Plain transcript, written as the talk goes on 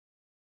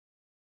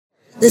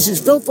This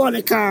is Phil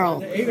Carl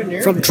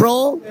from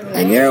Troll,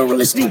 and you're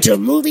listening to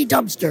Movie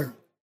Dumpster.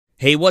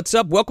 Hey, what's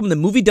up? Welcome to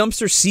Movie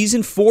Dumpster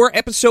Season 4,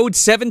 Episode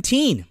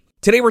 17.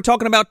 Today we're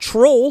talking about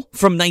Troll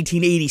from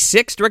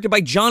 1986, directed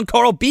by John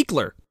Carl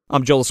Buechler.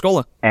 I'm Joe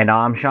Lascola. And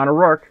I'm Sean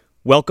O'Rourke.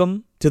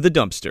 Welcome to the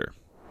Dumpster.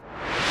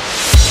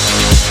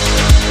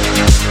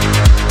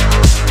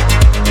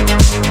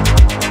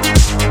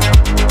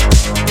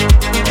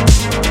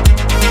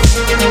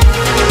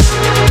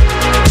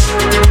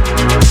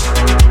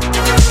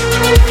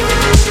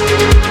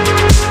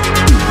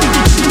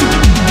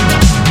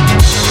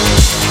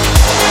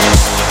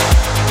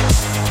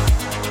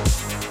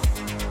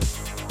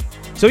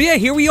 So yeah,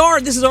 here we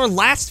are. This is our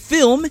last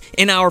film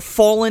in our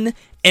Fallen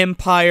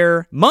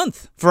Empire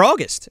month for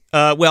August.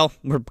 Well,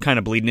 we're kind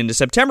of bleeding into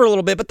September a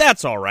little bit, but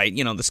that's all right.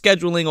 You know, the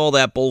scheduling, all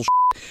that bullshit.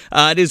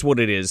 It is what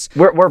it is.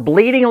 We're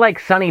bleeding like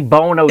Sonny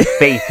Bono's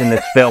face in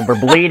this film. We're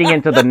bleeding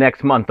into the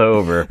next month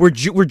over. We're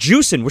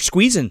juicing. We're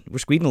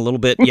squeezing a little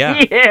bit.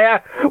 Yeah.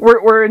 Yeah.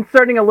 We're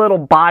inserting a little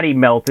body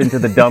melt into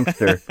the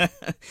dumpster.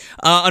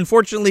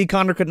 Unfortunately,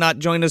 Connor could not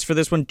join us for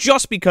this one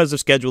just because of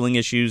scheduling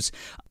issues,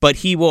 but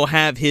he will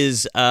have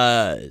his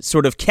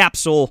sort of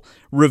capsule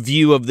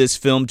review of this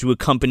film to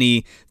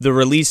accompany the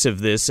release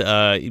of this.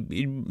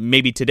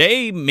 Maybe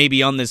today,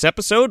 maybe on this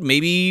episode,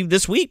 maybe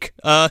this week.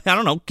 I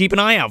don't know. Keep an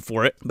eye out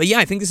for it. But yeah,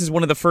 I think this is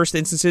one of the first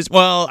instances.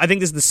 Well, I think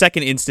this is the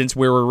second instance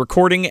where we're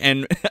recording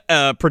and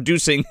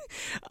producing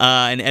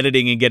and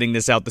editing and getting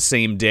this out the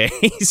same day.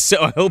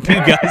 So I hope you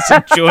guys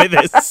enjoy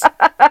this.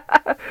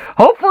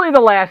 Hopefully the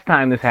last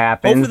time this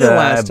happens. Hopefully the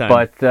last time.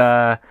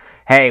 But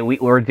hey,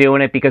 we're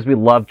doing it because we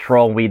love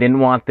Troll. We didn't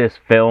want this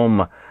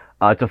film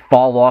to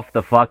fall off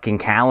the fucking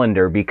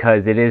calendar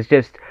because it is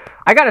just...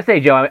 I gotta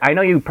say, Joe, I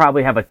know you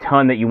probably have a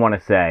ton that you want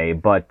to say,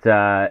 but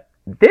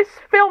this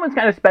film is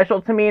kind of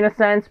special to me in a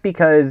sense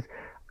because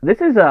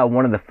this is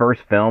one of the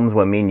first films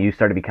when me and you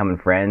started becoming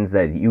friends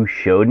that you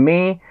showed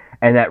me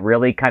and that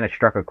really kind of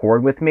struck a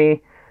chord with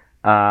me.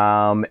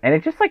 And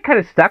it just like kind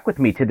of stuck with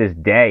me to this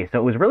day. So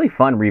it was really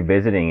fun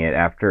revisiting it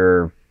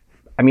after...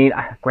 I mean,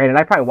 granted,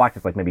 I probably watched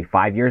this like maybe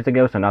 5 years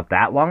ago, so not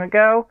that long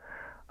ago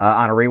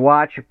on a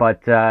rewatch,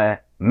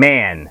 but...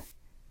 man,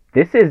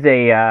 this is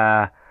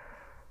a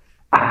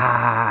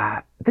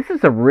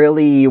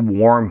really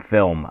warm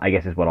film, I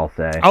guess is what I'll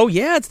say. Oh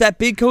yeah, it's that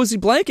big cozy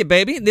blanket,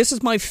 baby. This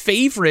is my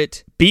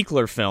favorite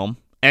Buechler film,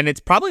 and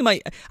it's probably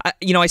my.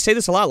 I say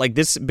this a lot, like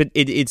this, but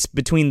it's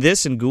between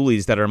this and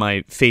Ghoulies that are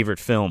my favorite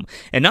film,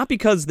 and not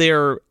because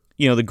they're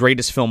the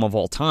greatest film of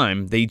all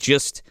time. They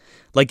just,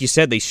 like you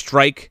said, they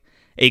strike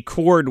a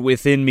chord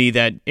within me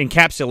that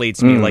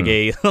encapsulates me like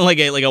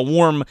a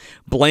warm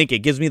blanket.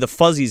 Gives me the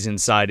fuzzies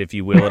inside, if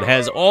you will. It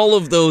has all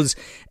of those.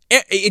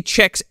 It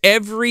checks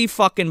every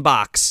fucking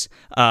box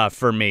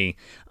for me.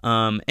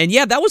 And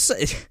yeah, that was,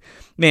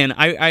 man.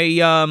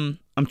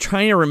 I'm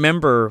trying to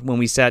remember when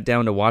we sat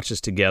down to watch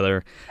this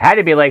together. Had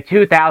to be like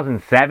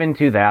 2007,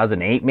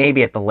 2008,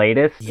 maybe at the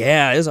latest.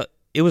 Yeah,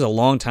 it was a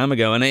long time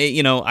ago, and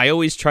I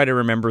always try to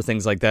remember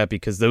things like that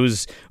because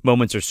those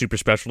moments are super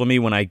special to me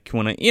when I've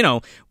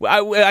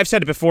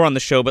said it before on the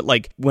show, but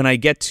like when I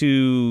get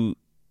to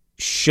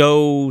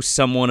show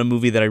someone a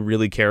movie that I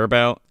really care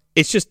about,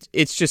 it's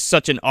just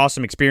such an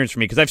awesome experience for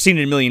me because I've seen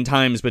it a million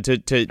times, but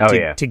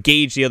to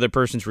gauge the other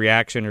person's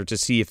reaction or to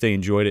see if they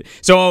enjoyed it.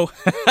 So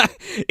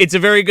it's a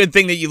very good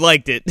thing that you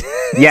liked it.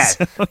 Yes.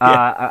 So,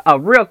 yeah. A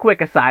real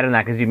quick aside on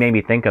that because you made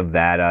me think of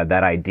that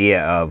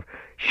idea of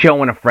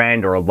showing a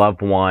friend or a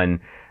loved one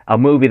a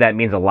movie that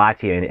means a lot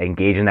to you and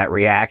engage in that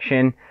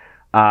reaction.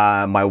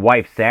 My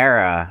wife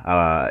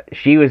Sarah,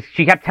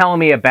 she kept telling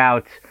me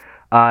about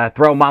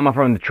Throw Mama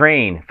from the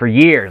Train for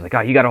years. Like,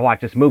 oh, you got to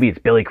watch this movie. It's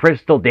Billy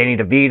Crystal, Danny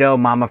DeVito,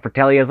 Mama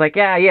Fratelli. I was like,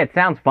 yeah, it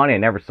sounds funny. I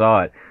never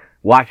saw it.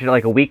 Watched it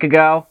like a week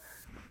ago.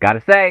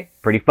 Gotta say,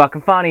 pretty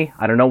fucking funny.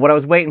 I don't know what I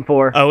was waiting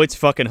for. Oh, it's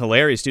fucking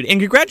hilarious, dude. And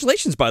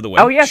congratulations, by the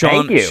way. Oh, yeah,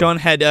 thank you. Sean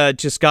had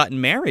just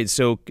gotten married,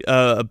 so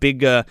a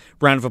big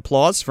round of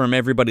applause from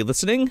everybody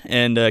listening,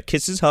 and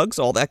kisses, hugs,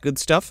 all that good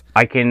stuff.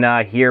 I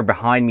can hear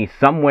behind me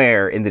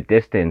somewhere in the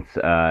distance,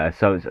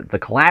 so the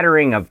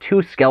clattering of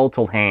two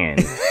skeletal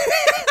hands.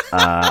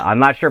 I'm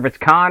not sure if it's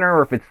Connor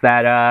or if it's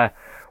that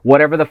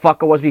whatever the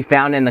fuck it was we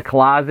found in the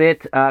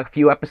closet a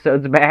few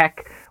episodes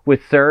back.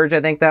 With Serge,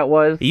 I think that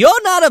was.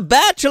 You're not a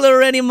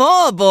bachelor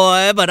anymore,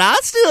 boy, but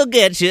I'll still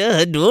get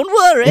you. Don't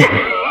worry.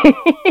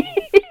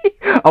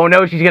 Oh,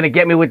 no, she's going to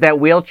get me with that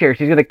wheelchair.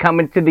 She's going to come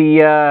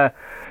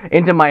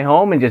into my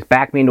home and just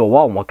back me into a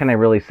wall. And what can I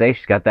really say?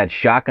 She's got that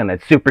shotgun,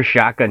 that super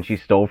shotgun she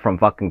stole from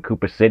fucking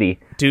Cooper City.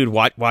 Dude,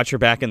 watch her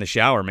back in the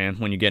shower, man,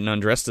 when you're getting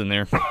undressed in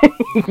there.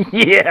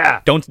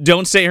 Yeah.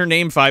 Don't say her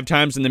name 5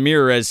 times in the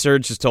mirror, as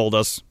Serge has told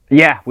us.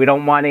 Yeah, we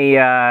don't want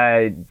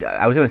I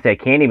was going to say a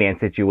Candyman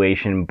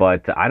situation,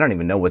 but I don't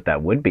even know what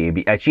that would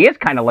be. She is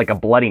kind of like a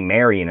Bloody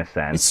Mary in a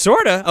sense.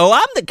 Sorta. Oh,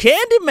 I'm the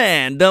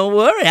Candyman. Don't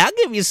worry, I'll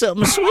give you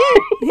something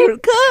sweet. Here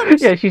it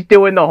comes. Yeah, she's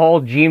doing the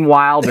whole Gene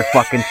Wilder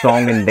fucking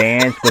song and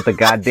dance with the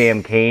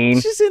goddamn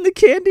cane. She's in the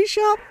candy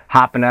shop.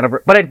 Hopping out of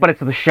her... But it's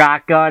the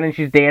shotgun and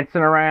she's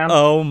dancing around.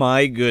 Oh,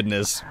 my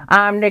goodness.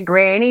 I'm the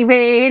Granny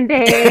Van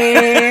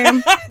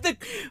Dam.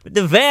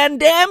 the Van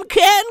Dam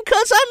can,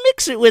 'cause I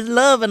mix it with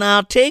love and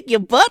I'll take your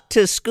butt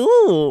to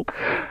school.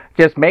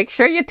 Just make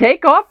sure you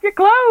take off your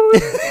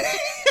clothes.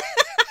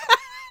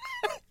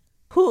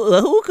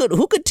 Who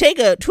could take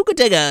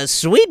a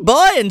sweet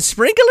boy and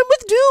sprinkle him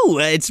with dew?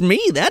 It's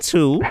me, that's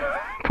who.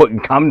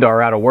 Putting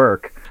Cumdar out of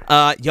work.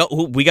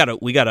 We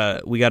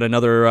got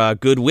another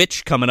good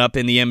witch coming up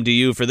in the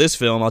MDU for this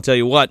film. I'll tell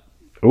you what.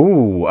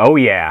 Ooh, oh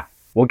yeah.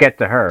 We'll get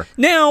to her.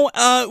 Now,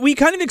 we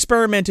kind of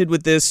experimented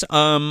with this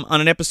on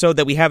an episode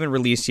that we haven't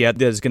released yet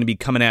that is going to be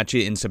coming at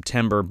you in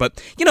September. But,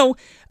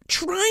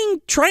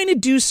 trying to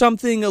do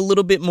something a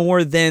little bit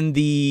more than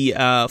the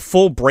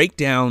full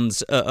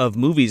breakdowns of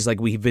movies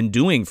like we've been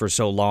doing for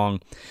so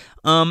long.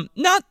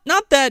 Not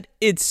that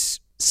it's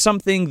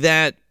something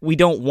that we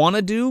don't want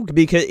to do,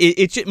 because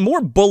it's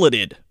more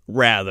bulleted,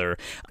 rather,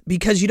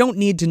 because you don't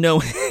need to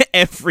know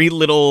every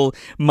little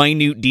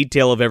minute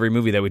detail of every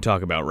movie that we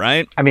talk about,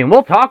 right? I mean,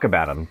 we'll talk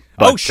about them.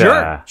 Oh,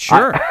 sure.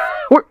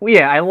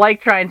 I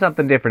like trying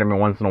something different every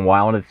once in a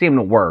while, and it seemed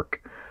to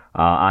work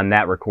on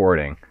that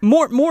recording.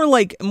 More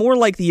like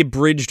the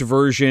abridged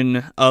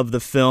version of the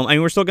film. I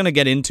mean, we're still going to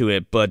get into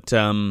it, but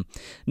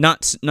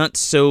not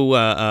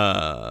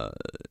so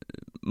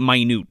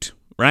minute.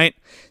 Right?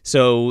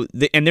 So,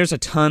 and there's a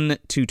ton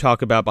to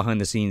talk about behind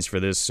the scenes for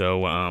this,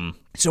 so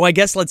I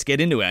guess let's get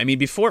into it. I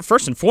mean,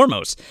 first and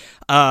foremost,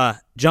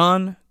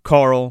 John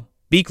Carl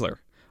Buechler,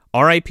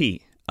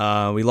 R.I.P.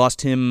 We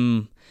lost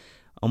him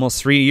almost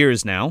 3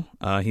 years now.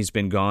 He's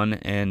been gone,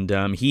 and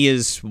he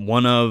is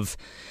one of,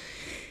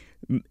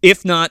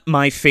 if not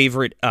my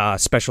favorite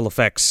special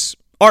effects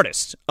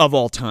artist of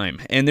all time,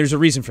 and there's a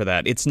reason for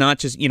that. It's not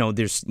just,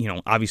 there's,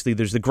 obviously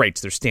there's the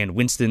greats. There's Stan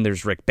Winston,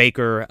 there's Rick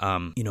Baker,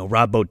 Rob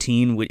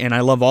Bottin, and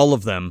I love all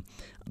of them.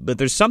 But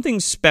there's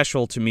something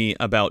special to me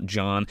about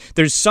John.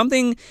 There's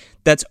something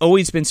that's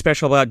always been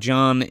special about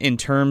John in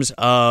terms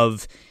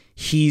of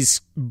he's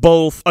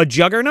both a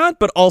juggernaut,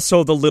 but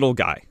also the little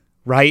guy.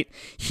 Right?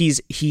 He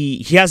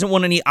hasn't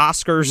won any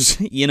Oscars,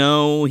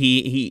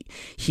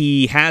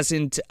 he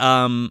hasn't,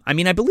 I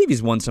mean, I believe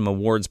he's won some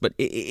awards, but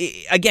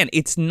again,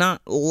 it's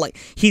not like,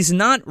 he's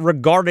not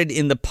regarded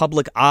in the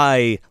public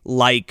eye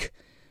like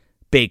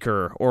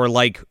Baker or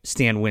like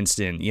Stan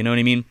Winston, you know what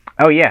I mean?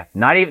 Oh yeah,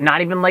 not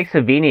even like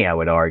Savini, I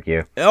would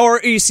argue,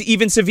 or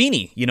even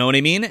Savini, you know what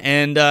I mean?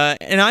 And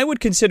I would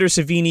consider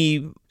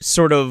Savini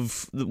sort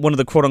of one of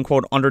the quote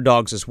unquote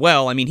underdogs as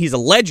well. I mean, he's a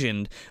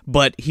legend,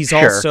 but he's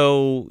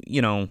also,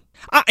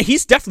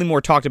 he's definitely more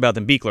talked about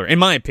than Buechler, in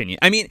my opinion.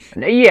 I mean,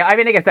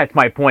 I guess that's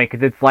my point,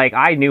 because it's like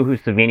I knew who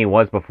Savini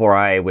was before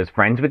I was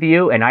friends with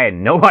you, and I had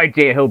no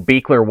idea who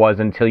Buechler was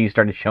until you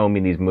started showing me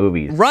these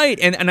movies. Right,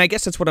 and I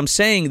guess that's what I'm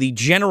saying. The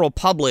general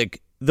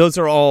public, those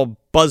are all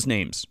buzz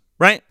names,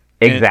 right?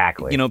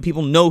 Exactly. And,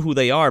 people know who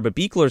they are, but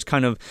Buechler's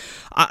kind of,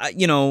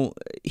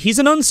 he's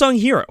an unsung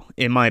hero,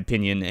 in my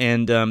opinion.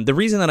 And the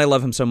reason that I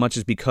love him so much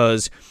is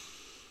because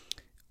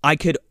I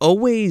could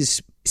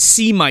always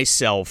see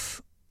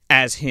myself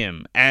as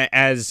him,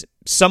 as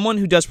someone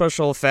who does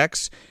special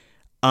effects,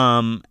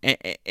 and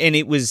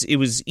it was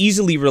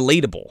easily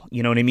relatable,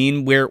 you know what I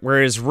mean?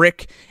 Whereas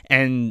Rick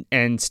and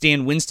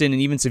Stan Winston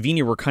and even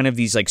Savini were kind of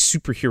these like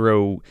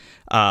superhero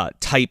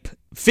type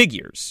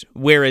figures,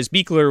 whereas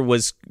Buechler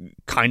was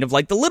kind of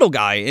like the little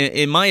guy,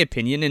 in my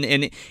opinion,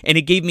 and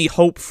it gave me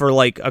hope for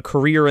like a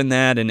career in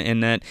that,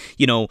 and that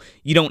you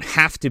don't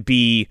have to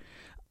be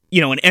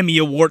an Emmy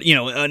Award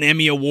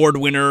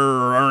winner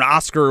or an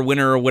Oscar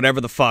winner or whatever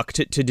the fuck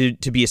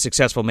to be a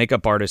successful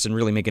makeup artist and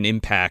really make an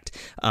impact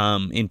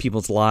in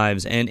people's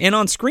lives and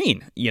on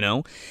screen,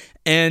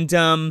 and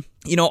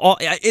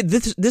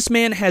this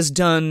man has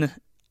done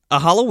a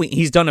Halloween.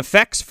 He's done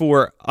effects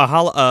for a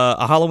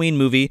Halloween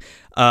movie,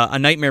 a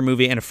Nightmare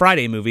movie, and a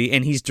Friday movie,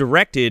 and he's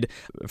directed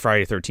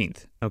Friday the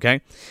 13th.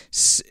 Okay,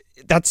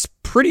 that's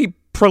pretty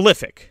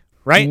prolific,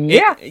 right?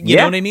 Yeah, you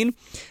know what I mean.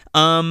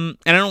 And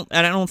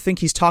I don't think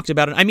he's talked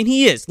about it. I mean,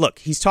 he is. Look,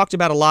 he's talked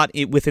about a lot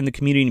within the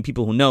community and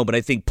people who know, but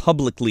I think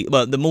publicly,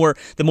 the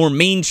more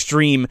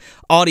mainstream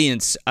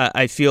audience,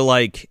 I feel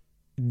like,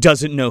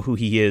 doesn't know who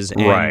he is.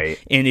 And, right.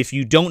 And if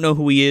you don't know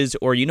who he is,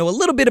 or you know a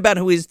little bit about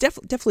who he is,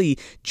 definitely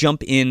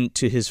jump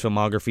into his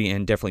filmography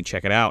and definitely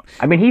check it out.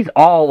 I mean, he's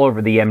all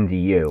over the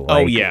MDU.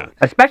 Oh, yeah.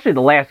 Especially the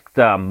last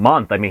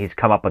month. I mean, he's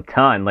come up a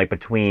ton, like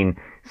between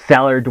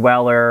Cellar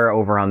Dweller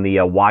over on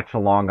the Watch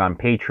Along on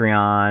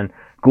Patreon,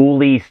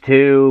 Ghoulies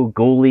 2,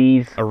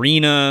 Ghoulies.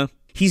 Arena.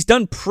 He's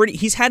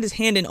had his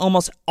hand in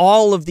almost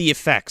all of the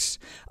effects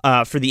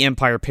for the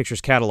Empire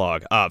Pictures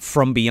catalog.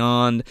 From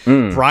Beyond,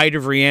 Bride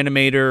of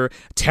Reanimator,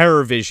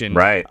 Terror Vision,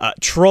 right.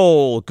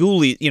 Troll,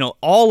 Ghoulies,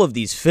 all of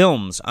these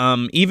films.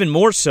 Even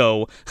more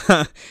so,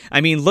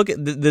 I mean, look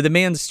at the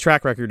man's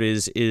track record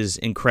is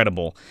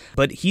incredible.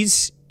 But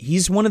he's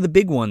one of the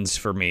big ones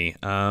for me.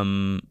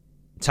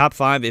 Top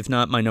 5, if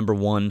not my number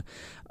 1,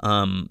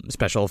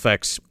 special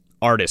effects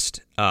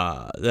artist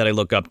that I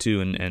look up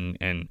to,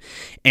 and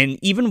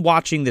even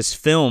watching this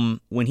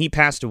film when he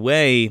passed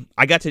away,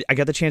 I got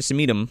the chance to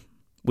meet him,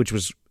 which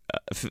was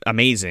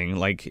amazing.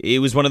 Like, it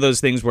was one of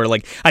those things where,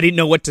 like, I didn't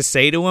know what to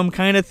say to him,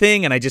 kind of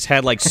thing, and I just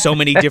had like so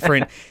many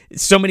different,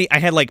 I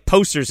had like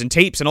posters and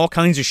tapes and all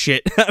kinds of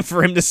shit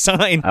for him to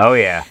sign. Oh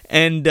yeah,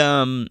 and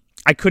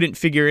I couldn't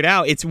figure it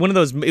out. It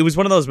was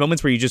one of those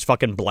moments where you just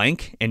fucking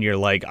blank and you're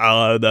like,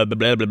 blah, blah,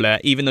 blah, blah, blah,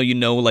 even though you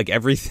know like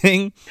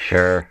everything.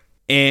 Sure.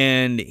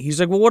 And he's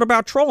like, well, what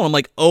about Troll? And I'm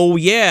like, oh,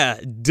 yeah,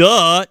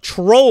 duh,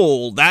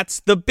 Troll. That's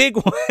the big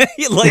one.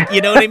 Like,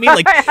 you know what I mean?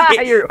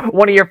 Like,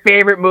 one of your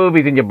favorite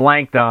movies, and you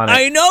blanked on it.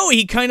 I know.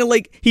 He kind of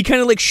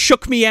like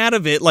shook me out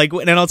of it. Like,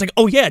 and I was like,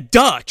 oh, yeah,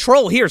 duh,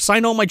 Troll. Here,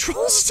 sign all my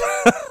Troll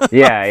stuff.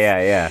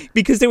 Yeah.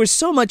 Because there was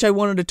so much I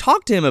wanted to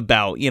talk to him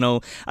about,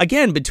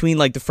 again, between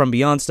like the From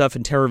Beyond stuff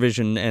and Terror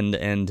Vision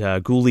and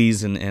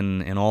Ghoulies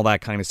and all that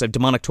kind of stuff.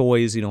 Demonic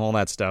Toys, all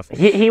that stuff.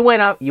 You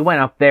went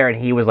up there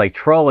and he was like,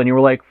 Troll, and you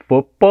were like,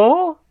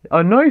 football?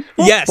 A nice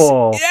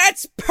football. Yes,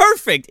 that's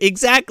perfect.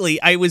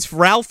 Exactly. I was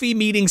Ralphie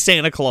meeting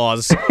Santa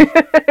Claus.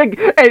 and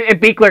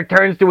Buechler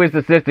turns to his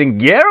assistant,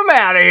 get him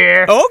out of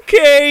here.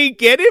 Okay,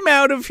 get him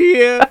out of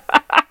here.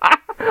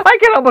 I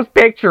can almost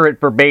picture it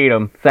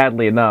verbatim,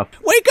 sadly enough.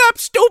 Wake up,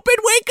 stupid,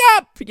 wake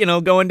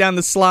up! Going down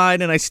the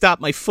slide, and I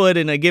stop my foot,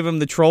 and I give him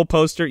the Troll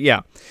poster.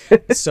 Yeah.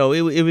 So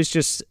it was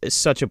just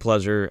such a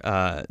pleasure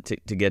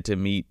to get to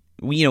meet.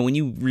 When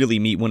you really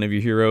meet one of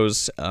your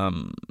heroes,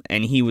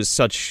 and he was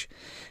such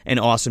an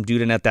awesome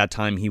dude, and at that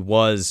time he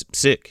was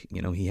sick.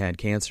 He had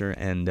cancer,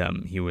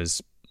 and he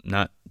was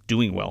not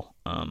doing well.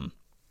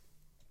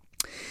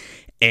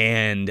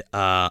 And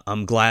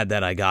I'm glad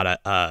that I got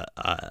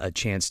a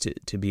chance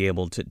to be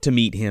able to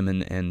meet him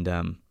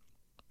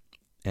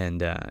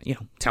and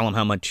tell him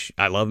how much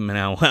I love him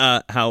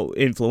and how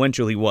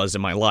influential he was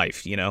in my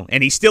life,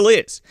 and he still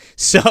is.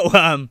 So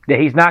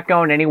he's not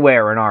going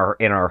anywhere in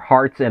our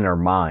hearts and our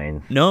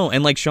minds. No,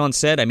 and like Sean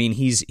said, I mean,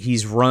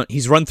 he's run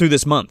through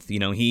this month.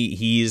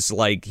 He's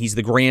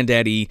the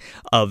granddaddy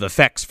of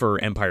effects for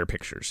Empire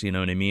Pictures. You know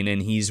what I mean?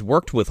 And he's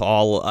worked with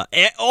all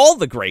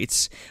the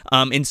greats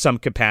in some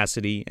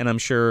capacity, and I'm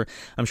sure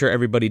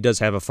everybody does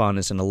have a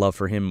fondness and a love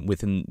for him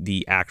within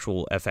the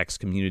actual FX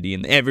community,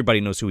 and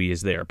everybody knows who he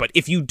is there. But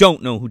if you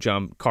don't know who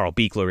John Carl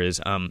Buechler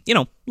is,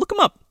 look him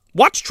up.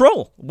 Watch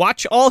Troll.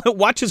 Watch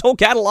his whole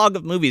catalog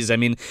of movies. I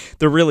mean,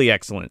 they're really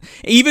excellent.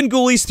 Even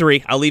Ghoulies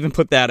 3. I'll even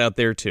put that out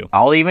there too.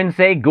 I'll even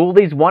say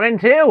Ghoulies 1 and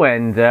 2.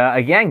 And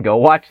again, go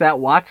watch that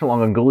watch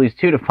along on Ghoulies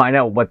 2 to find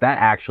out what that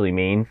actually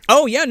means.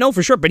 Oh yeah, no,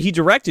 for sure. But he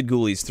directed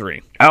Ghoulies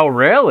 3. Oh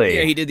really?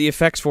 Yeah, he did the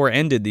effects for it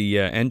and did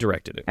and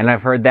directed it. And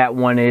I've heard that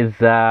one is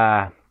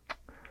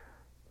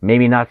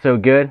maybe not so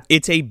good.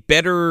 It's a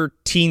better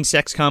teen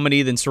sex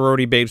comedy than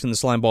Sorority Babes and the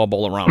Slimeball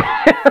Bolorama.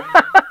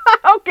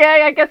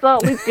 Okay, I guess I'll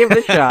at least give it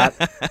a shot.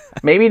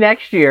 Maybe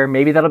next year.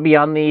 Maybe that'll be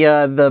on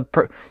the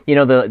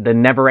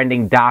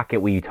never-ending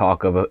docket we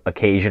talk of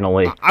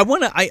occasionally. I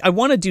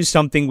wanna do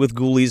something with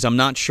Ghoulies. I'm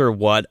not sure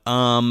what.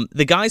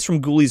 The guys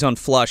from Ghoulies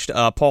Unflushed,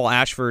 Paul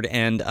Ashford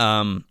and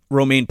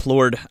Romaine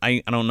Plourde.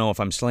 I don't know if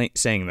I'm saying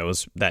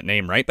that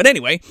name right, but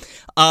anyway,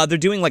 they're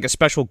doing like a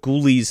special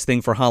Ghoulies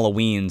thing for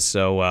Halloween.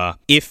 So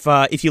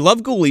if you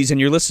love Ghoulies and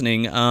you're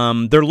listening,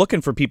 they're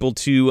looking for people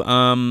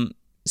to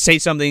say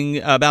something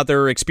about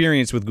their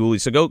experience with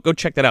Ghoulies. So go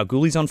check that out.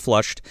 Ghoulies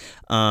Unflushed,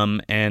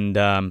 and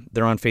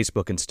they're on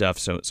Facebook and stuff.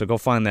 So go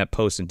find that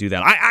post and do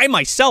that. I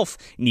myself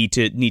need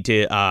to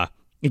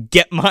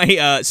get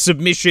my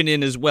submission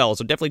in as well.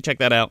 So definitely check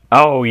that out.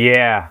 Oh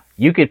yeah,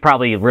 you could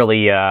probably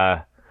really.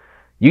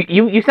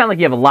 You sound like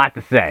you have a lot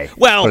to say.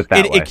 Well,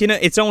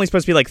 it's only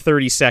supposed to be like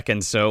 30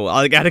 seconds, so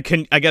I gotta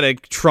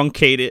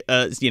truncate it.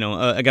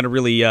 I gotta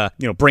really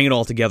bring it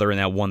all together in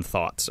that one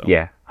thought. So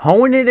yeah,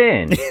 hone it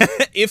in,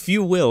 if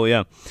you will.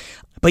 Yeah,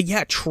 but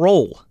yeah,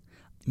 Troll,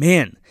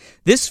 man,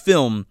 this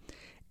film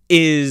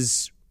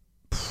is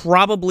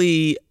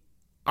probably,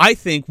 I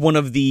think, one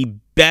of the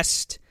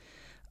best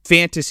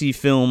fantasy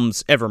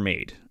films ever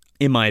made,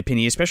 in my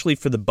opinion, especially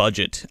for the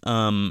budget.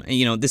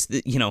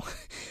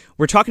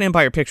 We're talking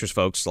Empire Pictures,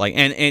 folks,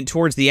 and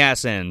towards the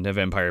ass end of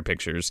Empire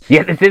Pictures.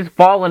 Yeah, this is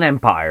Fallen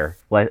Empire,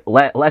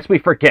 lest we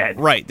forget.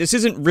 Right, this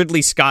isn't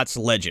Ridley Scott's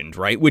Legend,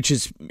 right, which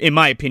is, in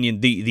my opinion,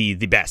 the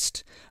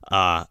best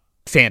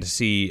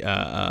fantasy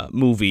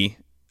movie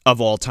of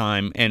all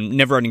time, and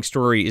Neverending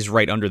Story is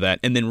right under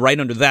that, and then right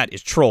under that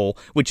is Troll,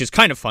 which is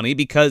kind of funny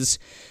because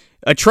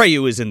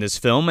Atreyu is in this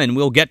film, and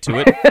we'll get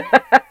to it.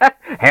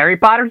 Harry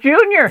Potter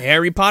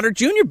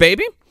Jr.,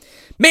 baby.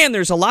 Man,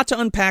 there's a lot to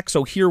unpack,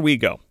 so here we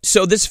go.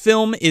 So this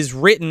film is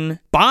written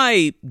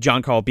by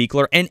John Carl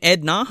Buechler and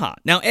Ed Naha.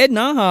 Now, Ed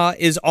Naha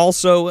is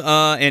also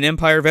an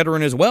Empire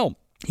veteran as well.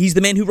 He's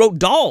the man who wrote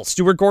Dolls,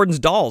 Stuart Gordon's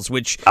Dolls,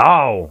 which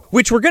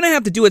we're going to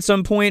have to do at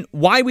some point.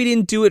 Why we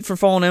didn't do it for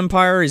Fallen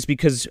Empire is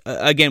because,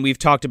 again, we've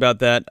talked about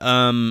that,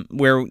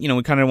 where,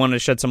 we kind of wanted to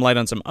shed some light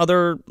on some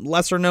other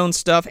lesser-known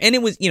stuff. And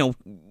it was,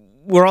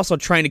 we're also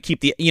trying to keep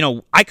the,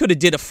 I could have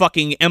did a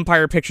fucking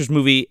Empire Pictures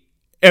movie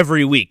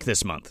every week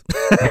this month,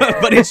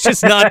 but it's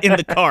just not in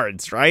the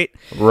cards, right?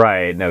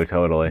 Right. No,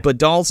 totally. But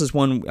Dolls is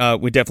one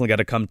we definitely got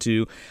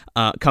to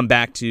come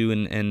back to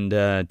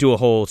and do a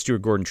whole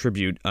Stuart Gordon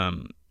tribute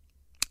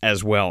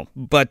as well.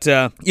 But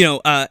Ed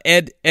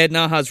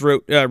Nahas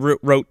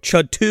wrote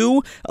Chud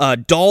 2,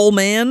 Doll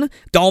Man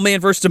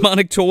vs.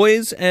 Demonic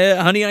Toys,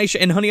 Honey I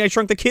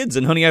Shrunk the Kids,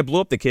 and Honey I Blew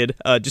Up the Kid,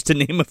 just to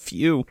name a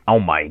few. Oh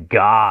my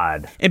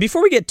God. And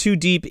before we get too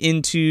deep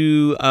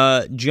into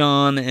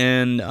John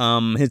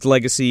and his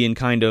legacy and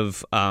kind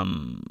of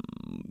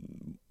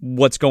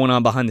what's going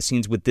on behind the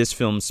scenes with this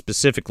film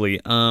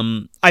specifically,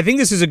 I think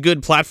this is a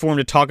good platform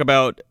to talk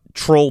about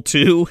Troll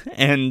 2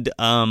 and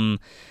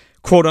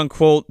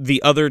quote-unquote, the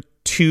other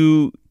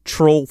 2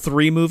 Troll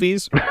 3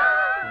 movies.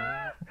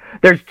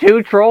 There's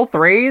 2 Troll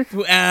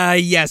 3s?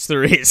 Yes,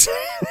 there is.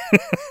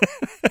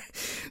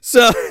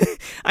 So,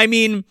 I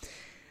mean,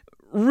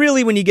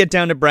 really, when you get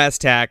down to brass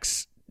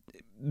tacks,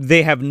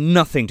 they have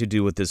nothing to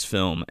do with this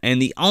film. And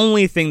the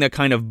only thing that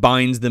kind of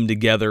binds them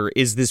together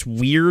is this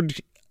weird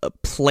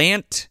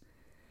plant,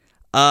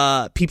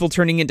 people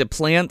turning into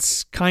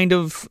plants kind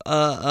of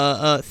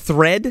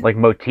thread. Like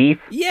motif?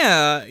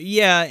 Yeah,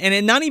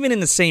 and not even in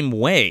the same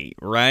way,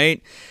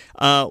 right?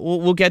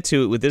 We'll get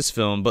to it with this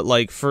film, but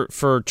like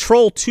for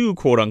Troll 2,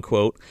 quote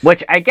unquote.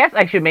 Which I guess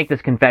I should make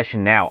this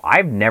confession now.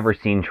 I've never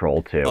seen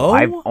Troll 2. Oh?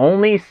 I've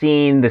only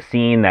seen the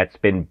scene that's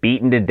been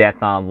beaten to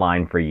death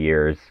online for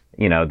years.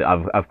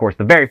 Of course,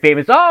 the very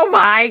famous, oh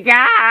my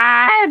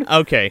God!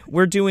 Okay,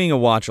 we're doing a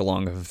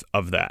watch-along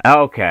of that.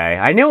 Okay,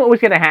 I knew it was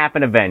going to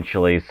happen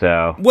eventually,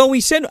 so... Well, we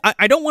said,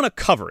 I don't want to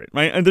cover it,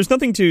 right? And there's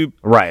nothing to...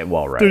 Right,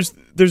 well, right.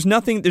 There's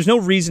no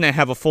reason to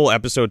have a full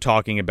episode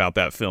talking about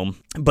that film,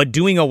 but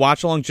doing a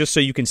watch-along just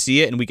so you can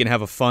see it and we can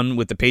have a fun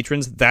with the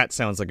patrons, that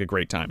sounds like a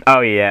great time.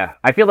 Oh, yeah.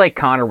 I feel like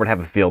Connor would have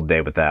a field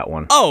day with that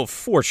one. Oh,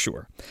 for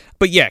sure.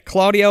 But yeah,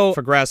 Claudio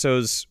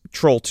Frgrasso's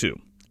Troll 2.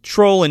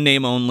 Troll in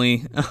name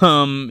only.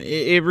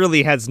 It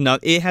really has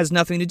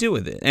nothing to do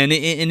with it. And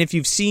if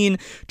you've seen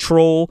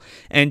Troll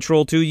and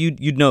Troll 2,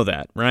 you'd know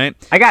that, right?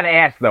 I gotta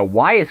ask though,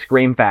 why is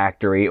Scream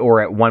Factory,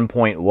 or at one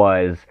point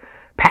was,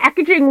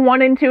 packaging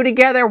 1 and 2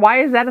 together?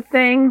 Why is that a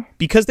thing?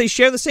 Because they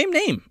share the same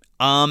name.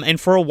 And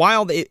for a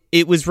while,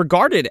 it was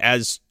regarded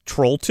as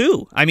Troll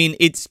 2. I mean,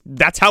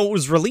 that's how it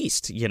was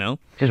released,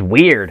 Just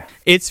weird.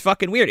 It's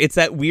fucking weird. It's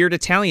that weird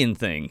Italian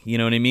thing, you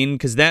know what I mean?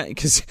 Because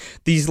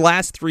these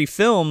last 3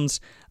 films,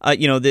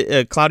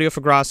 the Claudio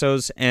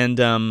Frgrasso's and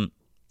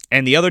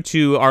the other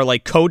 2 are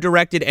like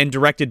co-directed and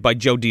directed by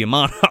Joe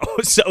D'Amato.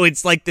 So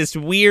it's like this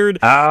weird...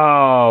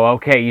 Oh,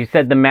 okay. You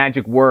said the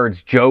magic words,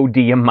 Joe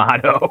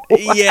D'Amato.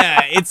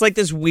 Yeah, it's like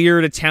this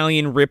weird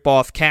Italian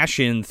rip-off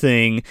cash-in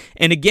thing.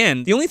 And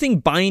again, the only thing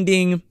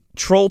binding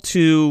Troll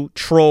 2,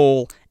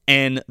 Troll,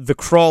 and The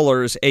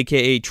Crawlers,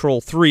 a.k.a.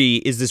 Troll 3,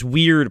 is this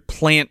weird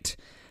plant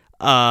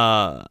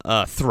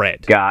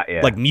thread. Got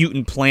ya. Like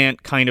mutant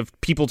plant, kind of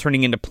people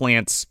turning into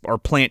plants, or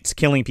plants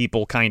killing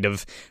people kind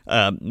of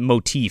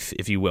motif,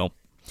 if you will.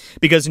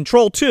 Because in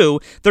Troll 2,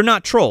 they're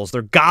not trolls.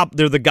 They're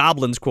the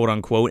goblins, quote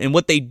unquote. And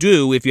what they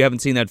do, if you haven't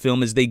seen that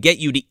film, is they get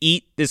you to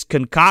eat this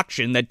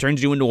concoction that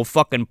turns you into a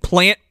fucking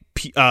plant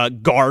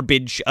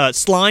garbage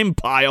slime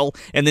pile,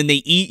 and then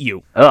they eat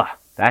you. Ugh,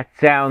 that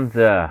sounds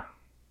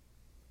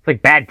it's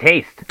like bad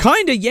taste.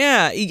 Kinda,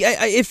 yeah.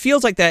 It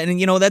feels like that.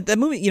 And that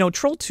movie,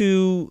 Troll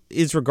 2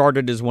 is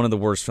regarded as one of the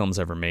worst films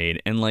ever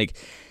made, and like,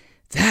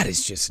 that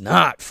is just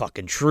not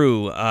fucking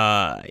true.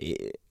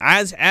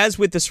 As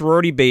with the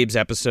Sorority Babes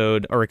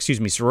episode,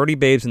 Sorority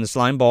Babes and the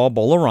Slime Ball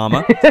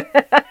Bolorama.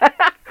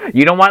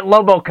 You don't want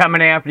Lobo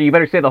coming after you. You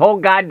better say the whole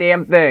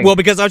goddamn thing. Well,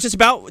 because I was just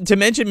about to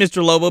mention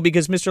Mr. Lobo,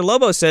 because Mr.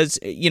 Lobo says,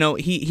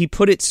 he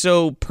put it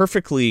so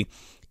perfectly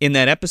in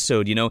that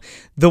episode,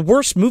 the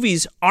worst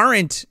movies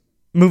aren't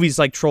movies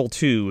like Troll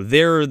 2.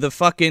 They're the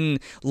fucking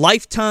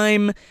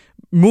Lifetime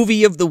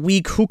movie of the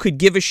week, who could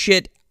give a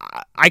shit,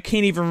 I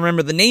can't even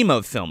remember the name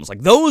of films.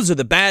 Like, those are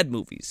the bad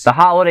movies. The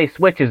holiday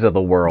switches of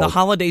the world. The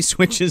holiday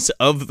switches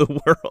of the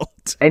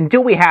world. And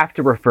do we have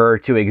to refer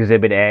to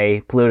Exhibit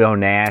A, Pluto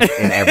Nash,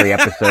 in every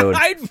episode?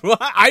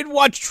 I'd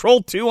watch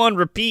Troll 2 on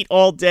repeat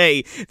all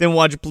day, then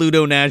watch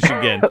Pluto Nash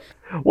again.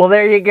 Well,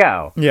 there you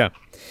go. Yeah.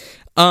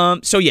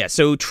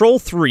 So Troll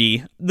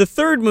 3, the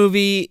third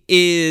movie,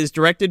 is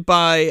directed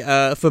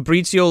by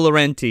Fabrizio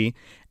Laurenti,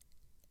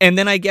 and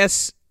then I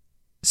guess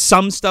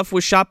some stuff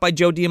was shot by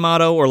Joe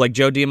D'Amato, or like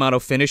Joe D'Amato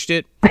finished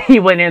it. He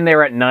went in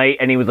there at night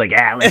and he was like,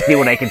 let's see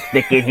what I can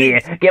stick in here.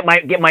 Get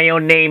my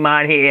own name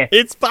on here.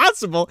 It's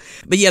possible.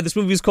 But yeah, this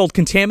movie is called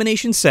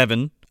Contamination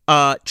 7,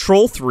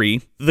 Troll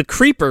 3, The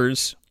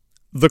Creepers,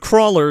 The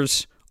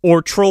Crawlers,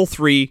 or Troll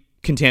 3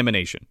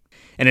 Contamination.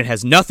 And it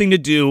has nothing to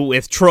do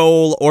with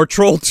Troll or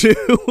Troll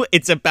 2.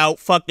 It's about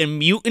fucking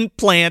mutant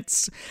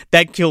plants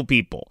that kill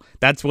people.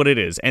 That's what it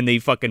is. And they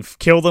fucking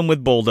kill them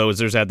with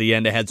bulldozers at the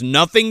end. It has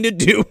nothing to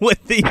do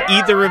with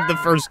either of the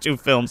first two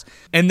films.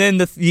 And then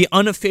the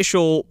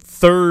unofficial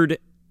third...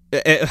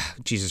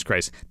 Jesus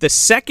Christ. The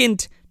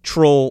second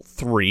Troll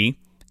 3...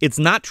 It's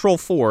not Troll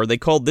 4. They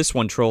called this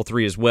one Troll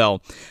 3 as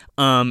well.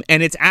 And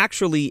it's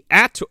actually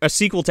a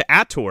sequel to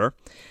Ator.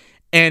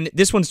 And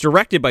this one's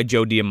directed by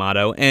Joe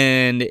D'Amato.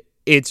 And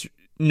it's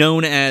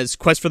known as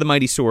Quest for the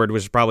Mighty Sword,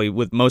 which is probably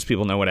what most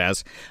people know it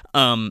as.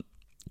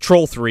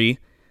 Troll 3,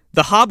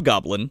 The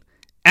Hobgoblin,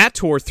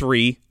 Ator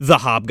 3, The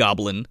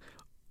Hobgoblin,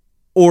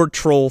 or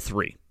Troll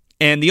 3.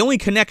 And the only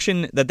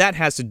connection that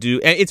has to do...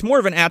 It's more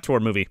of an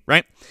Ator movie,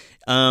 right?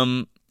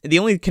 The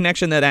only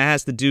connection that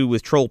has to do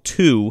with Troll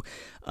 2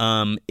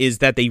 is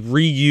that they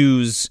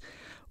reuse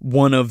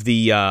one of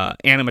the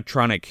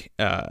animatronic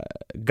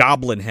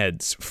goblin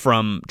heads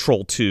from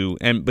Troll 2,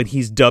 but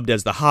he's dubbed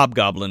as the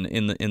Hobgoblin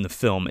in the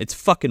film. It's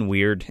fucking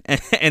weird,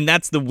 and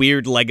that's the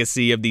weird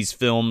legacy of these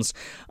films.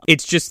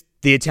 It's just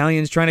the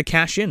Italians trying to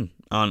cash in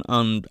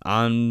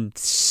on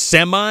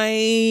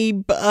semi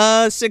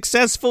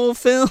successful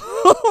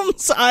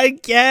films, I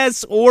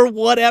guess, or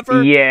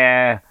whatever.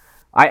 Yeah.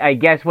 I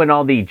guess when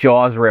all the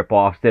Jaws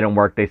rip-offs didn't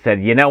work, they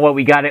said, you know what,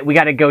 we got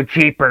to go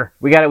cheaper.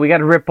 We got to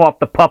rip off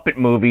the puppet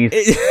movies.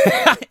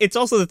 It's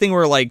also the thing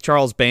where like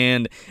Charles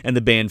Band and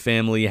the Band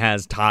family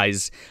has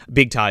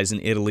big ties in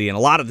Italy, and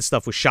a lot of the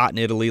stuff was shot in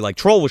Italy. Like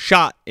Troll was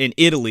shot in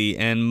Italy,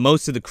 and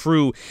most of the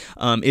crew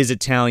is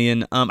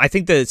Italian. I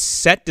think the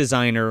set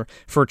designer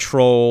for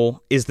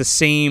Troll is the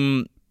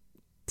same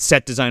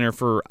set designer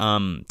for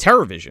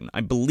TerrorVision.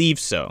 I believe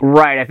so.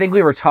 Right. I think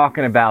we were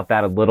talking about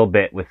that a little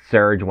bit with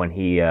Serge when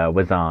he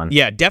was on.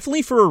 Yeah,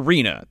 definitely for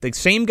Arena. The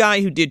same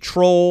guy who did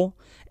Troll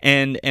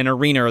and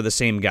Arena are the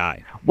same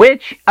guy.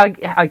 Which,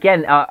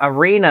 again,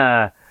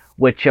 Arena,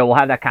 which we'll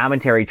have that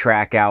commentary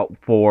track out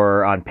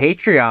for on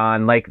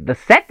Patreon, like, the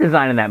set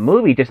design in that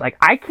movie, just, like,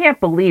 I can't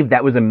believe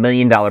that was $1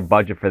 million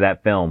budget for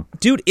that film.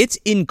 Dude, it's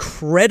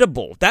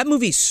incredible. That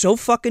movie's so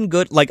fucking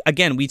good. Like,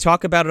 again, we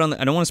talk about it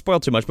I don't want to spoil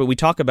too much, but we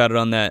talk about it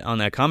on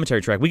that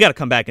commentary track. We got to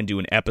come back and do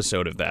an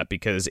episode of that,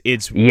 because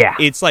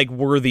it's like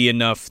worthy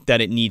enough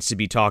that it needs to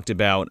be talked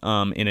about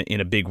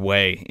in a big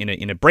way,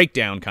 in a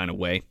breakdown kind of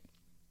way.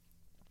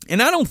 And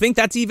I don't think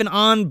that's even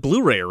on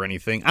Blu-ray or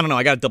anything. I don't know.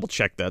 I got to double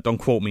check that. Don't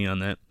quote me on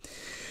that.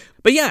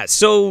 But yeah,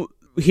 so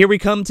here we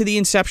come to the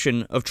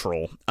inception of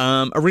Troll.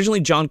 Originally,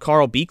 John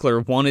Carl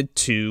Buechler wanted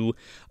to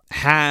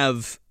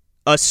have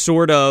a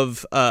sort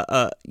of,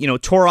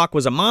 Turok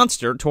was a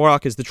monster.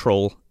 Turok is the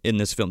troll in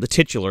this film, the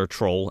titular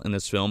troll in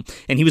this film.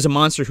 And he was a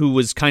monster who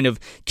was kind of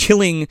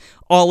killing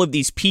all of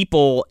these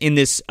people in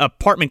this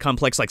apartment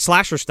complex, like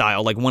slasher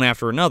style, like one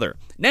after another.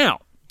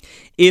 Now,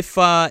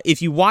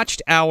 if you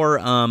watched our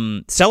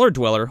Cellar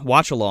Dweller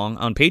watch-along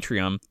on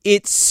Patreon,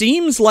 it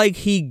seems like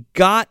he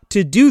got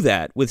to do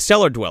that with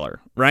Cellar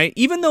Dweller, right?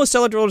 Even though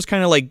Cellar Dweller is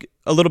kind of like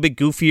a little bit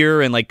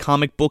goofier and like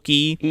comic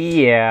booky.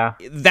 Yeah.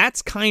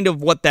 That's kind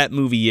of what that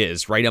movie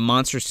is, right? A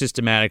monster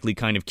systematically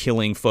kind of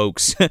killing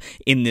folks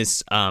in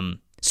this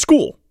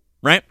school,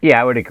 right?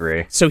 Yeah, I would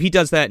agree. So he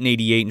does that in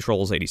 88 and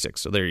Trolls 86,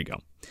 so there you go.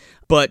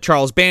 But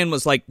Charles Band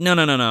was like,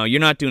 no,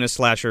 you're not doing a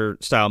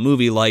slasher-style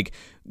movie. Like,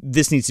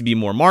 this needs to be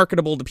more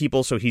marketable to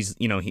people. So he's,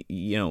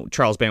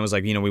 Charles Band was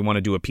like, we want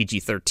to do a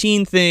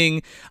PG-13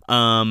 thing,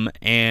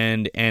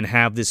 and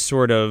have this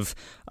sort of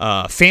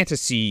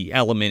fantasy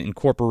element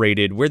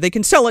incorporated where they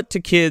can sell it to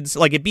kids,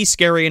 like it'd be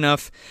scary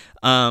enough,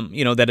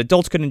 that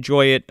adults could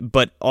enjoy it,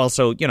 but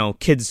also,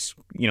 kids,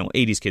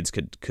 80s kids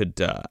could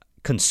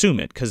consume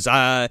it, because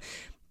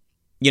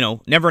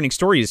Neverending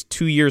Story is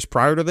 2 years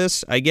prior to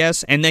this, I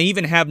guess, and they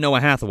even have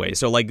Noah Hathaway.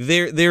 So, like,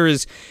 there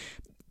is...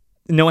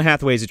 Noah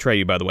Hathaway is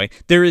Atreyu, by the way.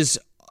 There is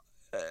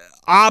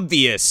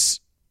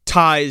obvious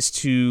ties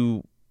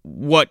to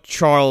what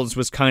Charles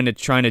was kind of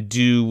trying to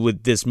do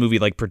with this movie,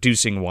 like,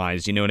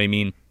 producing-wise, you know what I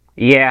mean?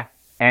 Yeah,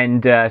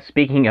 and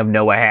speaking of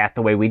Noah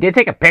Hathaway, we did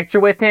take a picture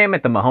with him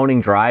at the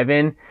Mahoning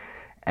Drive-In,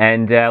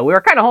 and we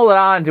were kind of holding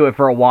on to it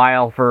for a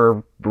while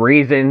for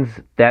reasons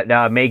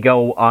that may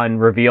go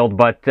unrevealed,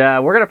 but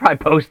we're going to probably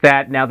post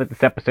that now that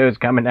this episode is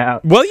coming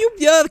out. Well,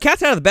 the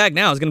cat's out of the bag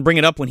now. I was going to bring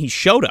it up when he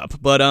showed up,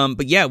 but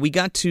yeah, we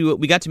got to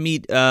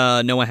meet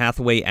Noah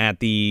Hathaway at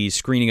the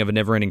screening of A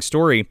Neverending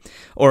Story,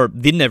 or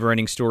The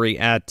Neverending Story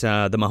at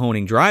the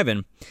Mahoning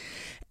Drive-In,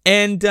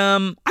 and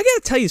I got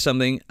to tell you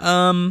something.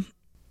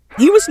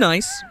 He was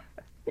nice.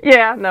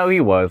 Yeah, no,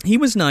 he was. He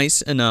was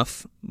nice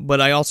enough,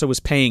 but I also was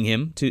paying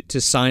him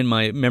to sign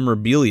my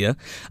memorabilia.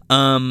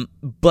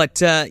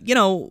 But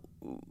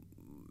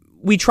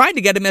we tried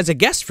to get him as a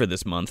guest for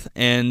this month,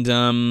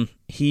 and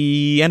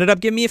he ended up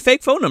giving me a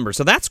fake phone number,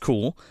 so that's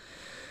cool.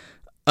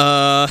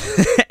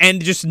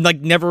 And just like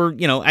never,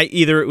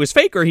 either it was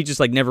fake or he just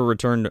like never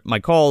returned my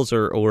calls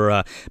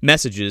or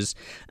messages.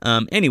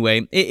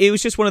 Anyway, it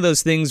was just one of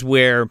those things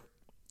where,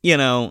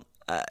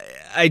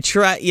 I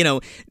try,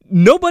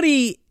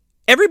 nobody.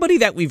 everybody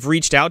that we've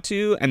reached out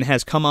to and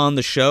has come on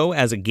the show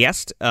as a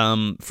guest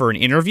for an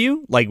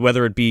interview, like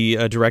whether it be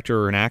a director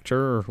or an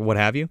actor or what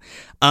have you,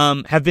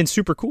 have been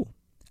super cool.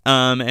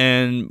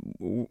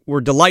 And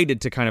we're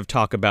delighted to kind of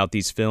talk about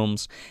these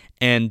films.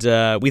 And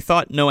we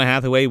thought Noah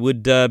Hathaway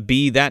would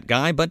be that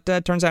guy, but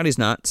turns out he's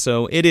not.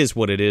 So it is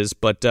what it is.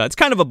 But it's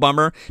kind of a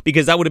bummer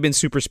because that would have been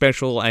super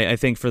special, I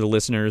think, for the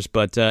listeners.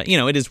 But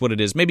it is what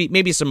it is.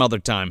 Maybe some other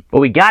time.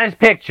 But we got his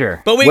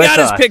picture.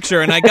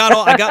 And I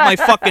got my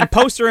fucking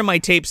poster and my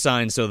tape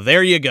signed. So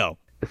there you go.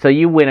 So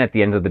you win at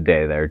the end of the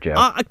day, there, Joe.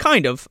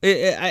 Kind of.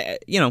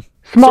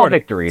 Small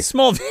victories.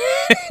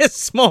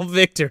 Small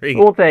victory.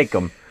 We'll take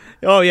them.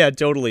 Oh yeah,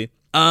 totally.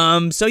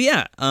 So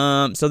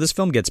this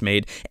film gets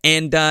made,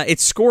 and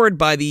it's scored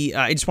by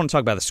I just want to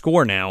talk about the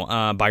score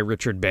now, by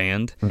Richard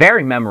Band.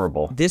 Very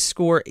memorable. This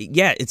score,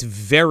 yeah, it's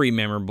very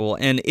memorable,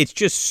 and it's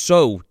just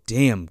so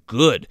damn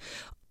good.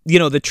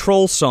 The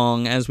troll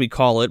song, as we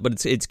call it, but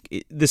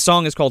the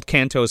song is called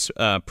Cantos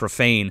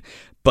Profane,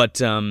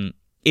 but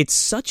it's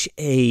such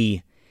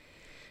a...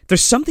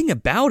 There's something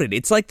about it.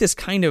 It's like this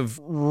kind of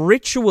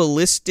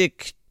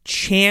ritualistic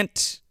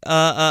chant,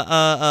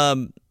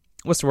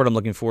 what's the word I'm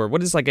looking for?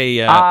 What is like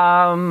a?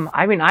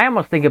 I mean, I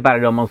almost think about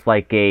it almost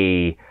like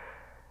a.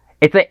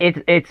 It's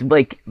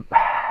like,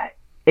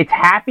 it's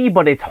happy,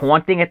 but it's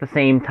haunting at the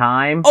same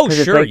time. Oh sure,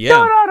 it's like, yeah.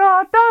 Da, da,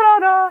 da, da,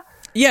 da.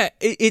 Yeah,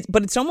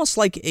 but it's almost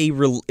like a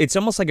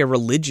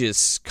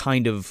religious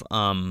kind of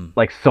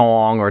like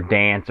song or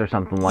dance or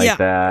something like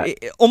that.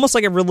 Almost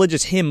like a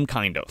religious hymn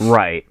kind of.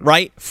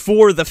 Right.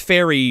 For the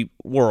fairy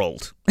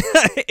world.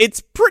 It's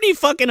pretty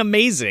fucking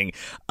amazing.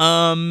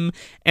 And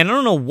I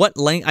don't know what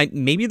language.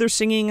 Maybe they're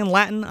singing in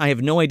Latin. I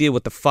have no idea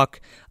what the fuck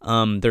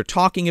they're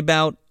talking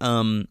about.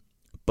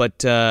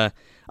 But a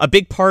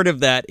big part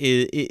of that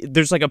is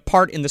there's like a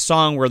part in the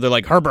song where they're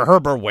like herber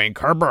herber wink,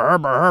 herber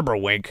herber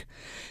herber wink.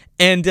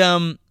 And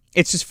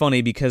it's just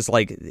funny because,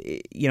 like,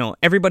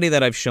 everybody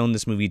that I've shown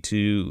this movie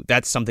to,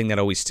 that's something that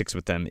always sticks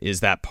with them is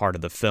that part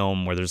of the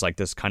film where there's, like,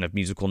 this kind of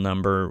musical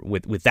number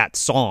with that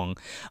song.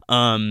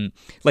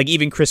 Like,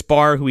 even Chris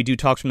Barr, who we do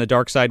Talks from the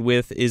Dark Side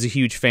with, is a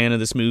huge fan of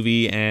this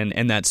movie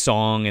and that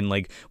song. And,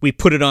 like, we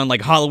put it on,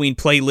 like, Halloween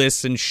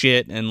playlists and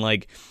shit and,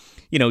 like...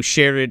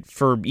 shared it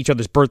for each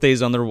other's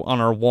birthdays on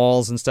our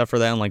walls and stuff for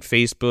that on like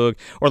Facebook,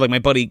 or like my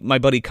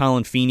buddy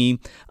Colin Feeney,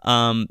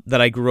 that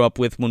I grew up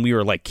with when we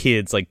were like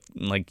kids, like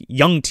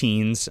young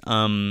teens,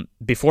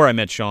 before I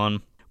met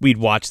Sean. We'd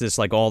watch this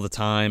like all the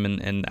time,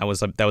 and that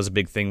was a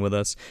big thing with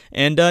us.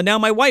 And now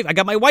I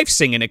got my wife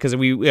singing it because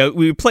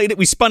we played it,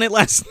 we spun it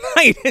last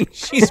night, and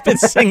she's been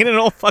singing it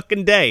all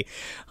fucking day.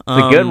 It's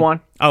a good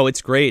one. Oh,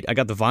 it's great. I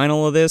got the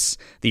vinyl of this,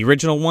 the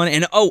original one,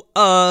 and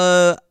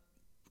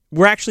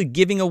we're actually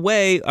giving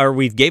away, or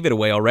we gave it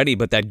away already,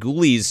 but that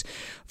Ghoulies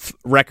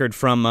record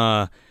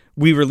from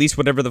We Release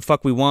Whatever the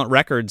Fuck We Want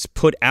Records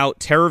put out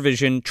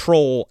TerrorVision,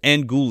 Troll,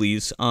 and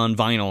Ghoulies on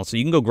vinyl, so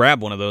you can go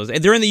grab one of those.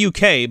 They're in the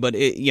UK, but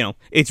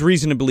it's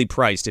reasonably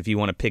priced if you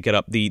want to pick it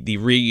up, the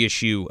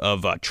reissue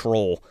of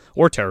Troll,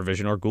 or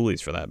TerrorVision, or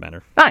Ghoulies for that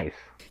matter. Nice.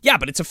 Yeah,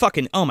 but it's a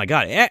fucking, oh my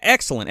god,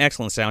 excellent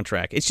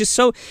soundtrack. It's just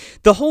so,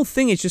 the whole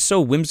thing is just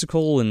so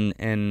whimsical,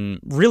 and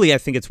really I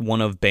think it's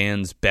one of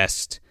Band's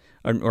best...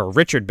 Or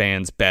Richard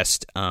Band's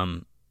best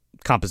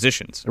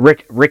compositions.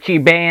 Richie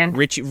Band?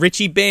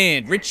 Richie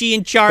Band. Richie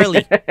and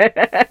Charlie.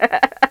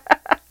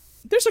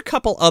 There's a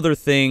couple other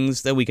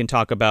things that we can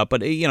talk about,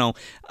 but we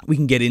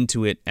can get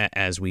into it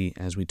as we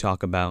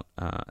talk about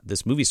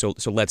this movie. So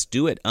let's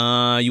do it.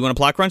 You want to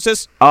plot crunch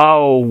this?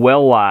 Oh,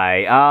 will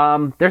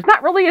I? There's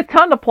not really a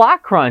ton to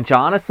plot crunch,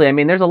 honestly. I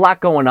mean, there's a lot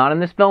going on in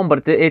this film,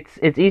 but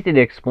it's easy to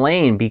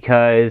explain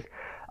because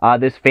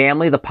this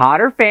family, the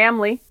Potter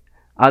family,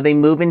 they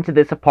move into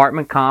this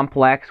apartment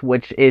complex,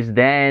 which is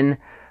then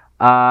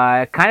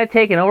kind of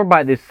taken over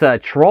by this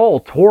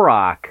troll,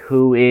 Turok,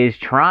 who is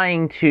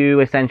trying to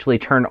essentially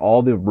turn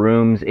all the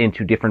rooms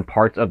into different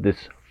parts of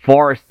this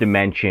forest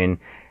dimension.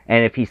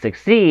 And if he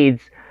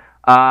succeeds,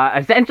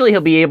 essentially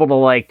he'll be able to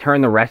like turn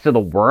the rest of the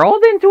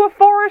world into a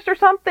forest or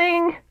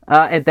something.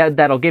 And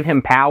that'll give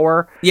him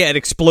power. Yeah, it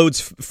explodes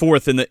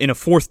forth in a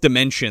fourth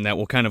dimension that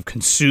will kind of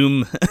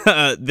consume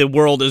the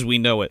world as we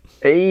know it.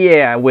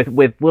 Yeah, with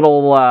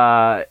little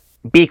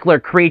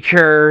beakler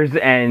creatures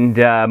and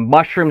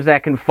mushrooms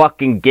that can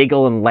fucking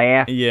giggle and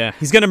laugh. Yeah,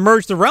 he's gonna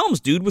merge the realms,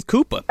 dude, with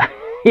Koopa.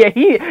 Yeah,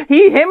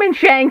 him and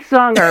Shang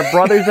Tsung are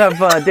brothers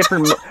of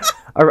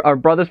are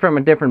brothers from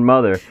a different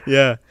mother.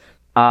 Yeah.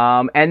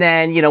 And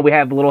then, we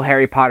have little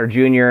Harry Potter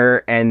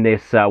Jr. and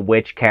this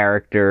witch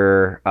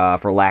character,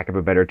 for lack of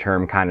a better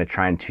term, kind of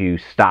trying to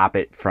stop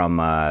it from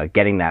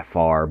getting that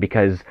far,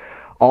 because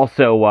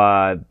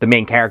also the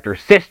main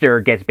character's sister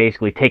gets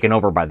basically taken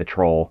over by the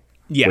troll,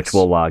 yes, which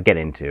we'll get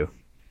into.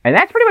 And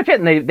that's pretty much it,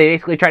 and they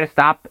basically try to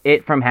stop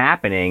it from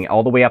happening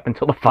all the way up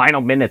until the final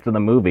minutes of the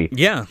movie.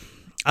 Yeah.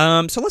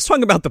 So let's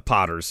talk about the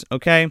Potters,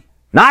 okay?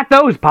 Not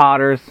those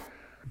Potters.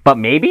 But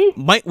maybe?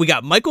 We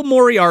got Michael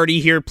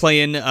Moriarty here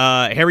playing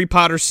Harry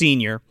Potter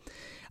Sr.,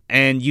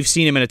 and you've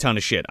seen him in a ton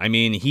of shit. I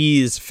mean,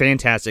 he's a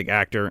fantastic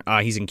actor.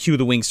 He's in Q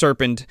the Winged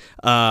Serpent,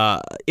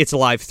 It's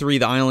Alive 3,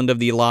 The Island of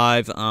the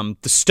Alive,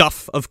 The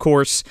Stuff, of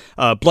course,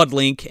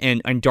 Bloodlink,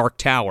 and Dark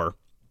Tower.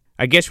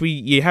 I guess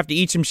you have to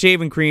eat some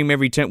shaving cream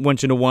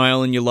once in a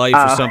while in your life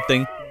or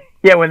something.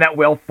 Yeah, when that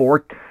Will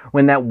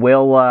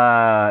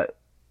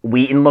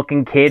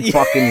Wheaton-looking kid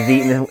fucking is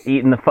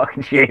eating the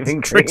fucking shaving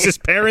cream. Tricks his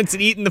parents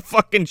and eating the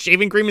fucking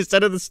shaving cream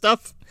instead of the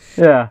stuff.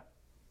 Yeah.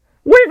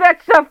 Where did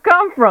that stuff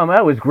come from?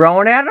 It was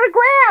growing out of the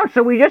ground,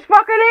 so we just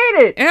fucking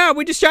ate it. Yeah,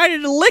 we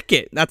decided to lick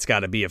it. That's got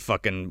to be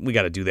we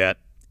got to do that.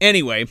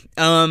 Anyway,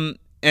 and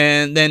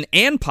then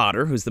Ann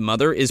Potter, who's the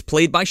mother, is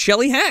played by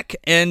Shelley Hack,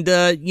 and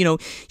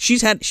she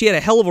had a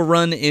hell of a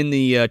run in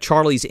the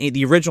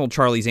original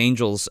Charlie's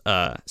Angels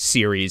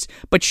series,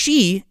 but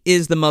she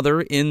is the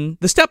mother in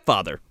The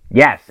Stepfather.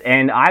 Yes,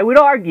 and I would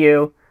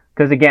argue,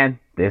 because again,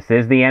 this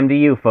is the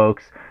MDU,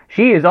 folks.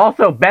 She is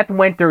also Beth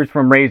Winters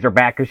from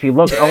Razorback, because she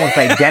looks almost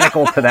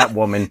identical to that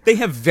woman. They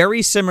have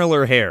very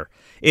similar hair.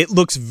 It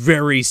looks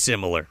very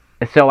similar.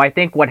 So I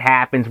think what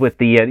happens with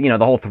the the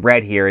whole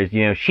thread here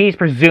is, she's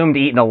presumed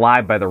eaten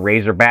alive by the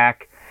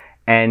Razorback,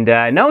 and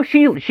no,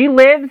 she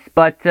lives,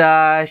 but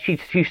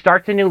she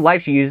starts a new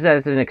life. She uses it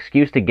as an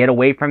excuse to get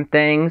away from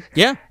things.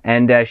 Yeah,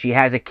 and she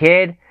has a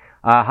kid.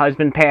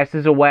 Husband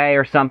passes away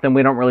or something.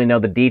 We don't really know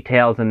the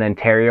details, and then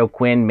Terry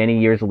O'Quinn, many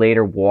years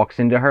later, walks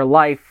into her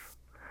life.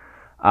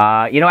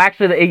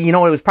 Actually, it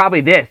was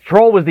probably this.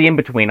 Troll was the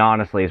in-between,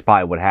 honestly, is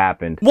probably what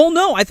happened. Well,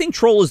 no, I think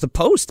Troll is the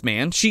post,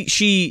 man.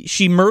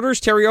 She murders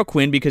Terry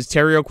O'Quinn because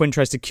Terry O'Quinn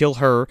tries to kill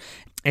her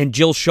and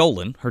Jill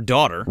Sholin, her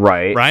daughter.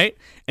 Right?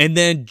 And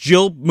then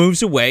Jill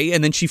moves away,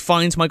 and then she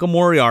finds Michael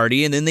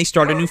Moriarty, and then they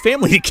start a new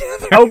family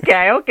together.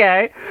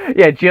 Okay.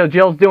 Yeah,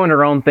 Jill's doing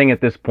her own thing at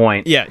this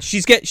point. Yeah,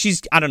 she's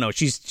I don't know,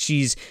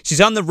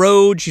 she's on the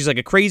road, she's like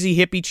a crazy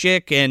hippie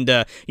chick, and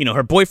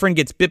her boyfriend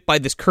gets bit by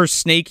this cursed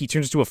snake, he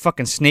turns into a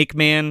fucking snake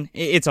man.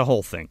 It's a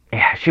whole thing.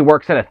 Yeah, she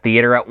works at a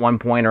theater at one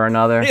point or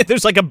another. Yeah,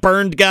 there's like a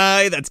burned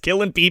guy that's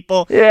killing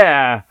people.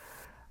 Yeah.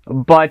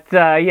 But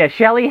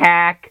Shelley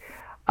Hack,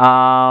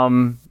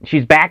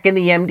 she's back in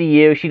the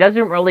MDU. She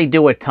doesn't really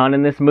do a ton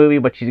in this movie,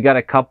 but she's got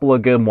a couple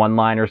of good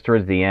one-liners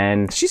towards the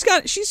end. She's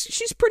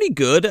pretty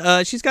good.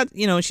 She's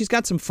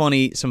got some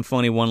funny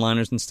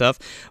one-liners and stuff.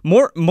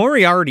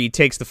 Moriarty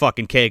takes the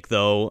fucking cake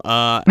though.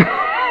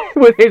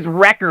 With his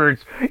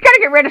records. You gotta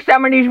get rid of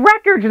some of these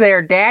records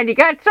there, Dad. You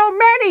got so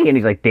many. And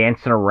he's like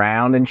dancing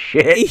around and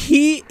shit.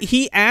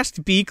 He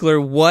asked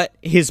Buechler what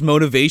his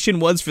motivation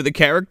was for the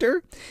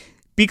character.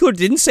 Buechler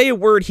didn't say a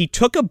word. He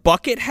took a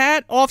bucket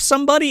hat off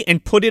somebody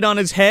and put it on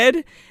his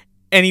head,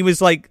 and he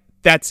was like,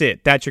 that's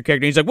it. That's your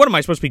character. And he's like, what, am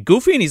I supposed to be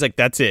goofy? And he's like,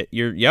 that's it.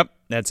 Yep,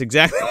 that's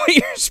exactly what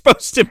you're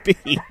supposed to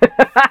be.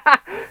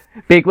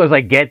 Buechler's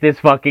like, get this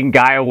fucking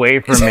guy away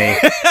from me.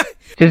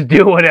 Just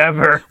do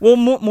whatever. Well,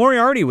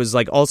 Moriarty was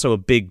like also a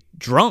big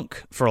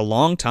drunk for a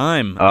long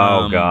time.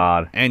 Oh,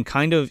 God. And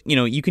kind of,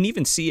 you can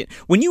even see it.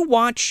 When you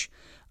watch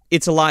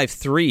It's Alive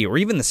 3 or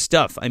even The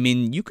Stuff, I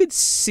mean, you could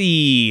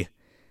see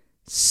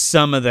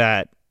some of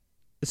that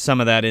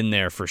in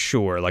there for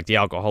sure, like the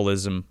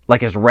alcoholism.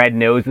 Like his red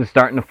nose is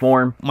starting to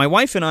form. My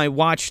wife and I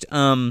watched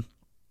the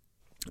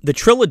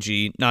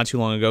trilogy not too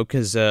long ago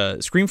because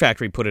Scream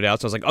Factory put it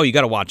out, so I was like, oh, you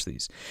got to watch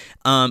these.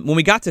 When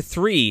we got to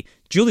 3,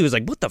 Julie was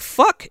like, what the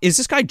fuck? Is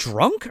this guy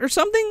drunk or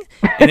something?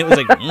 And it was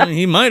like,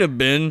 he might have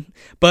been.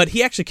 But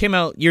he actually came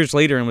out years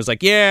later and was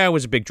like, yeah, I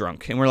was a big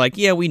drunk. And we're like,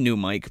 yeah, we knew,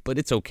 Mike, but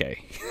it's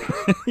okay.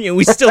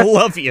 We still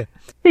love you.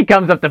 He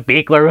comes up to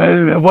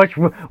Buechler,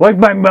 what's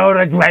my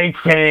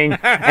motivation?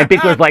 And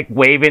Buechler's like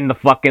waving the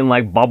fucking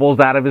like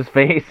bubbles out of his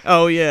face.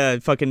 Oh, yeah,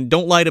 fucking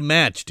don't light a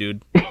match,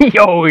 dude.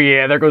 Oh,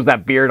 yeah, there goes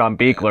that beard on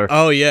Buechler.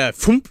 Oh, yeah,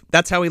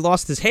 that's how he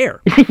lost his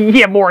hair.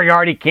 Yeah,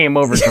 Moriarty came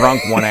over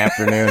drunk one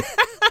afternoon.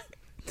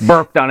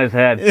 Burped on his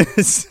head.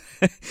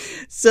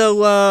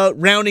 So,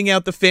 rounding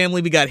out the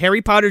family, we got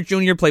Harry Potter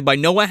Jr., played by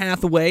Noah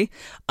Hathaway.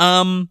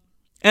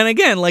 And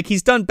again, like,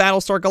 he's done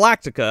Battlestar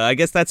Galactica. I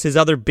guess that's his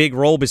other big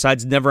role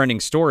besides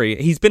Neverending Story.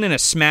 He's been in a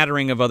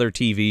smattering of other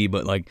TV,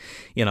 but, like,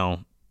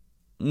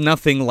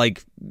 nothing,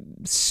 like,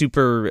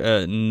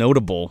 super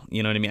notable.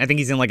 You know what I mean? I think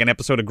he's in, like, an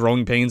episode of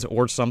Growing Pains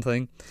or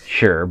something.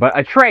 Sure, but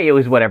Atreyu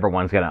is what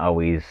everyone's going to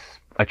always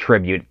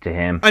attribute to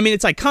him. I mean,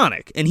 it's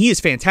iconic, and he is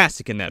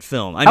fantastic in that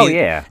film. I mean,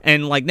 yeah.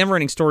 And, like,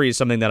 Neverending Story is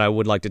something that I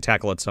would like to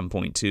tackle at some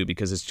point, too,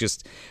 because it's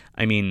just,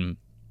 I mean,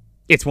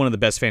 it's one of the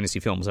best fantasy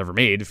films ever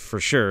made,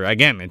 for sure.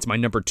 Again, it's my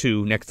number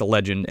 2 next to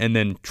Legend, and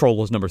then Troll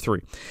was number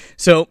 3.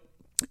 So,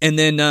 and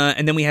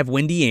then we have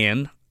Wendy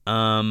Ann,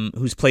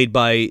 who's played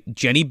by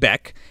Jenny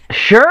Beck.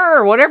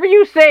 Sure, whatever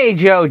you say,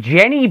 Joe.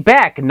 Jenny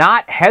Beck,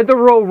 not Heather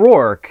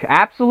O'Rourke.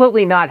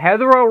 Absolutely not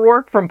Heather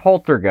O'Rourke from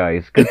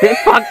Poltergeist, because it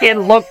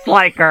fucking looked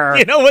like her.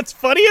 You know what's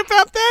funny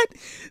about that?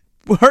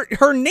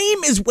 Her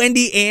name is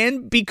Wendy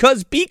Ann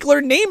because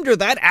Buechler named her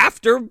that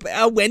after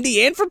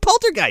Wendy Ann from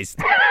Poltergeist.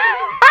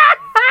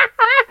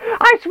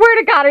 I swear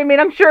to God, I mean,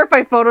 I'm sure if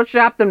I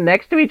photoshopped them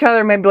next to each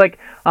other, maybe like,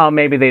 oh,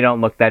 maybe they don't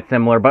look that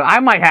similar, but I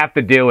might have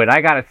to do it. I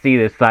gotta see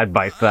this side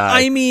by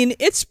side. I mean,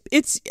 it's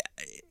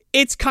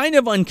it's kind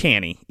of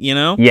uncanny, you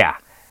know? Yeah.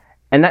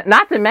 And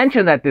not to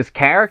mention that this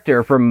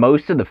character for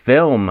most of the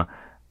film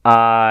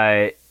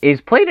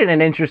is played in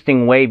an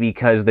interesting way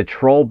because the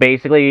troll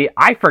basically,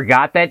 I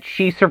forgot that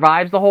she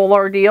survives the whole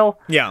ordeal.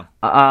 Yeah.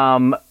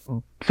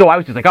 So I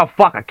was just like, oh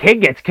fuck, a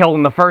kid gets killed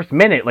in the first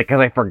minute, like, because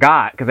I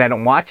forgot, because I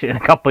don't watch it in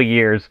a couple of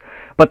years.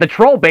 But the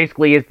troll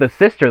basically is the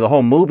sister the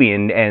whole movie,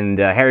 and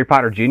Harry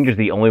Potter Jr. is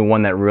the only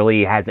one that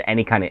really has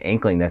any kind of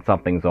inkling that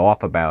something's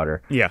off about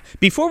her. Yeah.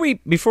 Before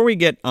we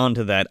get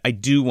onto that, I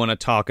do want to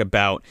talk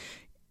about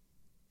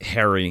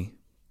Harry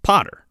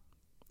Potter.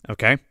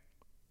 Okay?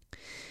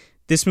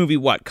 This movie,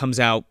 comes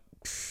out...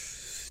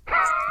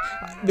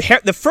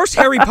 The first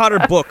Harry Potter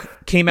book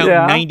came out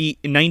in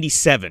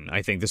 97,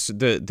 I think.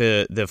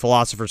 The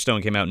Philosopher's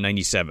Stone came out in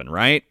 97,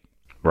 right?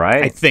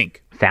 Right. I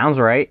think. Sounds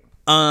right.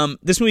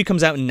 This movie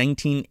comes out in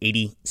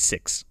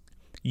 1986.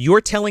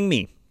 You're telling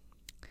me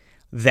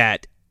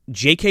that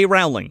J.K.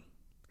 Rowling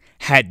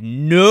had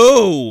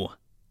no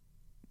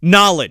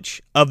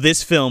knowledge of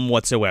this film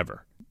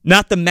whatsoever?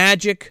 Not the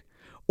magic,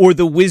 or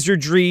the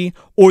wizardry,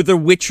 or the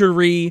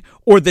witchery,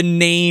 or the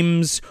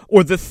names,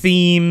 or the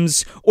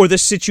themes, or the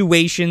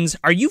situations.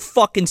 Are you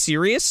fucking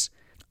serious?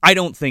 I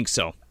don't think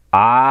so.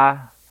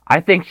 I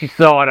think she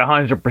saw it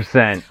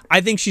 100%.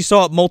 I think she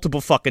saw it multiple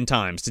fucking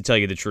times, to tell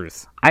you the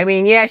truth. I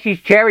mean, yeah, she's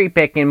cherry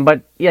picking,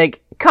 but,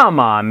 like, come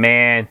on,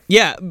 man.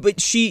 Yeah, but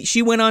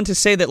she went on to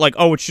say that, like,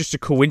 oh, it's just a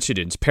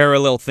coincidence,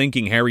 parallel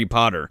thinking Harry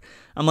Potter.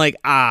 I'm like,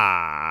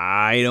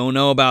 I don't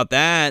know about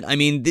that. I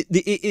mean,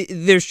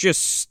 there's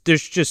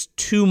just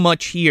too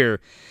much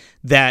here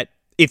that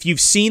if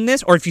you've seen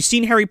this, or if you've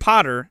seen Harry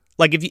Potter,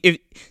 like,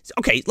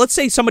 okay, let's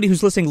say somebody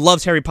who's listening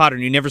loves Harry Potter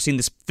and you've never seen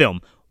this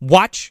film.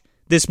 Watch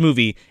this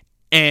movie,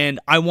 and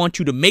I want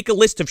you to make a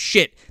list of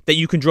shit that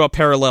you can draw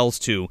parallels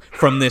to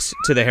from this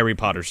to the Harry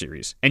Potter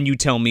series, and you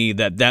tell me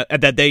that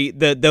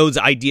those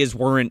ideas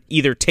weren't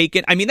either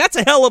taken. I mean, that's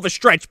a hell of a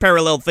stretch,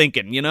 parallel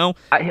thinking, you know?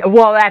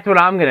 Well, that's what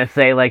I'm gonna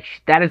say. Like,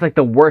 that is like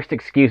the worst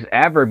excuse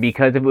ever,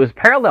 because if it was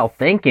parallel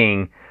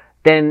thinking,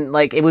 then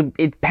like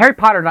Harry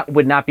Potter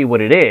would not be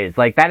what it is.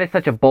 Like, that is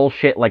such a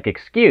bullshit like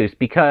excuse,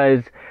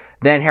 because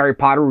then Harry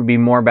Potter would be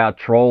more about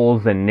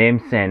trolls and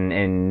nymphs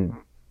and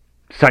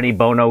Sonny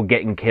Bono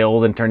getting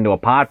killed and turned to a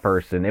pod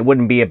person. It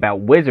wouldn't be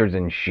about wizards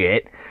and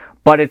shit.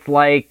 But it's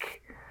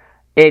like,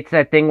 it's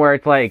that thing where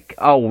it's like,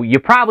 oh, you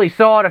probably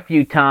saw it a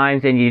few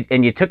times and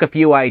you took a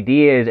few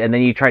ideas and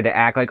then you tried to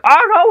act like,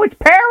 oh no, it's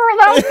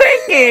parallel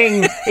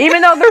thinking,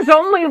 even though there's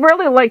only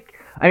really like,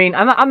 I mean,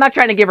 I'm not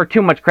trying to give her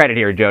too much credit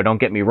here, Joe. Don't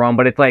get me wrong,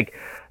 but it's like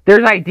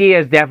there's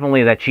ideas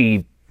definitely that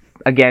she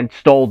again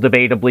stole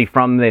debatably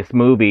from this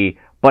movie.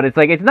 But it's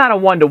like, it's not a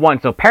one-to-one,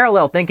 so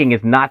parallel thinking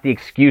is not the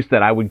excuse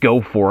that I would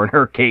go for in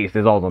her case,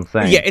 is all I'm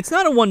saying. Yeah, it's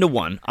not a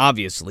one-to-one,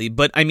 obviously,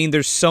 but I mean,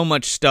 there's so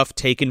much stuff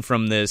taken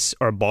from this,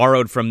 or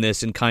borrowed from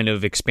this, and kind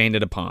of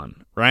expanded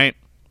upon, right?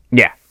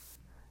 Yeah.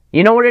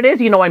 You know what it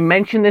is? You know, I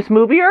mentioned this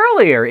movie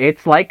earlier.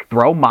 It's like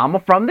Throw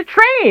Mama from the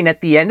Train.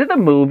 At the end of the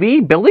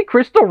movie, Billy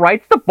Crystal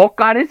writes the book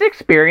on his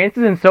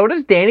experiences, and so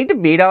does Danny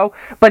DeVito,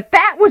 but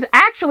that was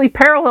actually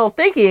parallel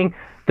thinking.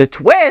 The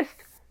twist,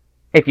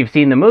 if you've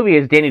seen the movie,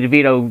 is Danny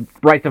DeVito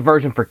writes a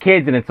version for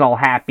kids and it's all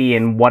happy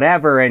and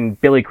whatever, and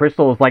Billy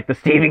Crystal is like the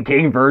Stephen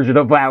King version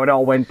of how it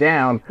all went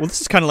down. Well,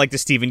 this is kind of like the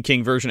Stephen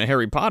King version of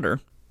Harry Potter.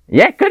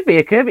 Yeah, it could be.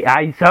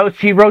 So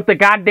she wrote the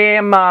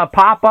goddamn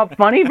pop-up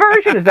funny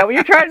version? Is that what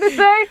you're trying to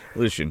say?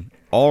 Listen,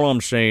 all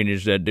I'm saying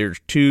is that there's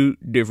two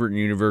different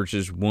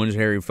universes. One's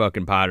Harry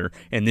fucking Potter,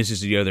 and this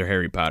is the other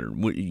Harry Potter.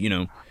 You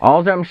know.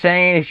 All I'm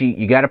saying is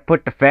you got to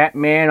put the fat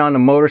man on the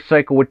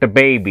motorcycle with the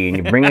baby, and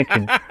you bring it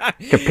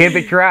to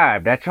Pivot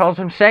Drive. That's all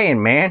I'm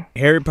saying, man.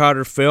 Harry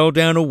Potter fell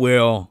down a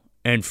well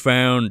and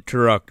found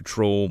Turok the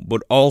Troll,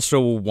 but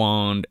also a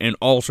wand, and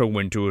also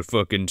went to a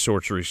fucking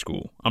sorcery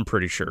school. I'm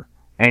pretty sure.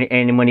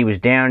 And when he was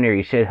down there,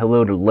 he said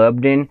hello to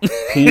Lubden,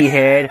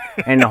 P-Head,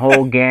 and the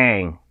whole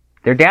gang.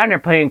 They're down there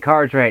playing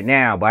cards right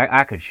now, but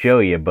I could show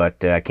you,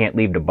 but I can't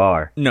leave the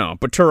bar. No,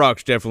 but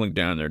Turok's definitely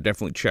down there.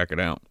 Definitely check it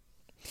out.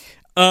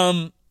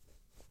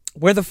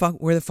 Where the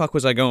fuck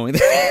was I going?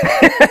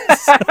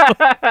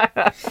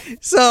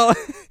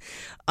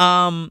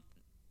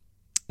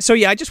 So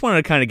yeah, I just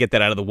wanted to kind of get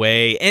that out of the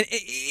way, and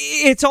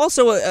it's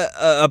also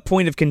a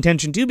point of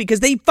contention too,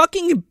 because they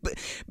fucking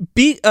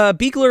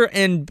Buechler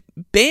and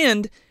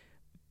Band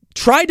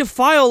tried to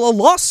file a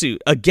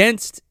lawsuit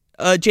against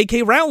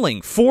J.K.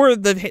 Rowling for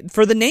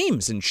the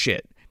names and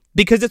shit,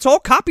 because it's all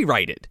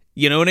copyrighted.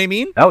 You know what I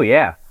mean? Oh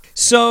yeah.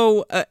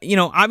 So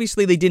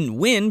obviously they didn't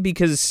win,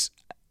 because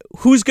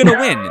who's gonna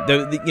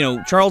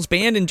win? Charles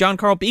Band and John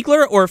Carl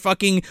Buechler, or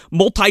fucking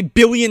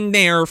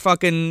multi-billionaire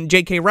fucking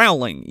J.K.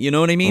 Rowling? You know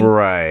what I mean?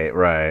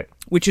 Right.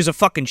 which is a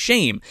fucking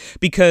shame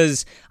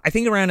because I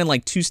think around in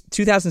like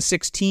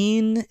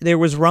 2016 there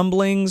was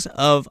rumblings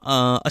of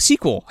a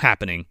sequel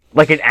happening.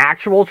 Like an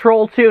actual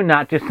Troll 2,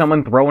 not just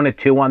someone throwing a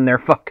 2 on their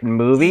fucking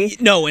movie?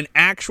 No, an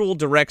actual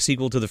direct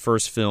sequel to the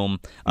first film,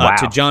 Wow.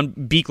 to John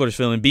Buechler's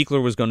film, and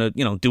Buechler was going to,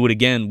 do it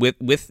again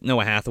with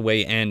Noah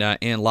Hathaway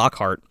and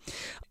Lockhart,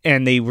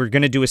 and they were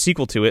going to do a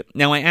sequel to it.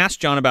 Now, I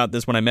asked John about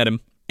this when I met him,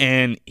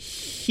 and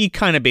he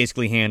kind of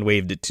basically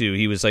hand-waved it too.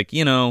 He was like,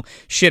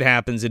 shit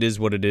happens. It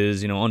is what it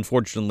is.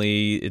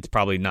 Unfortunately, it's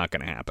probably not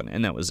going to happen,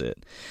 and that was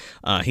it.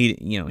 He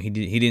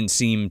didn't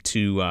seem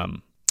to.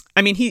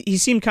 He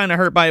seemed kind of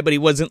hurt by it, but he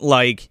wasn't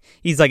like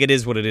he's like it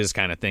is what it is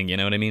kind of thing. You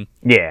know what I mean?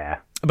 Yeah.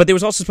 But there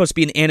was also supposed to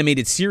be an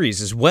animated series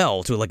as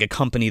well to like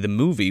accompany the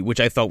movie, which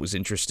I thought was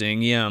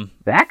interesting. Yeah,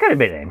 that could have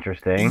been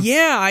interesting.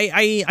 Yeah,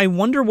 I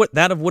wonder what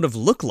that would have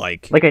looked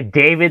like. Like a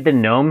David the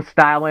Gnome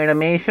style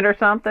animation or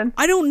something.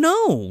 I don't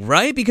know,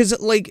 right? Because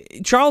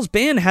like Charles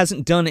Band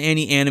hasn't done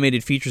any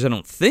animated features, I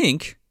don't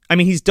think. I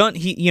mean,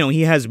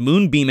 he has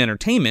Moonbeam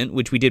Entertainment,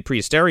 which we did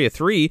Pre-Hysteria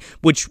 3,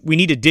 which we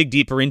need to dig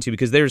deeper into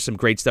because there's some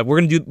great stuff.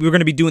 We're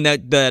gonna be doing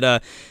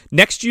that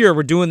next year.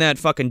 We're doing that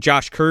fucking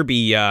Josh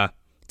Kirby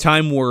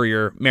Time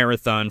Warrior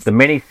marathon. The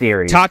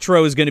miniseries.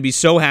 Tatro is gonna be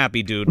so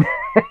happy, dude.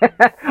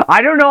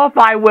 I don't know if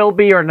I will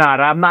be or not.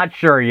 I'm not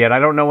sure yet. I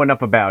don't know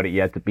enough about it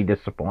yet to be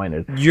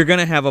disappointed. You're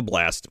gonna have a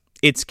blast.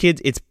 It's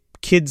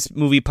kids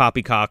movie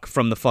poppycock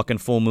from the fucking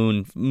full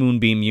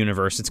Moonbeam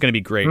universe. It's gonna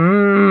be great.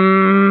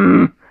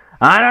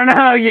 I don't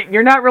know.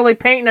 You're not really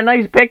painting a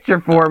nice picture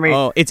for me.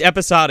 Oh, it's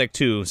episodic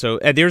too. So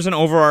there's an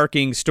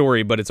overarching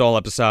story, but it's all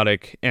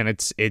episodic, and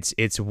it's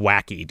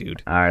wacky,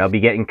 dude. All right, I'll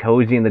be getting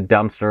cozy in the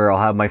dumpster. I'll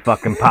have my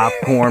fucking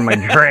popcorn, my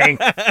drink.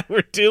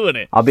 We're doing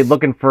it. I'll be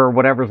looking for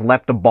whatever's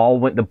left of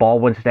the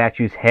Baldwin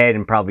statue's head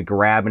and probably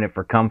grabbing it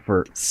for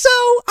comfort. So,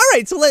 all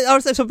right.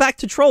 So back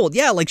to Troll.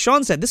 Yeah, like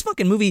Sean said, this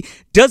fucking movie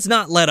does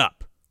not let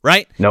up.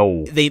 Right?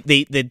 No.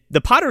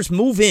 The Potters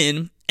move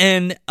in.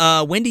 And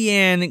Wendy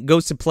Ann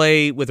goes to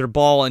play with her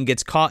ball and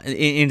gets caught, and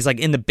it's like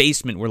in the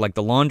basement where like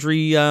the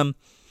laundry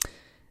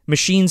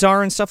machines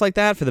are and stuff like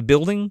that for the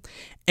building.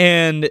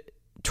 And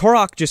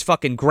Turok just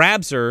fucking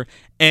grabs her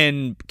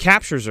and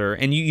captures her,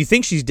 and you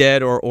think she's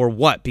dead or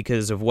what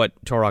because of what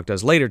Turok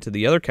does later to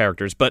the other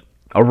characters, but.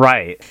 All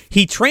right.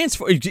 He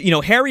transfers.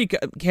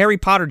 Harry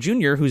Potter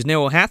Jr., who's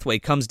Noah Hathaway,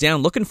 comes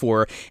down looking for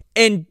her,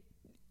 and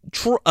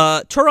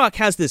Turok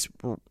has this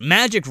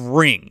magic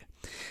ring.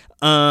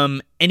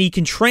 And he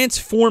can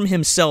transform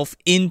himself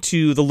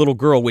into the little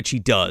girl, which he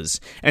does.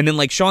 And then,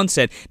 like Sean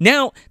said,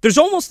 now there's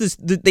almost this.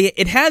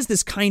 It has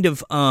this kind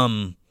of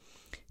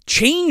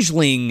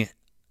changeling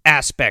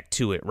aspect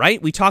to it,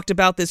 right? We talked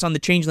about this on the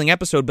Changeling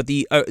episode, but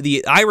the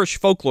Irish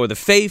folklore, the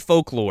Fey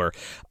folklore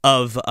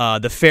of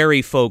the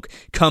fairy folk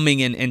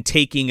coming and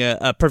taking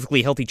a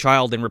perfectly healthy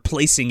child and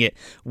replacing it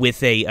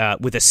with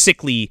a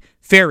sickly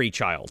fairy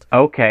child.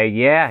 Okay.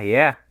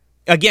 Yeah.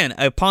 Again,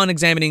 upon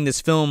examining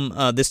this film,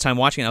 this time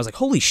watching it, I was like,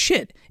 "Holy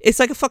shit! It's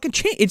like a fucking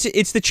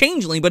it's the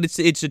Changeling, but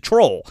it's a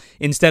troll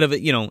instead of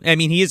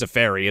he is a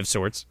fairy of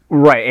sorts."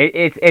 Right.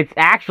 It's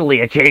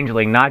actually a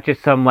Changeling, not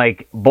just some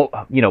like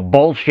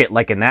bullshit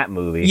like in that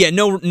movie. Yeah.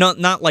 No,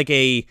 not like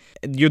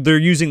they're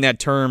using that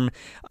term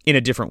in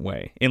a different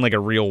way, in like a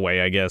real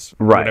way, I guess.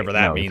 Right. Whatever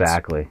that means.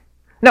 Exactly.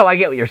 No, I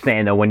get what you're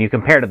saying though. When you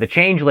compare to the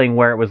Changeling,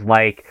 where it was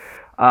like,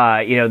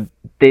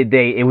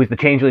 it was the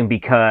Changeling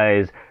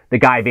because the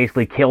guy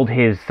basically killed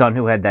his son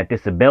who had that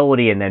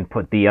disability and then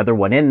put the other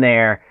one in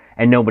there,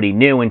 and nobody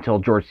knew until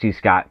George C.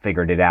 Scott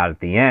figured it out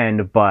at the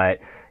end. But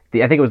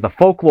I think it was the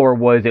folklore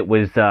was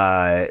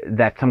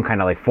that some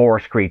kind of like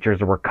forest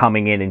creatures were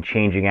coming in and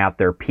changing out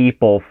their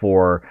people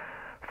for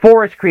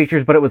forest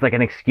creatures, but it was like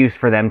an excuse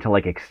for them to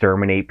like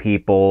exterminate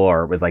people,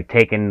 or it was like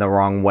taken the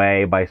wrong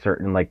way by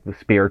certain like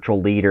spiritual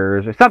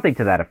leaders or something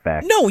to that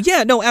effect. No,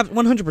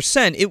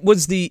 100%. It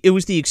was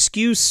the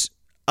excuse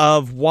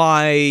of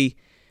why.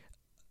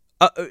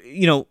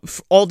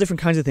 All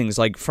different kinds of things,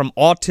 like from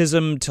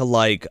autism to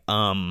like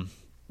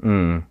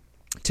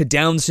to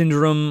Down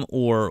syndrome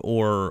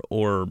or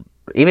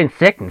even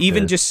sicknesses.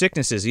 Even just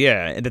sicknesses,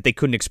 yeah, that they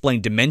couldn't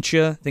explain,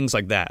 dementia, things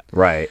like that.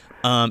 Right.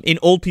 In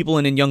old people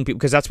and in young people,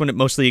 because that's when it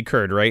mostly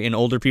occurred, right? In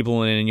older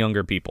people and in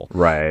younger people.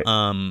 Right.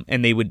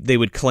 And they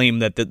would claim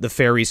that the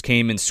fairies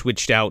came and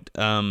switched out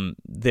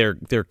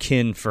their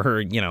kin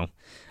for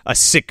a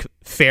sick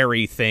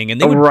fairy thing, and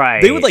they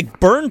would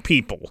like burn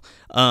people.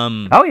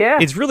 Oh yeah,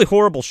 it's really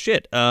horrible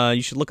shit.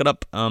 You should look it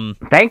up.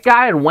 Thank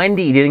God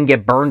Wendy didn't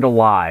get burned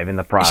alive in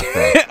the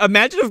process.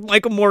 Imagine if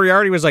Michael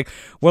Moriarty was like,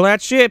 "Well,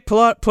 that's it.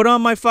 Put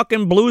on my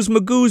fucking Blues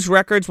Magoos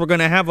records. We're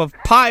gonna have a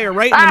pyre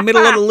right in the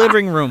middle of the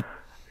living room."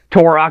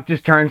 Turok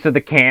just turns to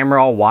the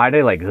camera all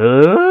wide-eyed like,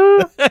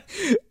 huh?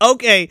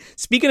 Okay,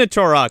 speaking of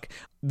Turok,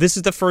 this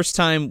is the first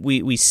time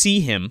we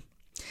see him,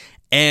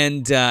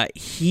 and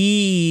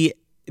he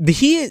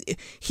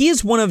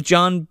is one of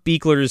John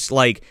Buechler's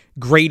like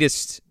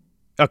greatest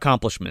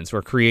accomplishments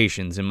or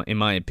creations in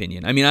my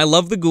opinion. I mean, I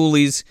love the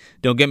Ghoulies,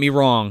 don't get me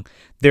wrong.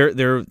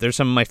 They're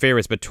some of my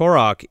favorites, but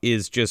Turok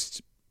is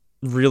just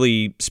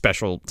really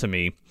special to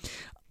me.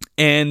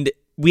 And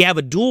we have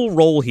a dual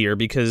role here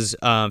because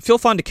Phil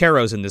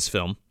Fondacaro's in this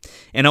film,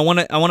 and I want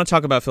to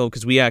talk about Phil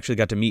because we actually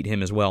got to meet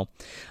him as well.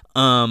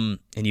 And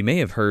you may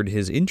have heard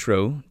his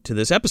intro to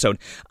this episode,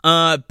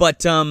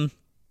 but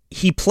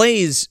he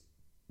plays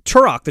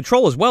Turok the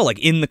Troll as well, like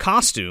in the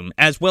costume,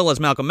 as well as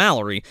Malcolm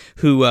Mallory,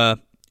 who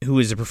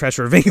is a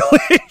professor of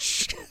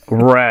English.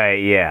 Right.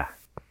 Yeah.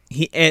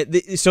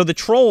 So the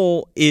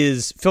troll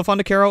is Phil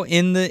Fondacaro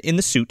in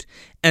the suit,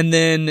 and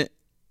then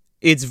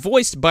it's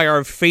voiced by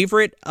our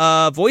favorite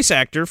voice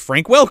actor,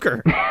 Frank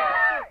Welker.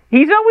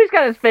 He's always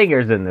got his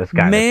fingers in this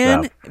kind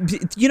of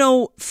stuff. You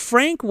know,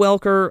 Frank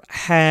Welker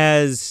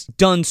has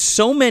done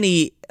so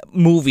many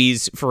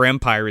movies for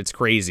Empire, it's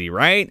crazy,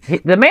 right?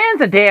 The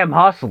man's a damn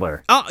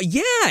hustler. Oh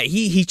yeah,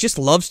 he just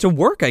loves to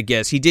work, I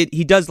guess. He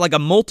does like a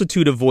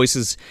multitude of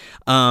voices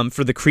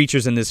for the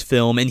creatures in this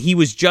film, and he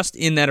was just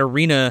in that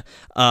Arena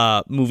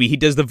movie. He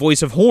does the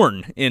voice of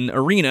Horn in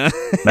Arena.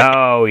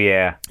 Oh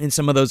yeah. And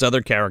some of those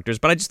other characters,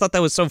 but I just thought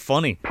that was so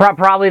funny.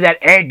 Probably that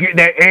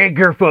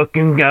Edgar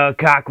fucking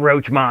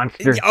cockroach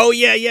monster. Oh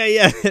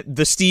yeah.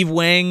 The Steve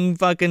Wang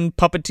fucking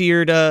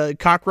puppeteered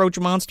cockroach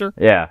monster.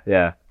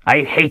 Yeah.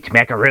 I hate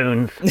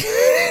macaroons.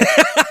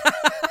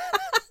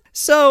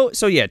 So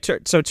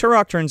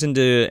Turok turns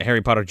into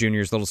Harry Potter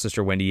Jr.'s little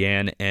sister Wendy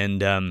Ann,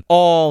 and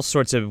all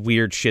sorts of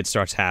weird shit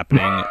starts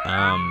happening.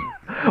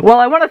 Well,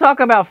 I want to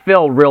talk about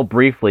Phil real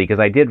briefly because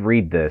I did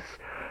read this.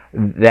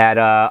 That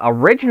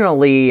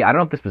originally, I don't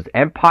know if this was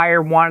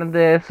Empire wanted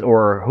this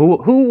or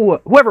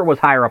whoever was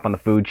higher up on the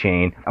food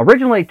chain.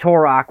 Originally,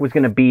 Turok was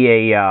going to be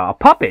a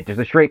puppet, just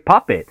a straight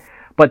puppet,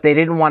 but they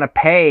didn't want to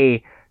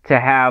pay to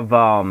have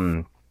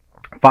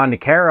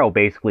Fondacaro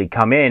basically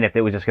come in if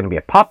it was just going to be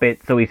a puppet,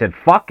 so he said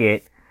fuck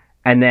it,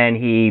 and then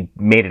he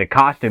made it a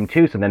costume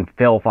too, so then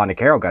Phil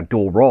Fondacaro got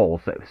dual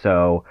roles.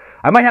 So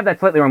I might have that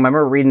slightly wrong. I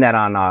remember reading that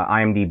on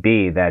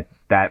IMDb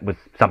that was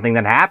something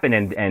that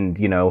happened, and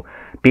you know,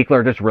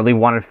 Buechler just really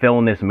wanted Phil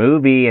in this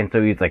movie, and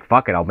so he's like,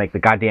 fuck it, I'll make the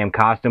goddamn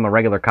costume a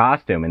regular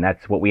costume, and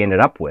that's what we ended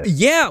up with.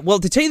 Yeah, well,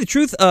 to tell you the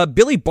truth,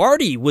 Billy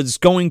Barty was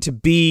going to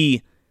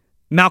be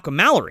Malcolm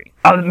Mallory.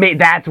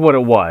 That's what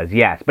it was,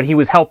 yes. But he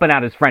was helping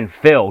out his friend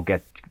Phil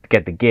get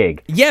the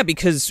gig. Yeah,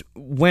 because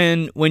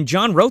when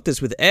John wrote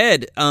this with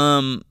Ed,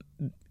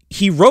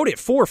 he wrote it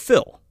for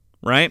Phil,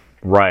 right?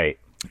 Right.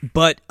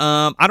 But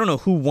I don't know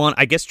who won.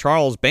 I guess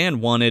Charles Band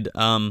wanted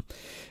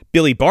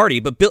Billy Barty.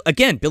 But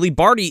Billy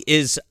Barty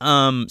is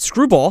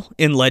Screwball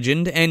in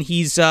Legend, and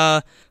he's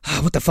what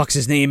the fuck's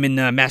his name in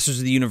Masters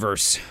of the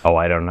Universe? Oh,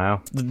 I don't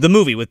know. The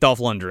movie with Dolph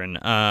Lundgren.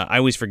 I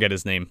always forget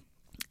his name.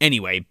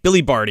 Anyway,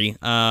 Billy Barty.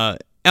 And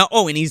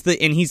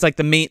he's like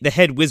the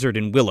head wizard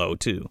in Willow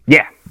too.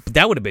 Yeah.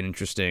 That would have been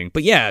interesting.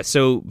 But yeah,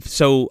 so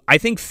I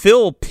think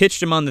Phil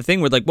pitched him on the thing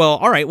where like, well,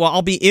 all right, well,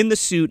 I'll be in the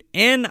suit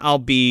and I'll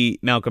be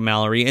Malcolm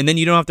Mallory, and then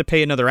you don't have to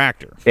pay another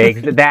actor.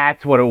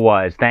 That's what it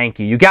was. Thank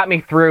you. You got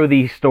me through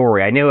the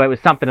story. I knew it was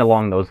something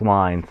along those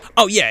lines.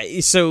 Oh yeah,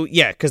 so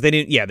yeah, because they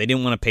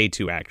didn't want to pay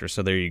two actors,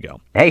 so there you go.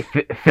 Hey,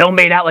 Phil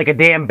made out like a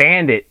damn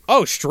bandit.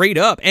 Oh, straight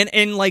up,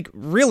 and like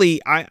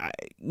really,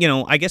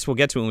 I guess we'll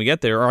get to it when we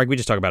get there, or we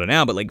just talk about it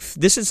now. But like,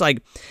 this is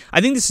like,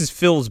 I think this is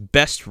Phil's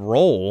best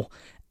role.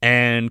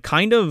 And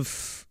kind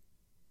of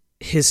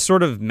his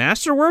sort of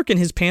masterwork in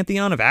his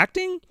pantheon of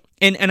acting.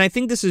 And I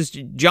think this is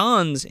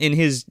John's in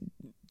his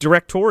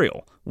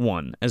directorial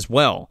one as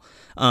well.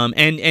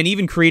 And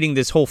even creating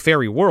this whole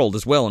fairy world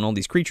as well and all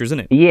these creatures in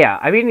it. Yeah,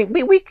 I mean,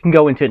 we can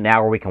go into it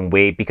now or we can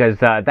wait because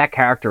that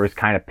character is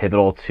kind of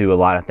pivotal to a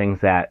lot of things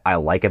that I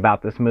like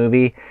about this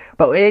movie.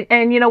 But we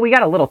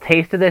got a little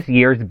taste of this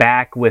years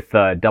back with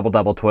Double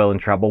Double Toil and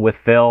Trouble with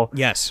Phil.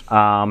 Yes.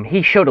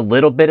 He showed a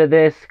little bit of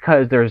this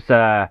because there's...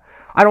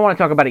 I don't want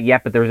to talk about it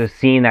yet, but there's a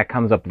scene that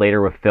comes up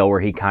later with Phil where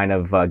he kind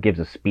of gives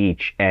a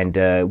speech, and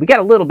we got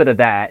a little bit of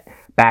that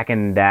back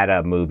in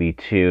that movie,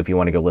 too, if you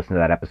want to go listen to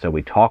that episode,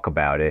 we talk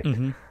about it.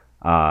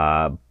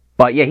 Mm-hmm.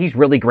 But yeah, he's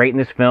really great in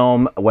this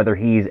film, whether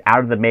he's out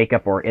of the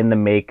makeup or in the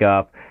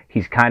makeup.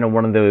 He's kind of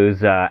one of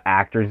those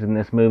actors in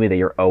this movie that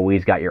you're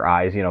always got your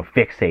eyes,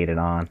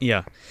 fixated on.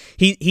 Yeah.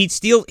 He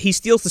steals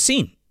the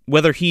scene.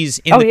 Whether he's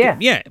in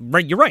yeah,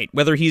 right, you're right.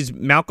 Whether he's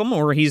Malcolm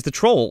or he's the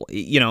troll,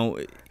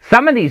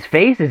 Some of these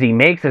faces he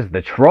makes as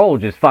the troll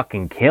just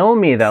fucking kill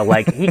me, though.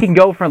 Like, he can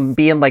go from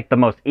being, like, the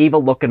most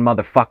evil-looking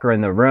motherfucker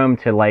in the room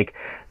to, like,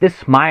 this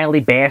smiley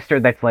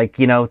bastard that's, like,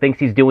 thinks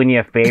he's doing you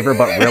a favor,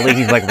 but really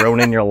he's, like,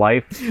 ruining your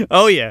life.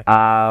 Oh, yeah.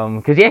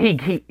 Because, yeah,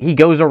 he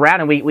goes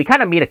around, and we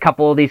kind of meet a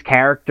couple of these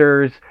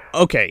characters.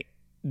 Okay,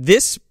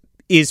 this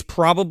is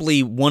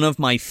probably one of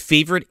my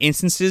favorite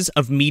instances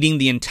of meeting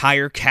the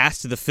entire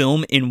cast of the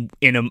film in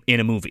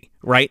a movie,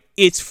 right?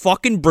 It's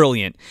fucking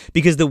brilliant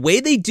because the way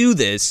they do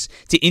this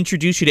to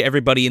introduce you to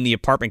everybody in the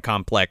apartment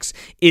complex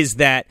is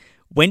that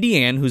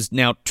Wendy Ann, who's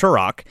now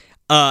Turok,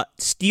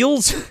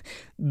 steals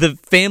the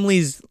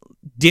family's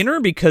dinner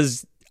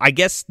because I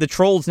guess the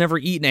troll's never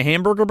eaten a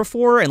hamburger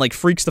before and like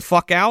freaks the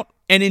fuck out.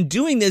 And in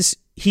doing this,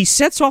 he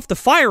sets off the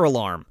fire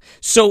alarm.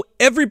 So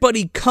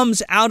everybody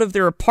comes out of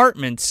their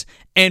apartments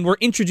and we're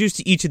introduced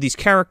to each of these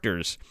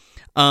characters.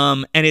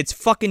 And it's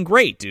fucking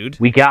great, dude.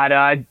 We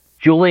got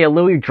Julia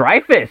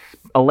Louis-Dreyfus,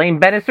 Elaine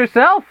Bennis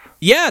herself.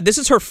 Yeah, this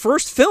is her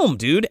first film,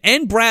 dude,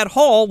 and Brad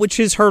Hall, which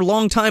is her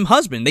longtime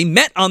husband. They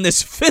met on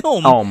this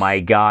film. Oh my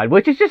god,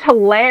 which is just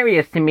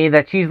hilarious to me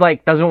that she's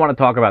like, doesn't want to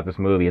talk about this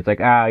movie. It's like,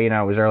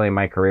 it was early in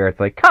my career.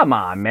 It's like, come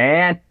on,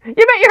 man. You met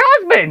your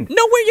husband!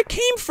 Know where you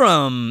came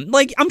from.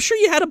 Like, I'm sure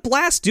you had a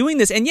blast doing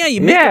this, and yeah,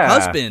 you met your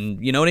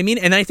husband, you know what I mean?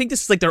 And I think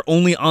this is like their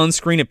only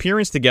on-screen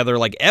appearance together,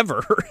 like,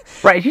 ever.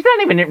 Right, she's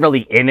not even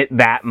really in it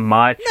that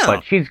much, No.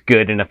 but she's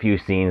good in a few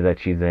scenes that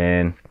she's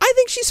in. I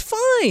think she's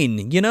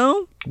fine, you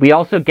know? We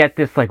also get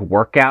this, like,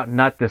 workout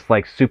nut, this,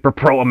 like, super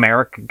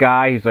pro-America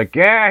guy. He's like,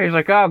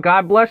 oh,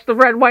 God bless the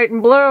red, white,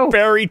 and blue.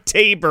 Barry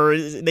Tabor.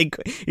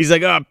 He's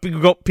like,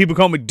 people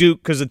call me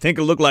Duke because I think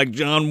I look like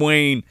John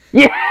Wayne.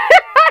 Yeah.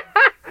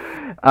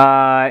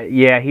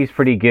 He's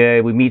pretty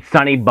good. We meet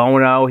Sonny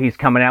Bono. He's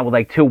coming out with,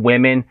 like, 2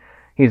 women.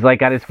 He's, like,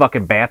 got his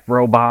fucking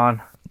bathrobe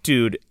on.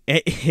 Dude,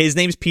 his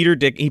name's Peter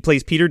Dick. He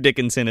plays Peter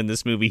Dickinson in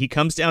this movie. He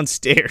comes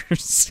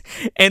downstairs,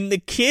 and the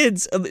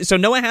kids. So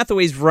Noah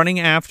Hathaway's running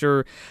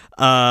after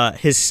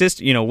his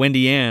sister,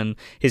 Wendy Ann,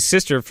 his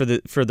sister,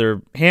 for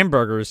their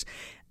hamburgers,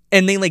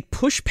 and they like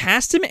push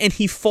past him, and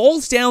he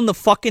falls down the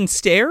fucking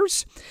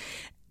stairs.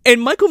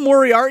 And Michael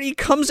Moriarty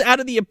comes out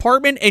of the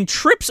apartment and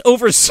trips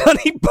over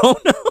Sonny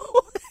Bono.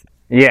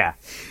 Yeah,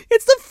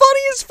 it's the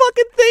funniest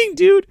fucking thing,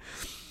 dude.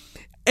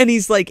 And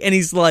he's like,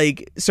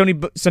 Sonny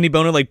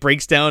Bono like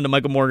breaks down to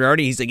Michael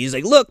Moriarty. He's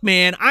like, look,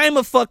 man, I'm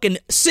a fucking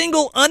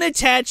single,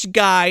 unattached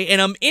guy, and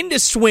I'm into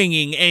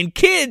swinging, and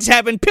kids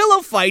having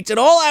pillow fights at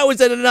all hours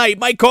of the night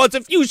might cause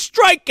a few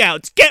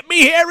strikeouts. Get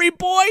me, Harry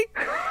boy?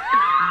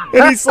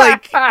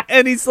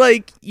 And he's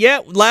like,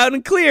 yeah, loud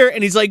and clear.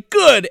 And he's like,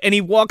 good. And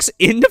he walks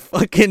into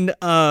fucking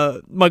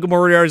Michael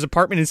Moriarty's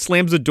apartment and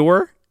slams the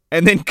door.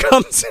 And then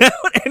comes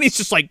out, and he's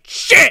just like,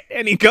 shit!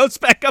 And he goes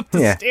back up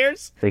the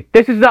stairs. It's like,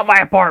 this is not my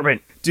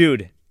apartment.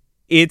 Dude,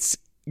 it's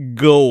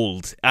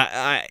gold.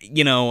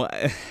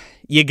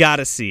 You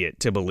gotta see it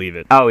to believe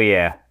it. Oh,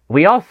 yeah.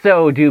 We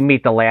also do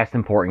meet the last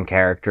important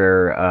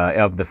character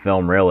of the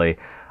film, really.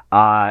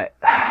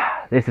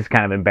 This is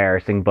kind of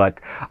embarrassing, but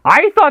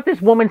I thought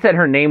this woman said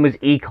her name was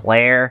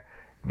Eclair.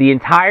 The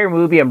entire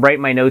movie, I'm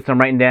writing my notes, I'm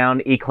writing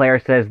down, Eclair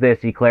says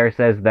this, Eclair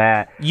says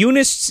that.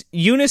 Eunice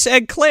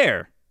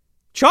Eclair.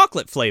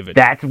 Chocolate flavored.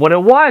 That's what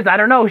it was. I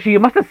don't know. She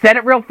must have said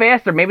it real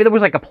fast, or maybe there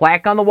was like a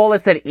plaque on the wall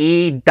that said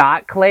E.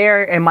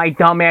 Claire, and my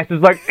dumbass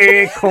was like,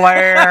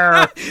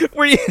 Eclair.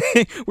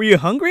 Were you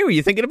hungry? Were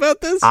you thinking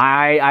about this?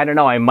 I don't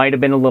know. I might have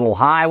been a little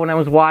high when I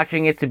was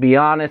watching it, to be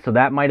honest, so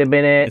that might have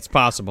been it. It's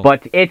possible.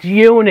 But it's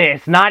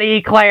Eunice, not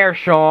Eclair,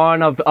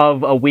 Sean,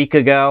 of a week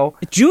ago.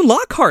 June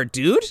Lockhart,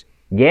 dude.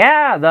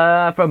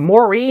 Yeah, from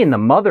Maureen, the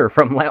mother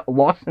from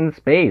Lost in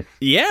Space.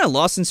 Yeah,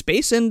 Lost in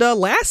Space and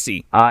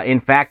Lassie.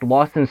 In fact,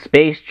 Lost in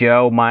Space,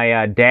 Joe,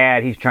 my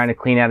dad, he's trying to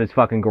clean out his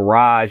fucking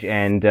garage,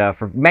 and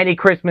for many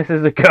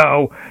Christmases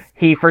ago,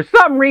 he, for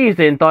some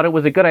reason, thought it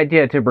was a good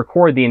idea to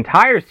record the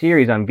entire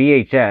series on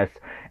VHS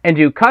and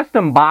do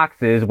custom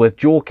boxes with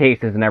jewel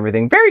cases and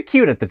everything. Very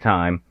cute at the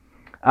time.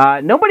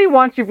 Nobody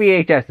wants your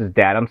VHSs,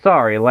 Dad. I'm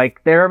sorry.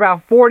 Like, there are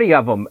about 40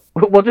 of them.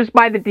 We'll just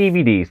buy the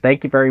DVDs.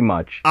 Thank you very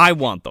much. I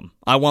want them.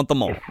 I want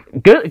them all.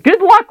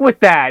 Good luck with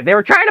that. They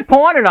were trying to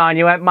pawn it on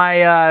you at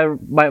my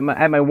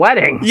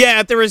wedding. Yeah,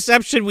 at the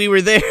reception we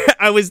were there.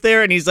 I was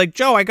there, and he's like,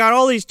 Joe, I got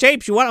all these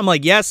tapes. You want? I'm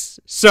like, yes,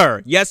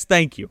 sir. Yes,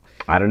 thank you.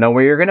 I don't know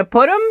where you're gonna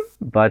put them,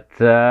 but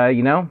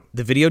The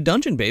video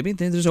dungeon, baby.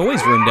 There's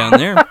always room down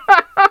there.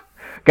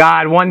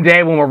 God, one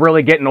day when we're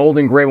really getting old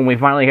and gray, when we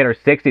finally hit our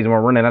 60s and we're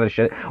running out of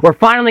shit, we're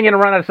finally going to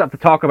run out of stuff to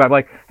talk about.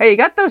 Like, hey, you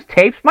got those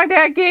tapes my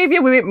dad gave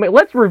you?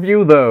 Let's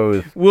review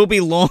those. We'll be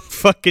long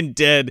fucking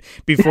dead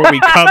before we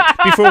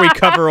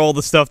cover all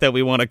the stuff that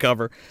we want to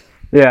cover.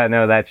 Yeah,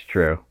 no, that's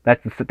true.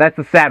 That's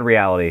a sad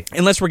reality.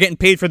 Unless we're getting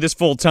paid for this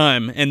full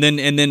time, and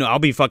then I'll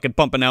be fucking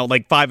pumping out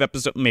like 5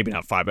 episodes, maybe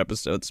not 5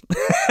 episodes.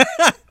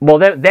 Well,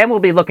 then we'll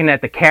be looking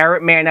at the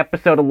Carrot Man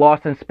episode of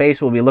Lost in Space.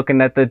 We'll be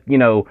looking at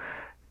the,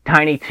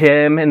 Tiny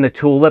Tim and the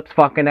Tulips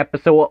fucking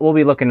episode. We'll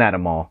be looking at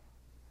them all.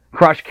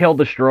 Crush, Kill,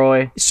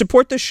 Destroy.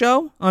 Support the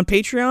show on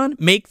Patreon.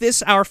 Make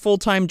this our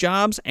full-time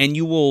jobs, and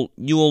you will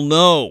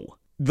know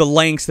the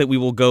lengths that we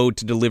will go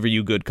to deliver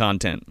you good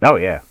content. Oh,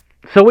 yeah.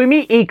 So we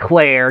meet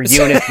Eclair,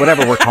 Eunice,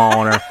 whatever we're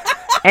calling her.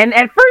 And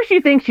at first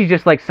you think she's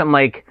just like some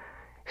like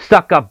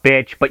stuck-up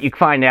bitch, but you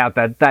find out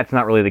that that's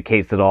not really the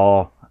case at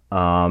all.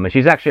 And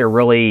she's actually a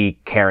really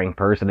caring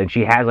person, and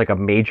she has like a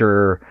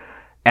major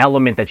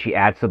element that she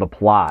adds to the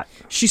plot.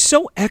 She's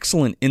so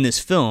excellent in this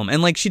film,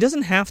 and like she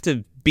doesn't have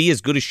to be as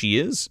good as she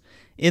is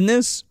in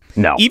this.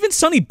 No. Even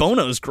Sonny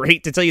Bono's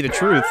great, to tell you the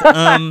truth.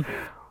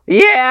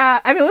 Yeah,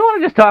 I mean, we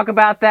want to just talk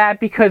about that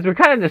because we're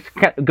kind of just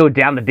go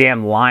down the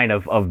damn line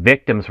of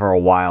victims for a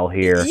while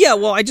here. Yeah,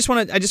 well, I just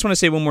want to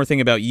say one more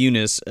thing about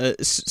Eunice.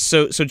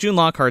 So June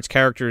Lockhart's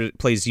character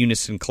plays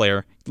Eunice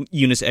Sinclair.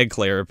 Eunice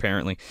Eggclair,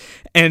 apparently.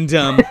 And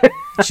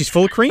she's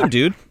full of cream,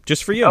 dude.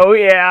 Just for you. Oh,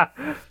 yeah.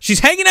 She's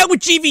hanging out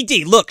with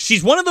GVD. Look,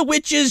 she's one of the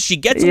witches. She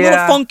gets a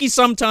little funky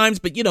sometimes,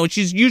 but,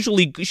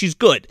 she's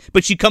good.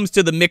 But she comes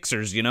to the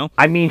mixers,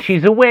 I mean,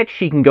 she's a witch.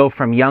 She can go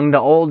from young to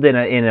old in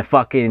a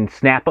fucking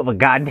snap of a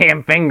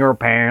goddamn finger,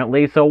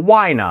 apparently. So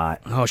why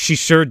not? Oh, she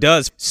sure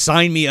does.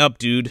 Sign me up,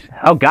 dude.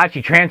 Oh, God,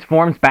 she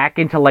transforms back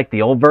into, like,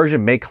 the old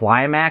version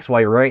mid-climax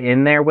while you're right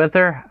in there with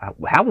her?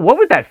 What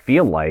would that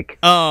feel like?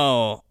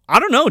 Oh, I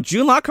don't know.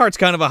 June Lockhart's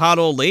kind of a hot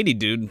old lady,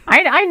 dude.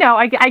 I know.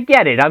 I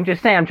get it. I'm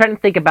just saying. I'm trying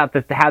to think about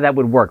how that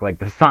would work, like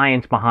the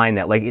science behind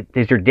that. Like,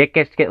 does your dick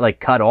get like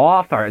cut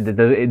off, or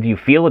do you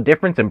feel a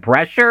difference in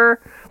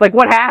pressure? Like,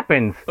 what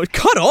happens?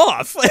 Cut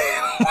off?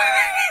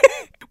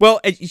 Well,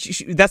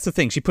 that's the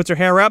thing. She puts her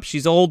hair up.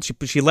 She's old.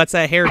 She lets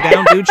that hair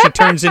down, dude. She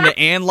turns into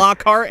Anne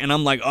Lockhart, and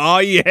I'm like, oh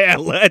yeah,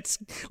 let's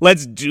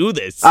do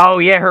this. Oh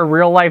yeah, her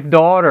real life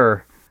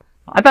daughter.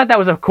 I thought that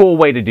was a cool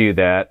way to do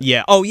that.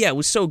 Yeah. Oh, yeah. It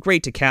was so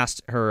great to cast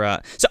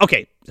her. So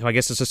I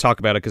guess let's just talk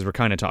about it because we're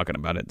kind of talking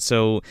about it.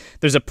 So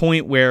there's a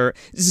point where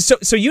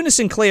so Eunice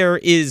Sinclair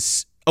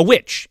is a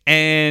witch,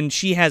 and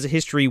she has a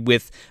history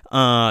with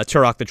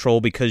Turok the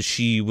Troll because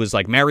she was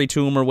like married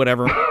to him or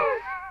whatever.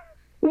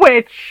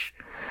 Which.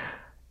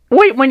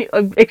 Wait,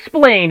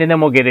 explain, and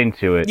then we'll get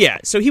into it. Yeah,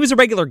 so he was a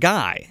regular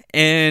guy,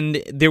 and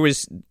there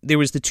was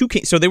the two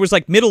kings. So there was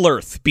like Middle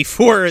Earth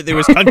before there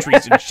was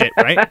countries and shit,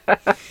 right?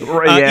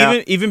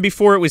 Yeah. Even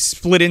before it was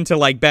split into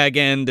like Bag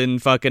End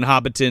and fucking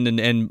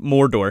Hobbiton and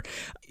Mordor,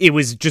 it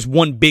was just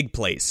one big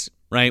place,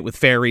 right, with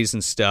fairies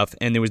and stuff.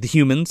 And there was the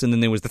humans, and then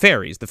there was the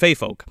fairies, the Fae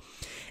folk.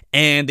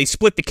 And they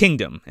split the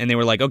kingdom, and they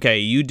were like, okay,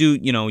 you do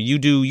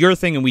your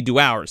thing, and we do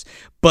ours.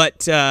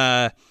 But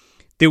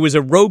there was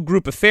a rogue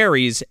group of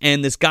fairies,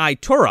 and this guy,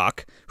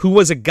 Turok, who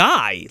was a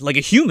guy, like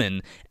a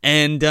human,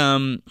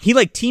 and he,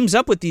 like, teams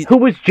up with the... Who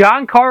was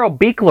John Carl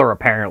Buechler,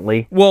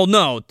 apparently. Well,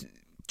 no.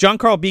 John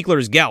Carl Buechler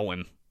is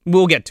Galwin.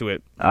 We'll get to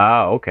it.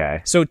 Oh,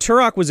 okay. So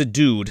Turok was a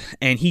dude,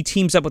 and he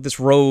teams up with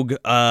this rogue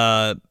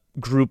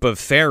group of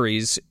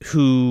fairies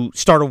who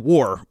start a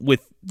war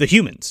with the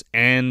humans.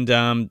 And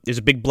there's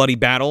a big bloody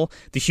battle.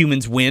 The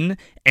humans win,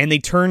 and they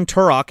turn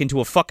Turok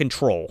into a fucking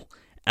troll.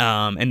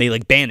 And they,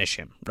 like, banish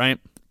him, right?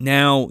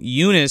 Now,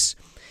 Eunice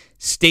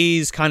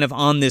stays kind of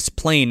on this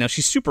plane. Now,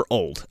 she's super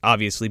old,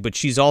 obviously, but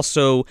she's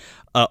also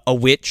a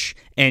witch,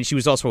 and she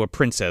was also a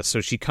princess.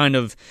 So she kind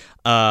of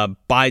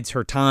bides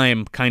her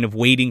time, kind of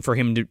waiting for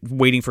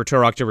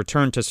Turok to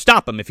return to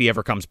stop him if he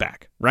ever comes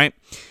back, right?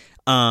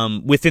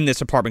 Within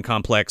this apartment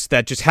complex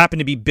that just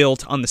happened to be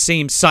built on the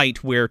same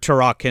site where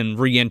Turok can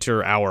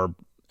re-enter our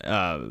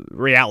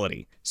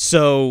reality.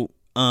 So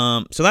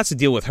that's the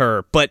deal with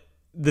her. But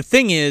the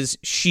thing is,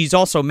 she's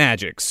also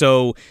magic.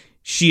 So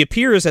she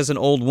appears as an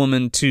old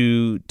woman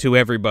to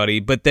everybody,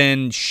 but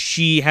then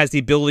she has the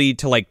ability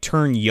to, like,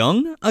 turn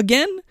young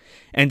again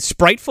and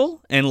spriteful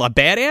and la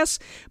badass.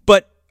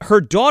 But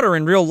her daughter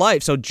in real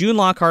life, so June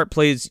Lockhart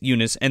plays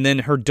Eunice, and then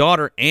her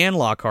daughter Anne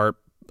Lockhart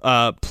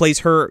plays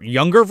her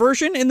younger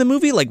version in the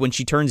movie, like when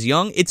she turns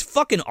young. It's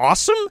fucking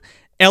awesome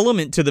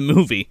element to the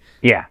movie.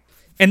 Yeah.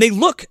 And they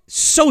look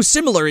so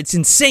similar, it's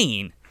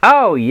insane.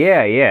 Oh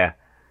yeah.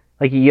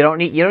 Like, you don't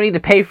need to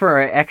pay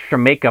for an extra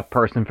makeup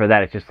person for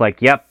that. It's just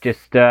like, yep,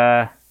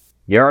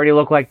 you already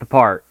look like the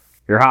part.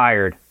 You're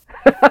hired.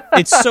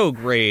 It's so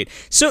great.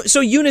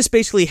 So Eunice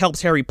basically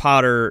helps Harry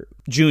Potter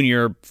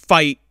Jr.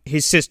 fight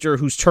his sister,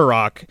 who's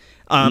Turok,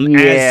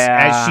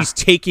 as she's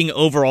taking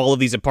over all of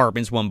these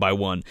apartments one by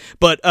one.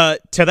 But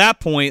to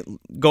that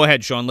point, go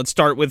ahead, Sean. Let's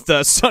start with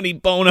Sonny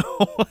Bono.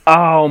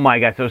 Oh my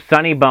God! So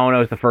Sonny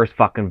Bono is the first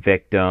fucking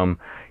victim.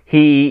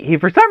 He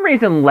for some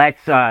reason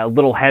lets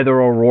little Heather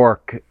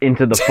O'Rourke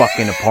into the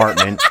fucking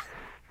apartment.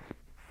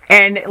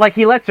 And, like,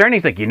 he lets her in,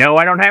 he's like, I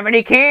don't have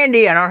any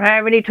candy, I don't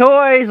have any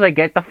toys, like,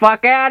 get the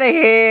fuck out of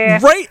here.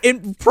 Right,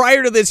 and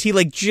prior to this, he,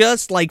 like,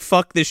 just, like,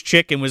 fucked this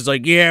chick and was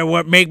like, yeah,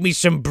 make me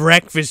some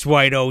breakfast,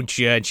 why don't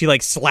you? And she,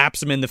 like,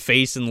 slaps him in the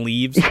face and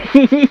leaves.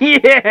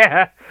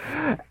 Yeah.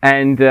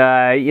 And,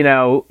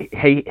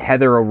 hey,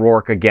 Heather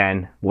O'Rourke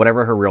again,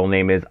 whatever her real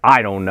name is,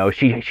 I don't know.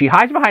 She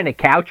hides behind a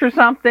couch or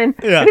something.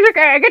 Yeah. And he's like,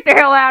 hey, get the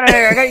hell out of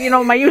there. I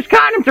got, my used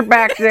condoms are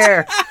back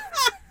there.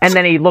 And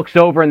then he looks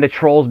over and the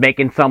troll's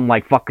making some,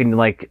 like, fucking,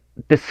 like,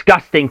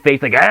 disgusting face,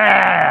 like,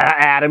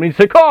 at him. And he's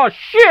like, oh,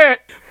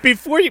 shit!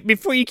 Before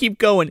you keep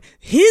going,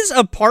 his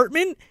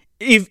apartment,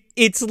 if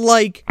it's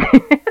like...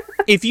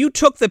 If you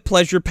took the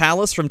Pleasure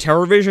Palace from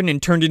TerrorVision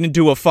and turned it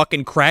into a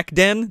fucking crack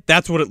den,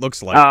 that's what it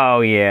looks like. Oh,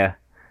 yeah.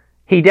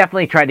 He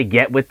definitely tried to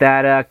get with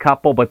that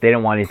couple, but they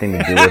didn't want anything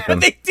to do with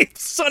him.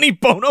 Sonny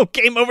Bono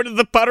came over to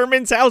the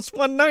Putterman's house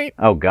one night.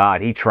 Oh,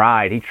 God, he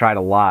tried. He tried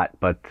a lot,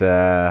 but...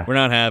 We're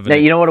not having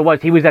it. You know what it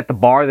was? He was at the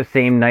bar the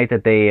same night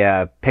that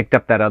they picked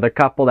up that other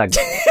couple. That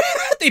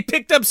They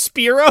picked up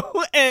Spiro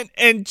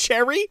and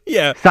Cherry?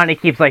 Yeah. Sonny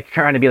keeps, like,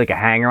 trying to be, like, a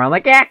hanger-on.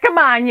 Like, yeah, come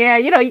on, yeah,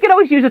 you know, you can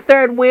always use a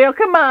third wheel.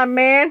 Come on,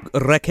 man.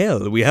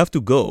 Raquel, we have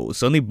to go.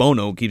 Sonny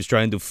Bono keeps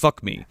trying to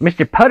fuck me.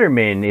 Mr.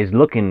 Putterman is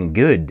looking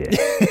good.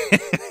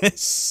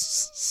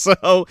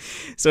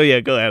 So yeah,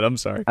 go ahead. I'm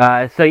sorry.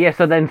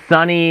 So then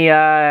Sonny,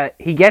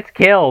 he gets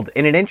killed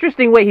in an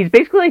interesting way. He's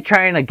basically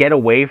trying to get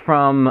away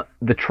from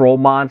the troll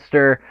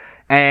monster,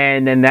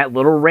 and then that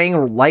little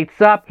ring lights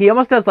up. He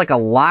almost does like a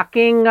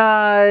locking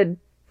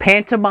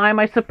pantomime,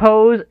 I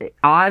suppose,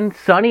 on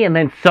Sonny, and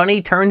then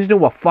Sonny turns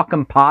into a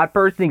fucking pod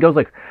person. He goes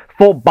like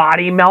full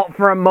body melt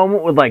for a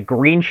moment with like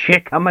green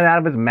shit coming out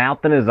of his mouth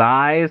and his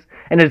eyes,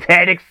 and his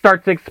head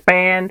starts to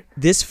expand.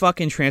 This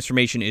fucking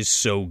transformation is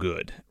so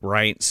good,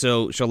 right?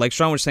 So like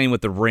Sean was saying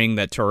with the ring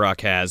that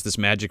Turok has, this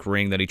magic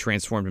ring that he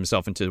transformed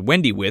himself into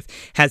Wendy with,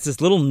 has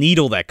this little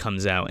needle that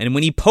comes out, and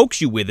when he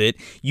pokes you with it,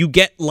 you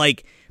get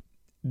like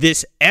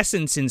this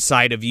essence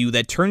inside of you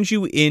that turns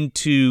you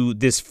into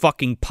this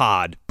fucking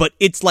pod. But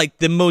it's like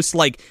the most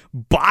like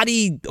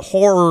body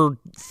horror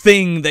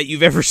thing that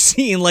you've ever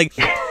seen. Like,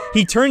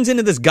 he turns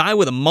into this guy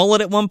with a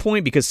mullet at one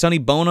point because Sonny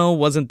Bono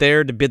wasn't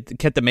there to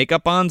get the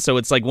makeup on, so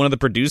it's like one of the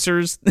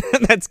producers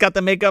that's got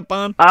the makeup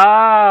on.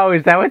 Oh,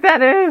 is that what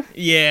that is?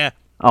 Yeah.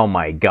 Oh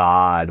my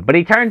god. But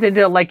he turns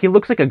into, like, he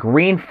looks like a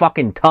green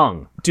fucking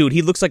tongue. Dude,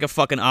 he looks like a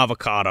fucking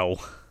avocado.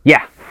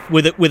 Yeah.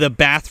 With a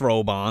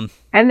bathrobe on.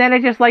 And then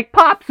it just, like,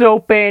 pops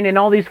open, and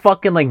all these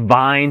fucking, like,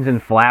 vines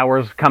and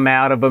flowers come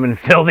out of him and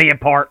fill the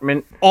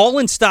apartment. All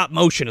in stop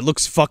motion. It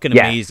looks fucking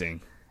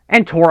amazing.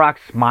 And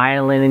Turok's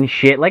smiling and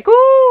shit, like,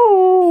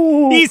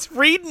 ooh! He's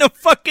reading a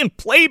fucking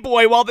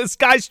Playboy while this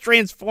guy's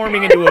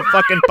transforming into a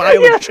fucking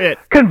pile of shit.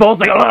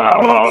 Convulsing,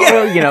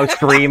 you know,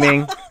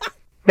 screaming.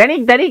 Then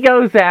he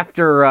goes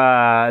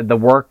after the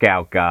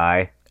workout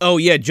guy. Oh,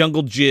 yeah,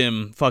 Jungle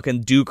Jim,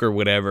 fucking Duke or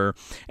whatever.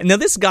 And now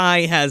this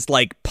guy has,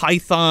 like,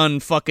 Python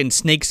fucking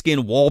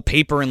snakeskin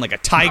wallpaper and, like, a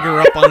tiger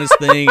up on his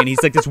thing, and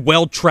he's, like, this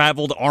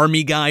well-traveled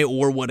army guy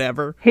or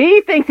whatever. He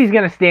thinks he's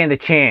going to stand a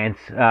chance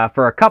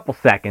for a couple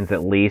seconds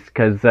at least,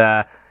 because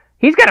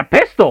he's got a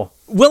pistol.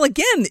 Well,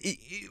 again,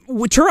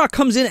 Turok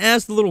comes in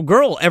as the little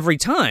girl every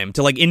time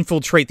to, like,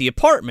 infiltrate the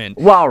apartment.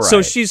 Well, right.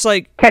 So she's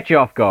like... Catch you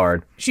off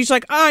guard. She's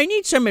like, I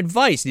need some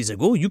advice. And he's like,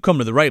 oh, you come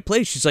to the right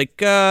place. She's like,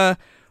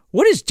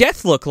 what does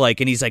death look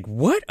like? And he's like,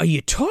 what are you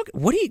talking?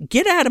 What do you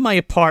get out of my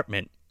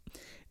apartment?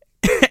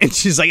 And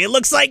she's like, it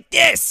looks like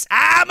this.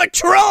 I'm a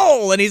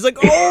troll. And he's like,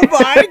 oh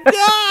my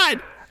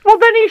God. Well,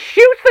 then he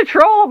shoots the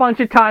troll a bunch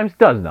of times,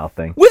 does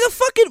nothing. With a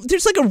fucking,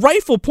 there's like a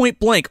rifle point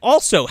blank.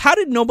 Also, how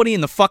did nobody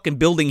in the fucking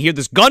building hear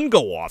this gun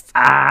go off?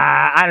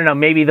 I don't know.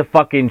 Maybe the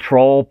fucking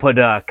troll put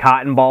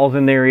cotton balls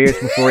in their ears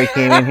before he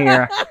came in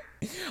here.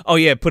 Oh,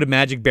 yeah, put a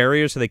magic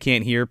barrier so they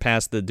can't hear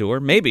past the door?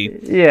 Maybe.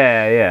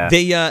 Yeah.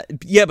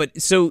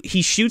 But so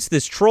he shoots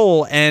this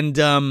troll, and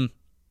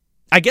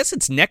I guess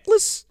its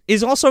necklace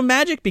is also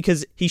magic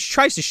because he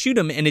tries to shoot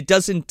him, and it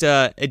doesn't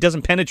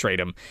penetrate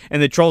him.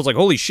 And the troll's like,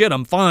 holy shit,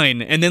 I'm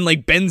fine. And then,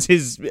 like, bends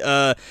his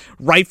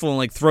rifle and,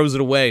 like, throws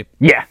it away.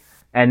 Yeah.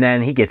 And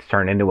then he gets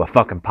turned into a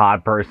fucking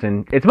pod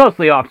person. It's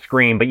mostly off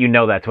screen, but you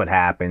know that's what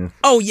happens.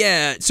 Oh,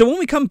 yeah. So when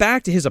we come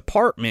back to his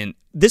apartment,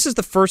 this is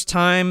the first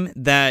time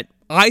that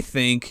I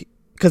think,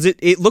 because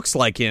it looks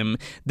like him,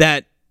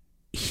 that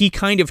he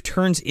kind of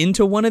turns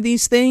into one of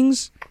these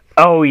things.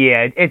 Oh,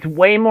 yeah. It's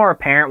way more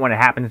apparent when it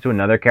happens to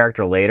another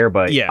character later,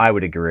 but yeah. I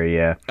would agree,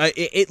 yeah.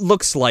 It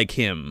looks like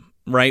him.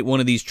 Right? One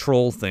of these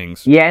troll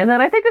things. Yeah, and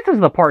then I think this is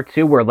the part,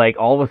 too, where, like,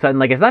 all of a sudden,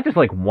 like, it's not just,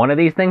 like, one of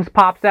these things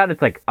pops out.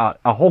 It's, like,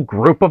 a whole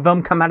group of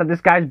them come out of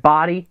this guy's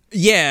body.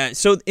 Yeah,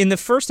 so in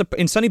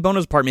Sonny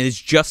Bono's apartment, it's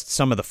just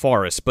some of the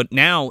forest. But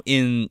now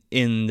in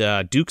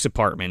Duke's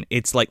apartment,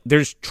 it's, like,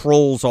 there's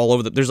trolls all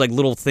over there's, like,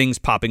 little things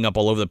popping up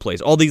all over the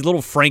place. All these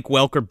little Frank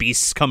Welker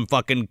beasts come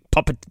fucking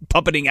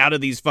puppeting out of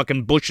these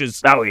fucking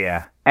bushes. Oh,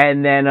 yeah.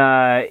 And then,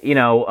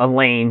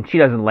 Elaine, she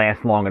doesn't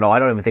last long at all. I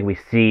don't even think we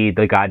see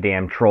the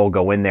goddamn troll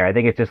go in there. I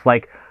think it's just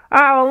like,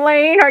 oh,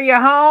 Elaine, are you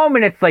home?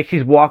 And it's like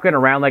she's walking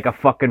around like a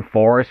fucking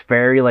forest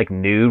fairy, like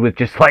nude with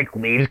just like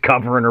leaves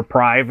covering her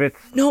privates.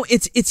 No,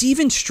 it's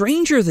even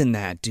stranger than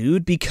that,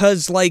 dude,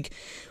 because like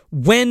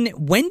when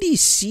Wendy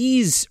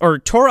sees, or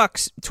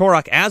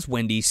Turok as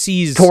Wendy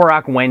sees...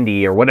 Turok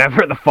Wendy, or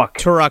whatever the fuck.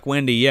 Turok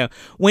Wendy, yeah.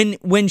 When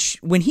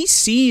he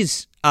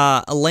sees...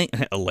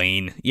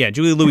 Elaine. Yeah,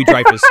 Julia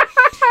Louis-Dreyfus.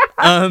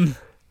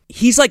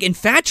 He's like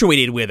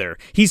infatuated with her.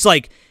 He's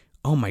like,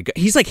 oh my God.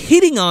 He's like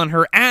hitting on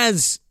her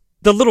as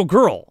the little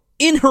girl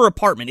in her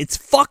apartment. It's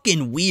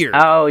fucking weird.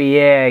 Oh,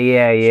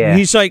 yeah.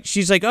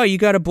 She's like, oh, you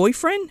got a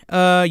boyfriend?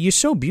 You're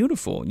so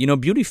beautiful. You know,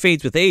 beauty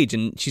fades with age.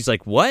 And she's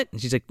like, what? And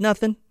she's like,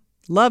 nothing.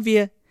 Love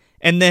you.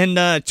 And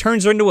then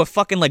turns her into a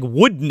fucking, like,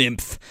 wood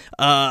nymph,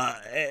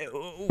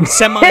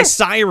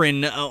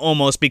 semi-siren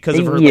almost because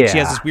of her. Yeah. Like, she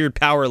has this weird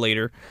power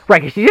later.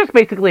 Right, because she's just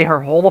basically,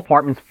 her whole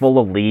apartment's full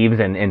of leaves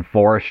and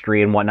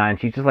forestry and whatnot, and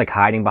she's just, like,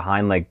 hiding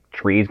behind, like,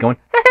 trees going...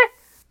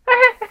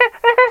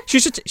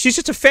 she's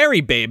just a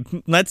fairy, babe.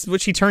 That's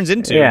what she turns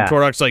into. Yeah. And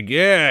Turok's like,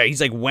 yeah.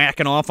 He's like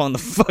whacking off on the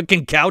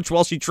fucking couch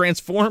while she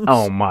transforms.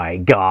 Oh my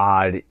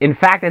god. In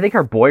fact, I think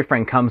her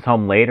boyfriend comes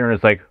home later and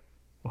is like,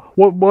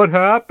 What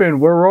happened?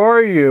 Where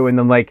are you? And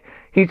then like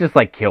he's just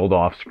like killed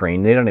off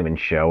screen. They don't even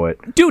show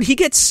it. Dude, he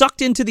gets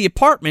sucked into the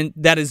apartment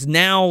that is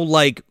now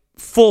like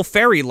full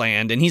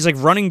fairyland, and he's like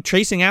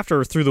chasing after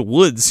her through the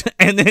woods,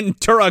 and then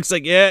Turok's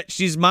like, yeah,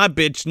 she's my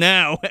bitch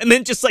now, and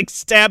then just like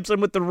stabs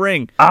him with the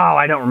ring. Oh,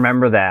 I don't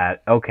remember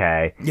that.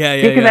 Okay.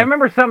 Yeah. Because I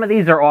remember some of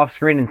these are off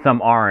screen and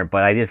some aren't,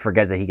 but I did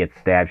forget that he gets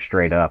stabbed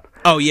straight up.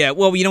 Oh yeah,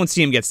 well you don't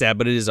see him get stabbed,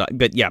 but it is.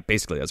 But yeah,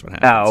 basically that's what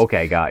happens. Oh,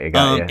 okay, got you.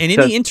 And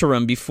in the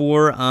interim,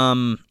 before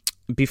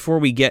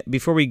we get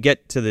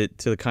to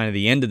the kind of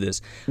the end of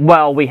this,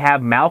 well, we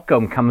have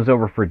Malcolm comes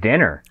over for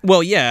dinner.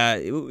 Well, yeah,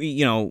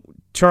 you know,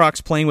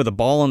 Turok's playing with a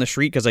ball on the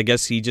street because I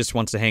guess he just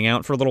wants to hang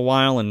out for a little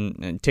while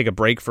and take a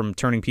break from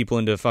turning people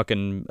into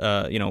fucking,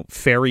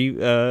 fairy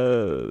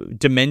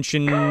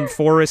dimension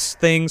forest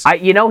things.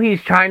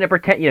 He's trying to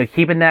pretend,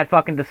 keeping that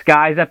fucking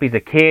disguise up. He's a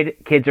kid.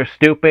 Kids are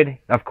stupid.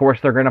 Of course,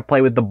 they're going to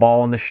play with the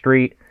ball on the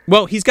street.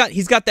 Well, he's got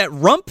that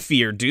rump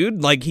fear,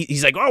 dude. Like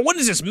he's like, oh, what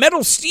is this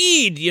metal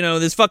steed?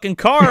 This fucking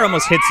car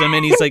almost hits him,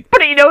 and he's like,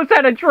 but he knows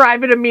how to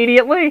drive it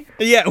immediately.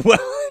 Yeah, well,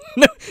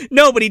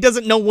 no, but he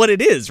doesn't know what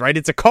it is, right?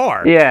 It's a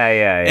car.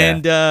 Yeah.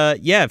 And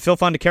Phil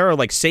Fondacaro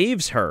like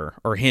saves her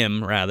or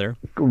him rather,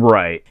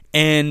 right?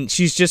 And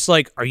she's just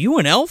like, "Are you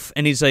an elf?"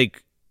 And he's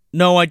like,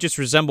 "No, I just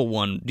resemble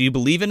one. Do you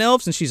believe in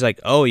elves?" And she's like,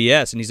 "Oh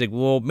yes." And he's like,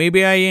 "Well,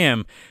 maybe I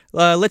am.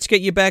 Let's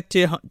get you back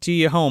to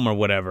your home or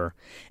whatever."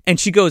 And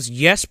she goes,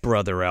 "Yes,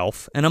 brother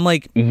elf." And I'm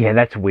like, "Yeah,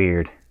 that's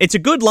weird." It's a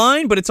good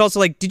line, but it's also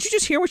like, did you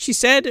just hear what she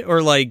said,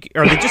 or like,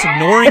 are they just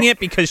ignoring it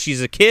because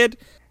she's a kid?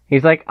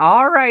 He's like,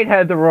 all right,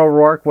 Heather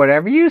O'Rourke,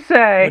 whatever you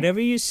say.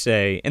 Whatever you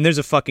say. And there's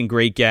a fucking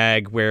great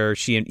gag where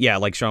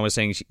like Sean was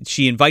saying,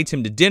 she invites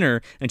him to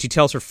dinner, and she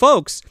tells her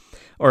folks,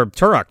 or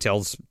Turok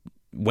tells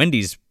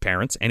Wendy's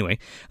parents, anyway.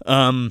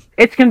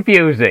 It's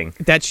confusing.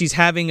 That she's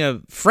having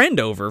a friend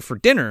over for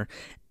dinner,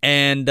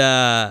 and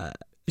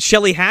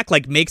Shelley Hack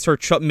like makes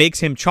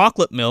him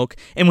chocolate milk,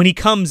 and when he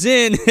comes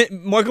in,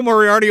 Michael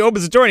Moriarty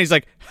opens the door, and he's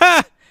like,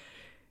 ha!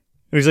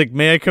 And he's like,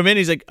 may I come in?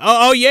 He's like,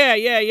 oh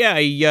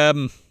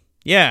yeah.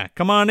 Yeah,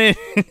 come on in.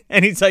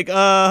 And he's like,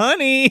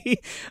 honey,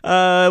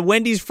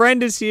 Wendy's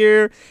friend is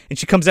here. And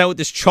she comes out with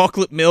this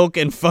chocolate milk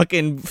and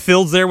fucking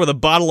fills there with a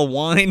bottle of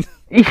wine.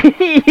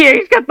 Yeah,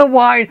 he's got the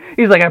wine.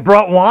 He's like, I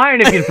brought wine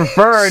if you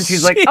prefer. And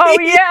she's like, oh,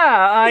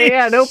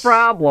 yeah, no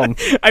problem.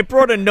 I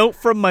brought a note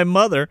from my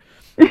mother.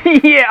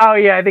 Yeah, oh,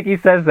 yeah, I think he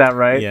says that,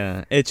 right?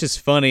 Yeah, it's just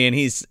funny.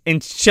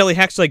 And Shelley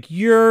Hack's like,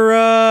 he's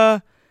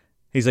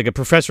like, a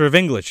professor of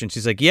English. And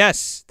she's like,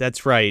 yes,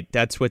 that's right.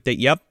 That's what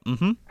yep,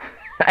 mm-hmm.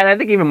 And I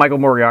think even Michael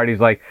Moriarty's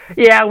like,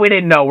 yeah, we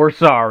didn't know. We're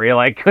sorry.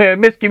 Like,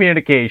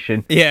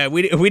 miscommunication. Yeah,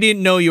 we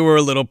didn't know you were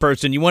a little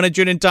person. You want a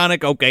gin and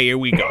tonic? Okay, here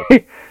we go.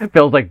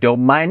 Phil's like,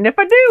 don't mind if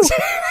I do.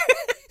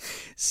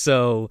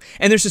 So,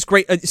 and there's this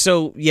great...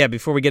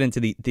 before we get into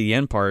the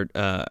end part,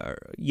 or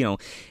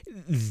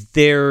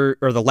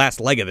the last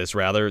leg of this,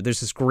 rather,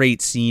 there's this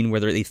great scene where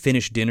they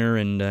finish dinner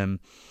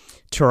and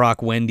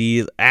Turok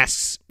Wendy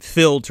asks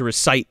Phil to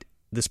recite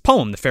this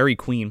poem, The Fairy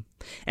Queen.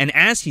 And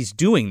as he's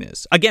doing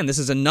this, again, this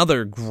is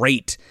another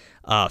great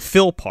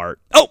Phil part.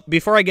 Oh,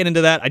 before I get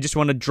into that, I just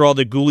want to draw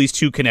the Ghoulies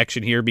 2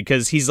 connection here,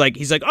 because he's like,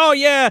 oh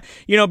yeah,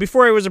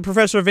 before I was a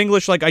professor of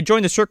English, like I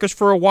joined the circus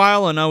for a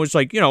while and I was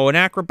like, an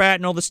acrobat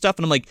and all this stuff.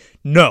 And I'm like,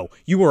 no,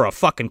 you were a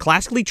fucking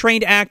classically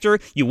trained actor.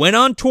 You went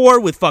on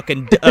tour with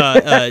fucking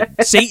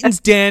Satan's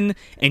Den,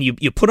 and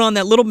you put on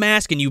that little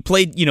mask and you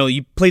played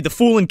the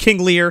fool in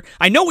King Lear.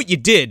 I know what you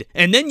did.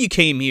 And then you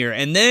came here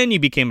and then you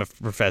became a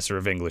professor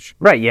of English.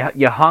 Right.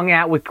 You hung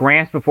out with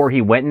Gramps before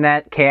he went in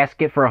that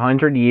casket for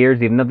 100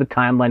 years, even though the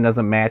timeline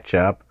doesn't match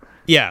up.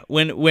 Yeah,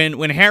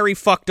 when Harry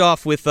fucked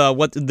off with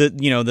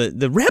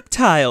the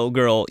reptile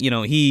girl,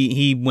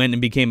 he went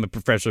and became a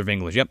professor of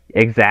English. Yep,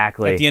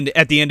 exactly.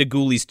 At the end of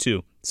Ghoulies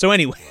 2. So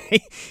anyway,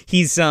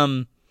 he's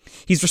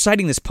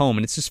reciting this poem,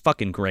 and it's just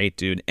fucking great,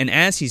 dude. And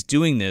as he's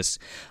doing this,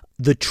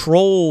 the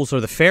trolls or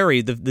the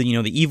fairy,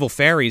 the evil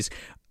fairies,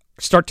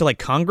 start to like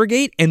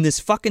congregate, and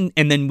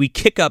then we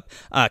kick up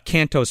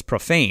Cantos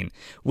Profane,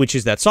 which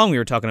is that song we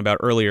were talking about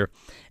earlier.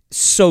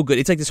 So good.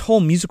 It's like this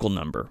whole musical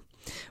number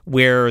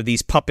where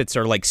these puppets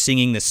are like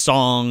singing this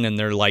song, and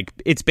they're like,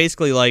 it's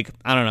basically like,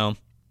 I don't know,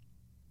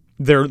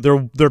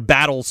 their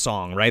battle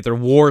song, right? Their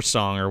war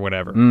song or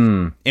whatever.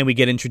 And we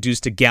get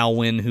introduced to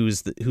Galwin,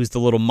 who's the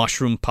little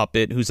mushroom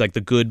puppet, who's like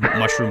the good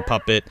mushroom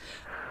puppet.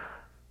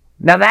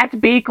 Now that's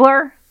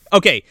Beekler.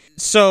 Okay,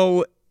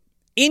 so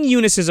in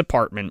Eunice's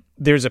apartment,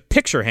 there's a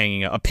picture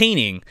hanging, a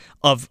painting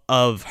of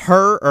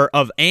her, or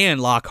of Anne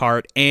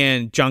Lockhart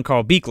and John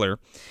Carl Beekler.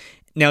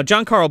 Now,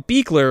 John Carl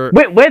Buechler...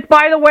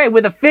 By the way,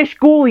 with a fish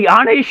ghoulie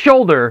on his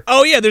shoulder.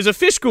 Oh, yeah, there's a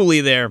fish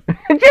ghoulie there.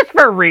 Just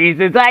for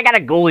reasons. I got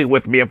a ghoulie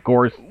with me, of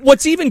course.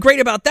 What's even great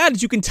about that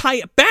is you can tie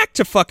it back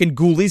to fucking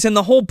Ghoulies and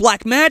the whole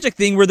black magic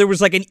thing where there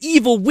was like an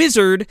evil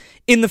wizard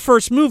in the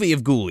first movie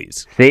of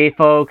Ghoulies. See,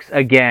 folks,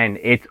 again,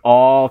 it's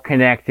all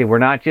connected. We're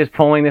not just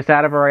pulling this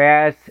out of our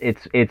ass.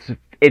 It's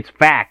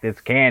fact.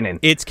 It's canon.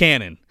 It's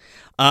canon.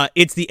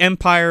 It's the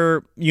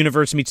Empire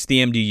universe meets the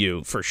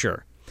MDU, for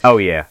sure. Oh,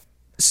 yeah.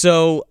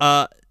 So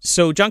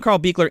John Carl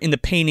Buechler in the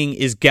painting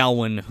is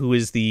Galwin, who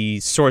is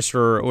the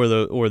sorcerer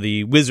or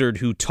the wizard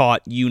who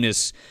taught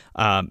Eunice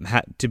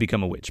to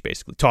become a witch,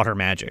 basically taught her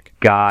magic.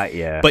 Got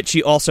ya. But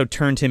she also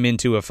turned him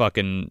into a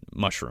fucking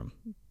mushroom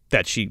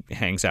that she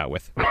hangs out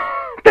with.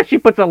 That she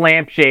puts a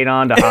lampshade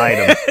on to hide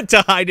him.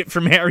 To hide it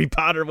from Harry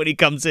Potter when he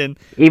comes in.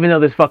 Even though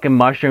this fucking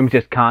mushroom's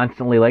just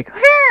constantly like,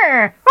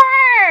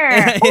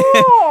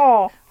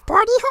 oh.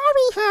 Party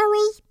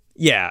Harry.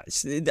 Yeah,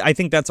 I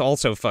think that's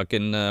also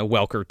fucking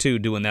Welker, too,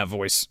 doing that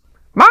voice.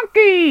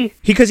 Monkey!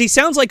 Because he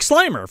sounds like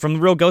Slimer from the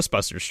real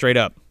Ghostbusters, straight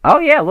up. Oh,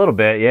 yeah, a little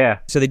bit, yeah.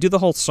 So they do the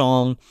whole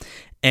song,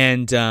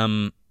 and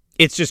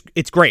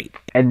it's great.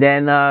 And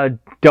then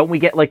don't we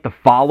get, like, the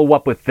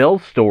follow-up with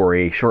Phil's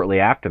story shortly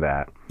after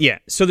that? Yeah,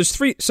 so there's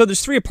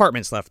three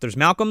apartments left. There's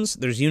Malcolm's,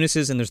 there's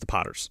Eunice's, and there's the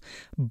Potters.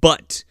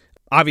 But,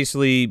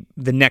 obviously,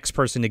 the next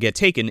person to get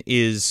taken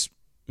is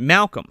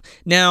Malcolm.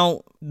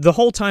 Now, the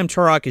whole time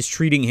Turok is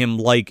treating him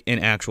like an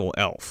actual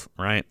elf,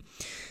 right?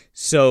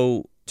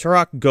 So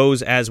Turok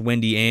goes as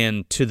Wendy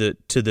Ann to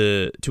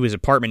his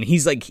apartment.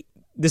 He's like,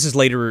 this is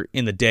later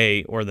in the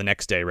day, or the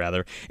next day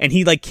rather, and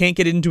he like can't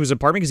get into his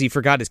apartment because he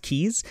forgot his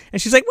keys.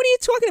 And she's like, "What are you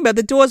talking about?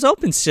 The door's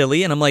open,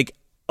 silly." And I'm like,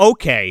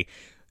 okay.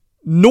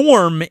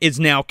 Norm is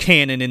now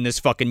canon in this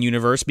fucking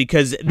universe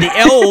because the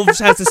elves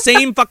has the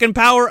same fucking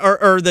power,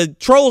 or the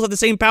trolls have the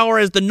same power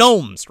as the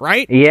gnomes,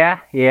 right? Yeah.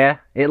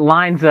 It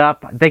lines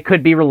up. They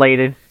could be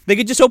related. They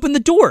could just open the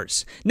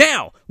doors.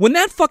 Now, when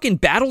that fucking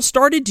battle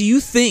started, do you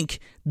think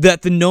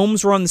that the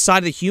gnomes were on the side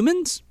of the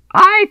humans?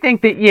 I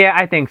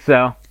think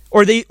so.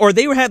 Or they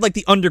had like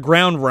the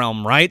underground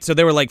realm, right? So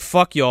they were like,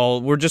 fuck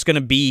y'all, we're just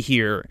gonna be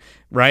here,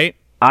 right?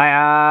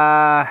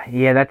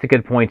 Yeah, that's a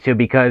good point too,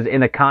 because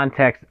in the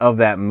context of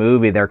that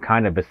movie, they're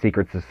kind of a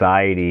secret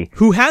society.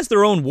 Who has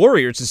their own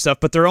warriors and stuff,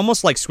 but they're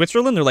almost like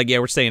Switzerland. They're like, yeah,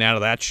 we're staying out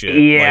of that shit.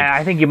 Yeah,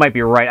 I think you might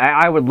be right.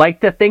 I would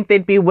like to think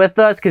they'd be with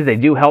us, because they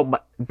do help,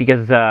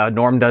 because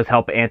Norm does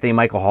help Anthony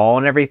Michael Hall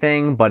and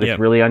everything, but it's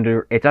really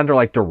under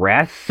like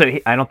duress, so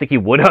I don't think he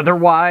would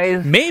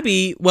otherwise.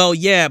 Maybe, well,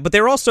 yeah, but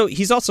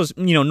he's also,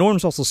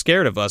 Norm's also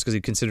scared of us because he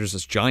considers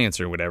us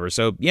giants or whatever,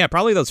 so yeah,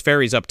 probably those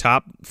fairies up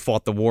top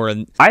fought the war.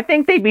 And I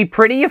think they'd be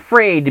pretty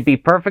afraid, to be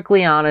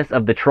perfectly honest,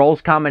 of the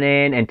trolls coming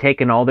in and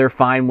taking all their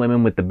fine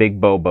women with the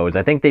big bobos.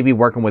 I think they'd be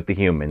working with the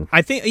humans.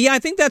 I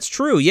think that's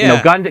true,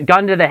 yeah.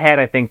 Gun to the head,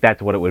 I think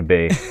that's what it would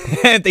be.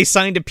 They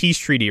signed a peace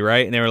treaty,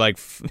 right? And they were like,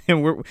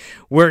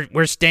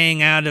 we're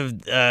staying out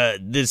of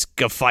this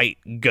fight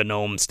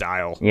gnome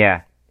style.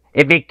 Yeah.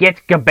 If it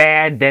gets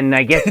bad, then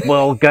I guess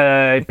we'll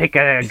pick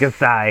a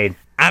side.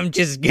 I'm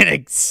just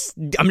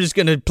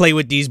gonna play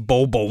with these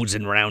bobos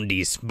and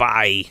roundies.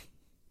 Bye.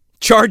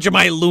 Charge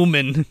my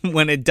lumen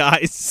when it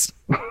dies.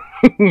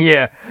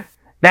 Yeah,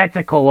 that's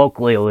a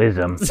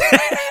colloquialism.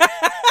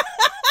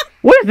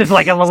 What is this,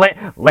 like a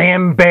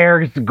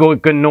Lambert's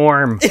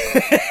Norm?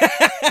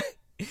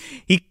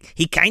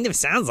 He kind of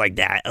sounds like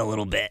that a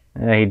little bit.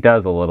 He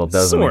does a little,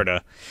 doesn't he?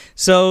 Sorta.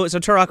 So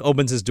Turok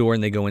opens his door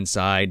and they go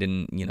inside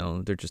and,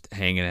 they're just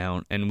hanging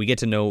out. And we get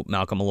to know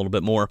Malcolm a little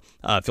bit more,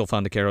 Phil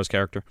Fondacaro's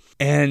character.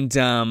 And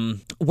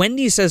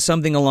Wendy says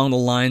something along the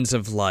lines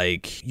of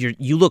like,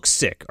 you look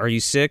sick. Are you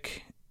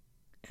sick?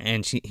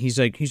 And he's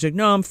like,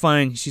 no, I'm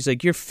fine. She's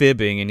like, you're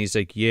fibbing. And he's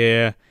like,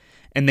 yeah.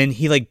 And then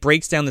he like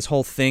breaks down this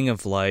whole thing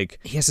of like,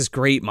 he has this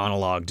great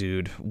monologue,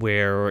 dude,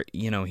 where,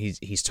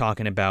 he's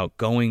talking about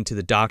going to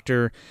the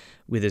doctor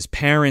with his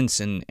parents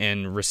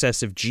and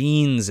recessive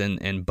genes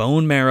and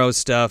bone marrow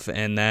stuff,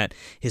 and that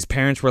his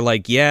parents were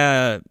like,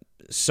 yeah,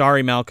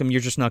 sorry, Malcolm,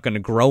 you're just not going to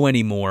grow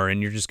anymore,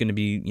 and you're just going to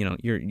be,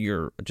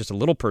 you're just a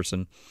little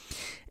person.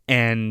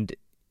 And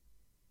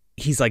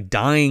he's like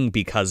dying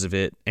because of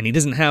it, and he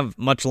doesn't have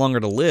much longer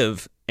to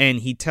live. And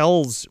he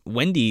tells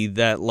Wendy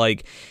that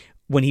like,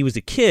 when he was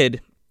a kid,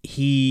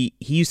 he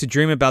used to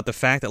dream about the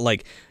fact that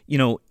like,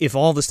 if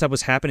all this stuff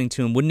was happening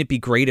to him, wouldn't it be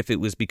great if it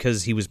was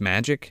because he was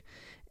magic?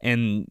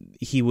 And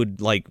he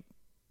would like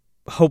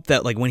hope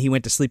that like when he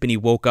went to sleep and he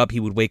woke up, he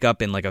would wake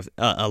up in like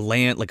a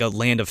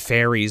land of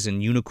fairies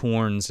and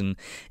unicorns and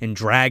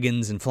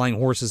dragons and flying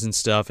horses and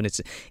stuff.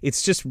 And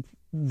it's just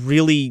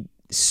really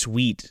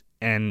sweet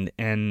and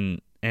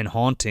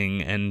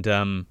haunting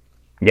and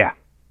yeah.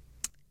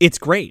 It's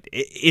great.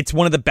 It's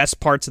one of the best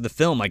parts of the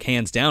film, like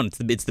hands down.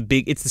 It's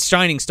the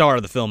shining star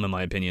of the film, in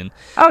my opinion.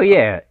 Oh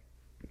yeah,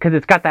 because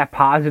it's got that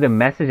positive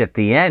message at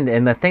the end,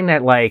 and the thing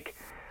that like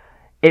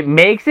it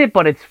makes it,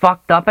 but it's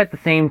fucked up at the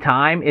same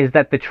time, is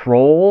that the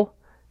troll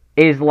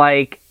is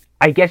like,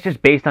 I guess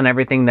just based on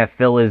everything that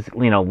Phil is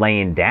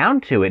laying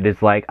down to it,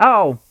 is like,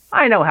 oh,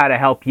 I know how to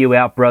help you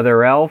out,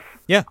 Brother Elf.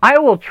 Yeah. I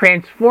will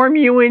transform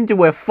you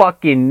into a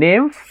fucking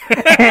nymph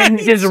and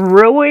just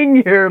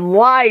ruin your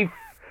life.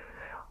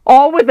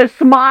 All with a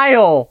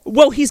smile.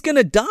 Well, he's going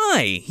to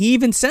die. He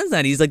even says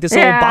that. He's like, this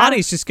little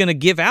body's just going to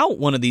give out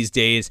one of these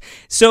days.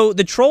 So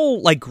the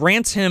troll, like,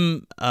 grants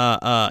him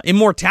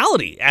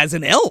immortality as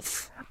an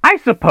elf. I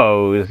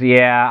suppose.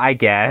 Yeah, I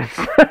guess.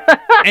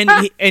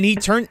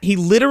 He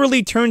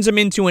literally turns him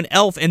into an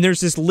elf, and there's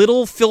this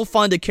little Phil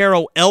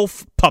Fondacaro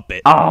elf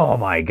puppet. Oh,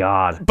 my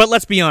God. But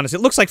let's be honest,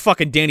 it looks like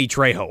fucking Danny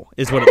Trejo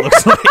is what it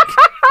looks like.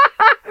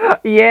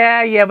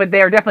 Yeah, but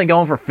they're definitely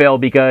going for Phil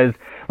because,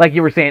 like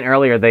you were saying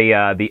earlier,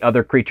 the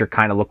other creature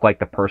kind of looked like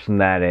the person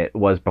that it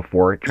was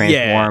before it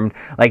transformed.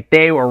 Yeah. Like,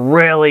 they were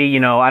really,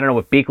 I don't know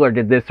if Beekler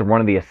did this or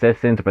one of the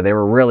assistants, but they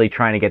were really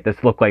trying to get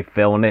this look like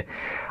Phil. And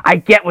I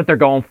get what they're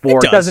going for.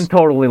 It doesn't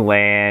totally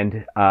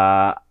land.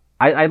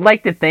 I'd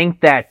like to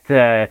think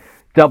that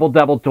Double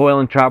Doyle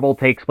and Trouble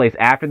takes place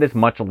after this,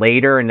 much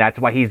later, and that's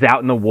why he's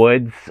out in the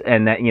woods,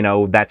 and that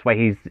that's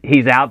why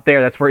he's out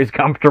there. That's where he's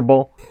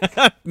comfortable.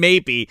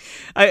 Maybe.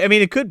 I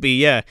mean, it could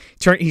be. Yeah.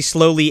 He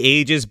slowly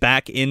ages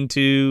back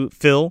into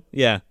Phil.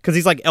 Yeah, because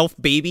he's like elf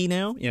baby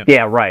now. Yeah.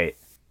 Yeah. Right.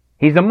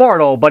 He's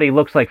immortal, but he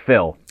looks like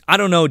Phil. I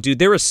don't know, dude.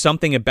 There is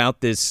something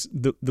about this,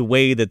 the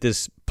way that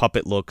this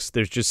puppet looks.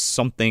 There's just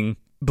something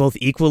both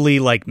equally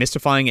like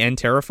mystifying and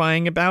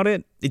terrifying about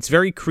it. It's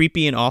very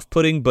creepy and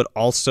off-putting, but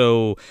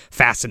also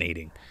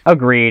fascinating.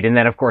 Agreed. And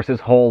then, of course, his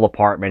whole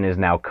apartment is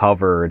now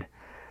covered.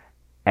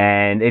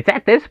 And it's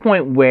at this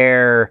point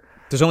where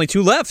there's only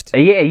 2 left.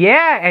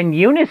 Yeah. And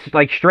Eunice,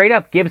 like, straight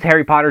up gives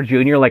Harry Potter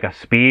Jr. like a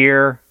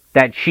spear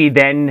that she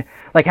then,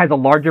 like, has a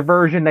larger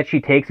version that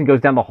she takes and goes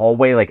down the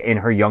hallway, like, in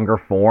her younger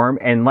form,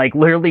 and, like,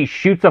 literally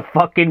shoots a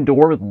fucking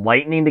door with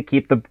lightning to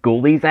keep the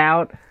ghoulies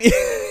out.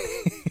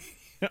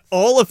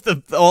 All of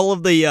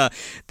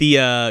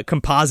the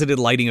composited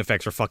lighting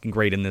effects are fucking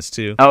great in this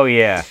too. Oh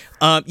yeah.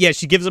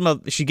 She gives him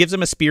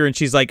a spear, and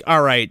she's like,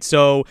 all right,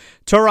 so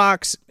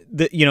Torox,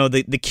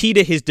 the key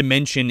to his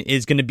dimension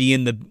is going to be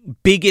in the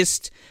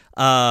biggest,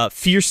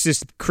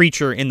 fiercest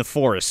creature in the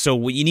forest. So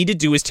what you need to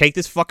do is take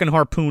this fucking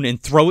harpoon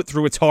and throw it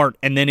through its heart,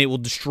 and then it will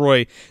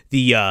destroy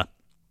the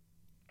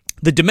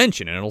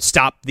dimension, and it'll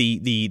stop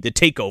the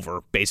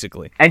takeover,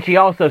 basically. And she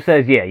also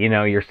says,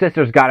 your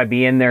sister's got to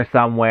be in there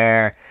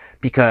somewhere,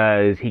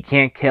 because he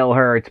can't kill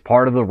her. It's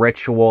part of the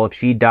ritual. If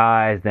she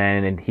dies,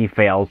 then he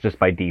fails just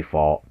by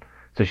default.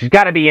 So she's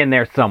got to be in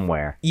there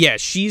somewhere. Yeah,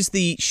 she's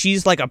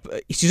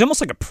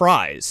almost like a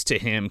prize to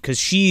him, because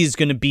she's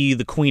going to be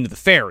the queen of the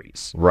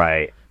fairies.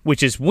 Right.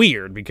 Which is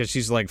weird, because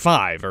she's like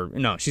 5, or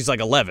no, she's like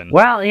 11.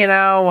 Well,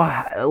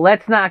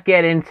 let's not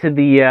get into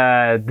the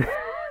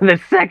the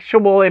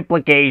sexual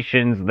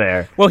implications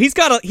there. Well, he's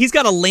got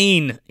a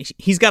lane.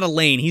 He's got a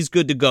lane. He's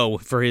good to go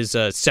for his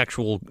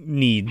sexual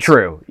needs.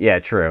 True. Yeah,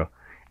 true.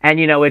 And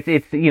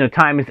it's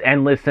time is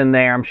endless in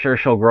there. I'm sure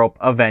she'll grow up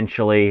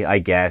eventually, I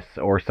guess,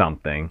 or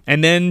something.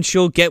 And then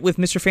she'll get with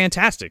Mr.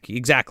 Fantastic.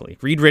 Exactly.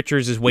 Reed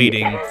Richards is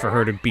waiting for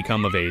her to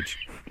become of age.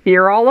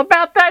 Hear all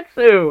about that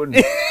soon.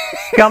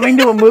 Coming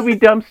to a Movie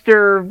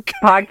Dumpster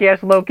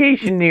podcast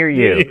location near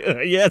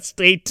you. Yeah,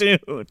 stay tuned.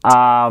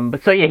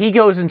 But so yeah, he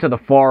goes into the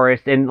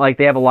forest, and like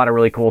they have a lot of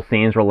really cool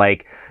scenes where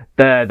like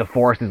the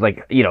forest is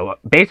like,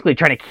 basically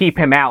trying to keep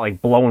him out,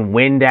 like blowing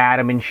wind at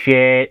him and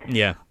shit.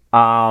 Yeah.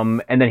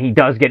 And then he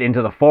does get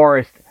into the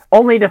forest,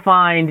 only to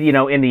find,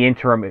 in the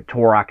interim,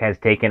 Turok has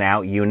taken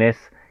out Eunice,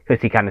 because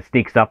he kind of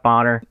sneaks up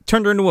on her.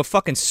 Turned her into a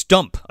fucking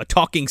stump, a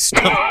talking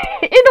stump.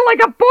 Into like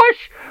a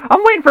bush!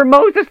 I'm waiting for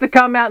Moses to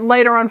come out and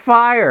light her on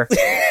fire.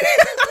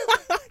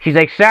 She's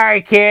like,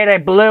 sorry, kid, I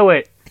blew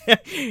it.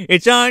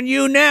 It's on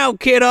you now,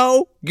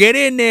 kiddo. Get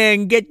in there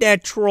and get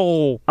that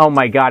troll. Oh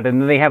my god,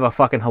 and then they have a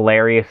fucking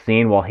hilarious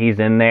scene while he's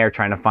in there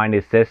trying to find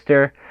his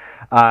sister.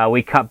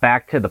 We cut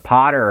back to the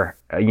Potter,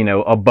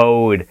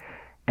 abode,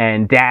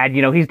 and Dad,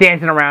 he's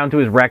dancing around to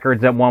his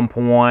records at one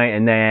point,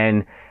 and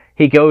then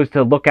he goes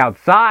to look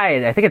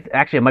outside. I think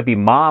it might be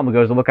Mom who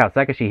goes to look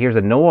outside because she hears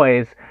a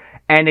noise,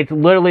 and it's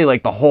literally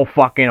like the whole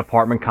fucking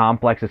apartment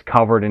complex is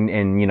covered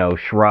in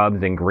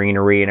shrubs and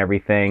greenery and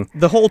everything.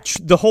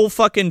 The whole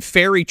fucking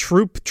fairy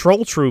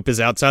troll troop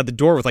is outside the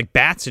door with like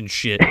bats and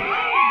shit. Yeah,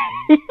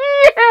 and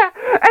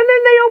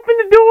then they open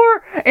the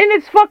door, and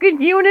it's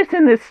fucking Eunice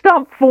in this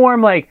stump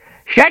form, like,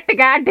 shut the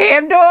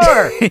goddamn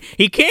door!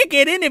 He can't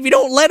get in if you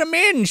don't let him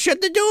in.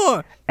 Shut the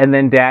door. And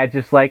then Dad's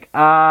just like,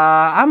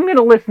 I'm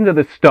gonna listen to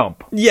the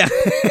stump. Yeah.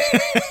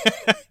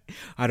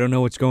 I don't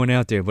know what's going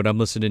out there, but I'm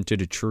listening to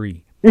the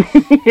tree.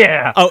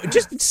 Yeah. Oh,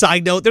 just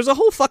side note, there's a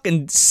whole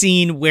fucking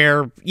scene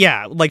where,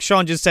 like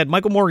Sean just said,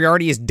 Michael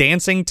Moriarty is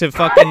dancing to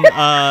fucking,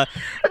 to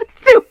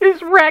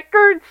his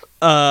records.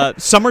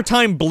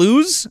 Summertime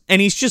Blues,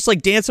 and he's just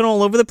like dancing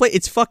all over the place.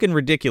 It's fucking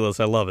ridiculous.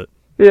 I love it.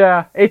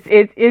 Yeah,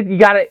 you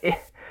gotta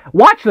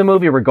watch the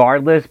movie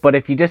regardless, but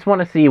if you just want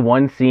to see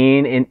one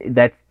scene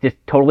that's just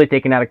totally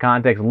taken out of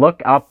context,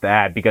 look up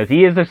that, because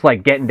he is just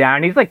like getting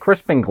down. He's like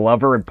Crispin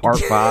Glover in Part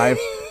 5.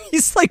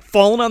 He's like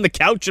falling on the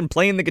couch and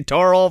playing the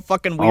guitar all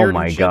fucking weird. Oh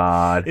my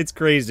god. It's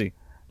crazy.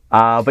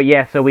 But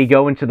yeah, so we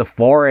go into the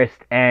forest,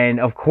 and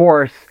of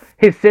course,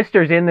 his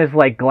sister's in this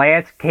like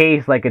glass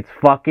case, like it's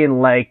fucking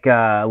like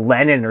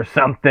Lennon or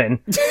something.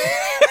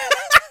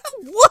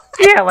 What?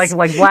 Yeah, like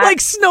black. like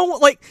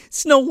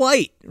Snow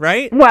White,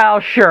 right?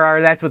 Well,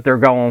 sure, that's what they're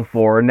going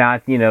for,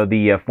 not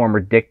the former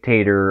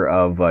dictator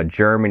of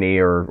Germany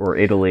or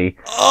Italy.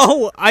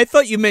 Oh, I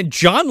thought you meant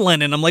John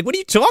Lennon. I'm like, what are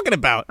you talking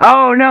about?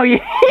 Oh no,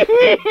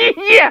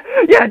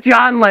 yeah,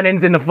 John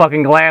Lennon's in the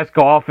fucking glass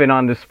coffin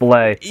on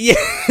display. Yeah,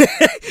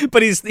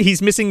 but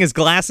he's missing his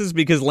glasses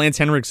because Lance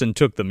Henriksen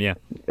took them. Yeah,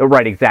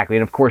 right, exactly.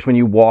 And of course, when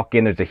you walk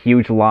in, there's a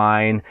huge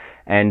line,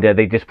 and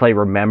they just play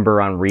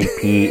 "Remember" on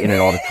repeat in an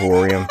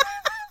auditorium.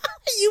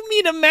 You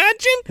mean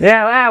Imagine?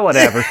 Yeah,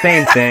 whatever,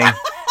 same thing.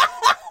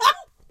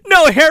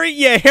 No,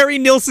 Harry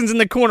Nilsson's in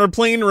the corner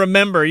playing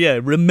Remember.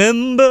 Yeah,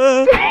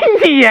 Remember.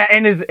 Yeah,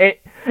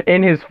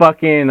 in his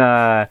fucking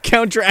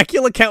Count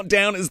Dracula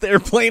Countdown is there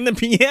playing the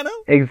piano.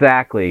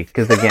 Exactly,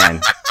 because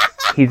again,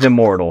 he's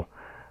immortal.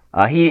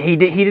 He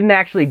didn't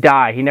actually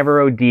die. He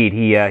never OD'd.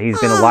 He's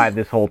been alive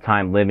this whole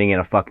time, living in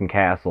a fucking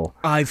castle.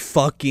 I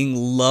fucking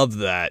love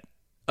that.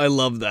 I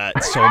love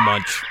that so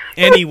much.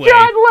 Anyway. John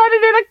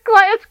Lennon in a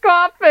glass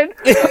coffin.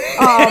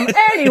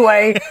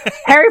 Anyway,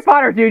 Harry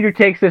Potter Jr.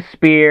 takes a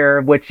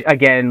spear, which,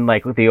 again,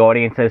 like the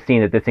audience has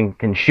seen that this thing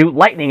can shoot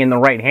lightning in the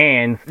right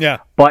hands. Yeah.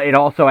 But it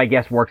also, I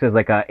guess, works as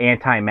like a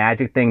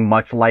anti-magic thing,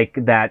 much like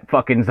that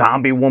fucking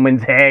zombie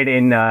woman's head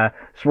in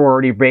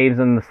Sorority Babes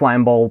and the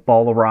Slime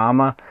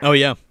Ball-orama. Oh,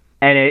 yeah.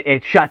 And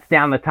it shuts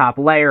down the top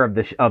layer of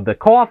the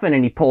coffin,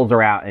 and he pulls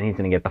her out, and he's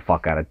going to get the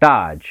fuck out of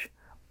Dodge.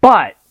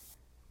 But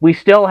we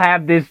still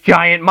have this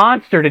giant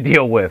monster to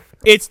deal with.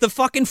 It's the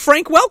fucking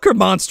Frank Welker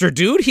monster,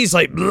 dude. He's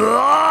like,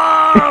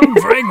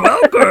 Frank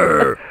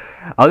Welker.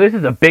 Oh, this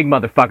is a big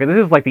motherfucker. This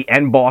is like the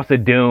end boss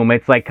of Doom.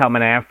 It's like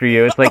coming after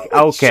you. It's like,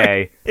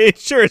 okay. Sure. It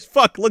sure as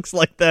fuck looks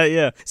like that,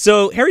 yeah.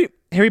 So Harry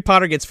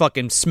Potter gets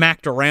fucking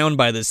smacked around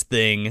by this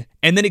thing,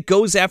 and then it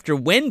goes after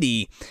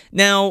Wendy.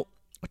 Now,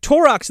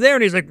 Turok's there,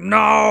 and he's like,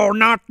 no,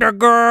 not the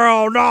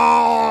girl,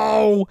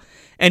 no.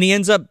 And he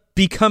ends up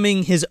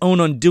becoming his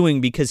own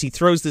undoing because he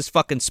throws this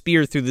fucking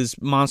spear through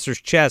this monster's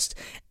chest,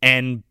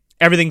 and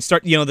everything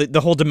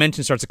the whole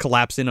dimension starts to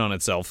collapse in on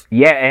itself.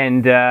 Yeah,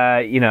 and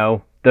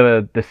the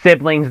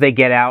siblings, they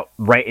get out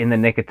right in the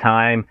nick of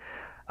time.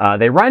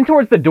 They run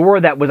towards the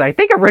door that was, I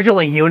think,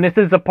 originally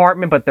Eunice's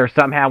apartment, but they're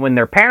somehow in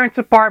their parents'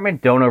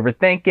 apartment. Don't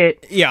overthink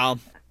it. Yeah.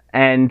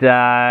 And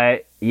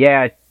Turok's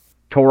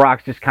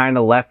just kind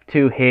of left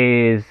to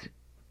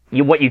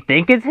what you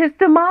think is his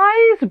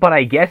demise, but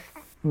I guess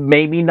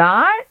maybe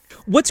not.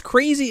 What's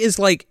crazy is,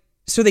 like,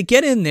 so they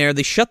get in there,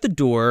 they shut the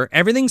door,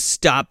 everything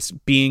stops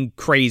being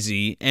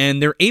crazy,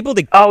 and they're able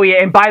to... Oh,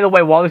 yeah, and by the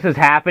way, while this is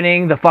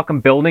happening, the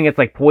fucking building, it's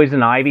like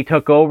Poison Ivy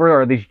took over,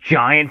 or these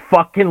giant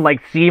fucking, like,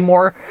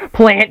 Seymour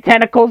plant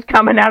tentacles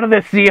coming out of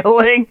the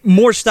ceiling.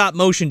 More stop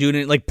motion, dude,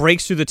 and it, like,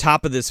 breaks through the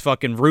top of this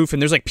fucking roof,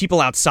 and there's, like,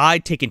 people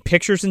outside taking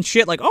pictures and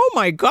shit, like, oh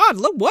my god,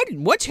 look,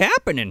 what's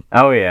happening?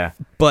 Oh, yeah.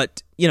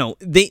 But,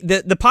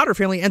 the Potter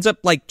family ends up,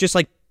 like, just,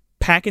 like,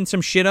 packing some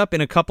shit up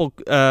in a couple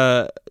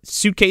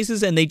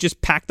suitcases, and they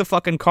just pack the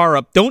fucking car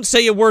up, don't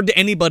say a word to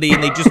anybody,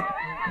 and they just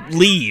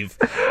leave.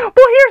 Well,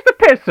 here's the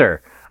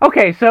pisser.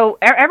 Okay, so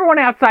everyone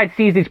outside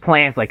sees these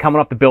plants like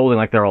coming up the building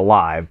like they're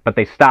alive, but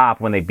they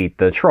stop when they beat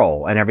the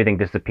troll, and everything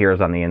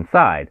disappears on the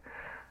inside.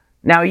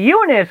 Now,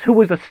 Eunice, who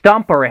was a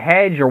stump or a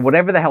hedge or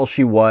whatever the hell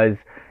she was,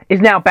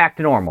 is now back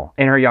to normal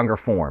in her younger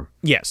form.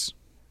 Yes.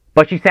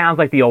 But she sounds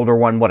like the older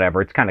one,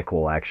 whatever. It's kind of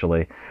cool,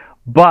 actually.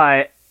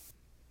 But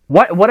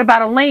What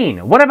about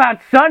Elaine? What about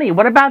Sonny?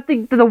 What about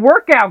the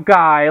workout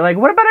guy? Like,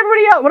 what about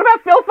everybody else? What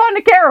about Phil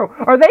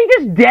Fondacaro? Are they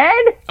just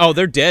dead? Oh,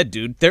 they're dead,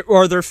 dude.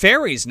 They're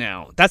fairies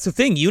now. That's the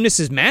thing. Eunice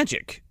is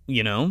magic,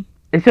 And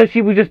so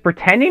she was just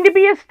pretending to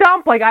be a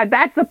stump? Like,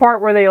 that's the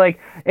part where they, like,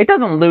 it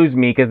doesn't lose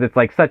me because it's,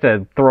 like, such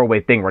a throwaway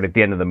thing right at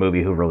the end of the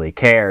movie. Who really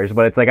cares?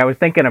 But it's like, I was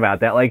thinking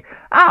about that. Like,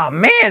 oh,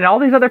 man, all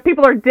these other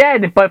people are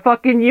dead, but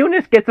fucking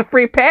Eunice gets a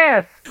free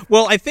pass.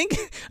 Well, I think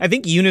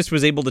Eunice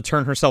was able to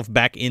turn herself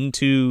back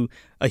into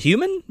a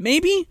human,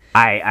 maybe?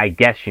 I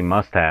guess she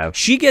must have.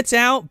 She gets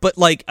out, but,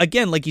 like,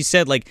 again, like you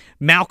said, like,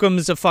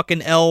 Malcolm's a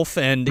fucking elf,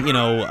 and,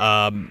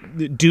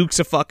 Duke's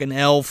a fucking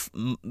elf,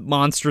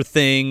 monster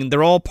thing.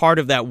 They're all part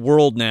of that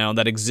world now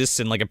that exists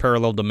in, like, a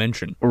parallel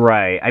dimension.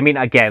 Right. I mean,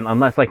 again,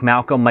 unless, like,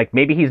 Malcolm, like,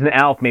 maybe he's an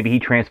elf, maybe he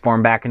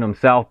transformed back into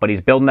himself, but he's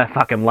building that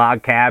fucking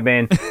log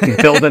cabin, he's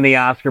building the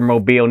Oscar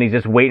mobile, and he's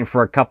just waiting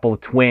for a couple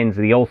of twins,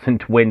 the Olsen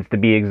twins to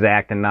be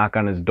exact, and knock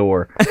on his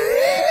door.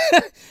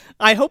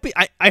 I hope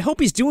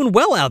he's doing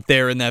well out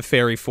there in that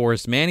fairy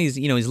forest, man. He's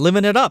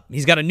living it up.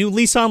 He's got a new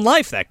lease on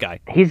life, that guy.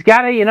 He's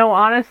got to,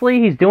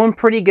 honestly, he's doing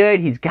pretty good.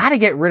 He's got to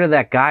get rid of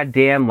that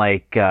goddamn,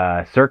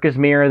 circus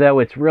mirror, though.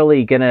 It's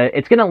really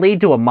it's gonna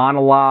lead to a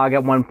monologue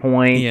at one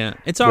point. Yeah,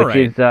 it's all right.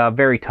 Which is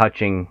very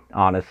touching,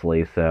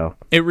 honestly, so.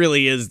 It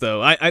really is,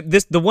 though.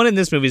 The one in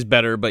this movie is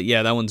better, but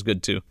yeah, that one's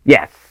good, too.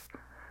 Yes.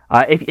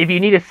 If you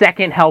need a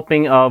second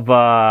helping of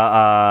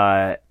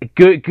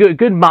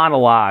good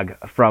monologue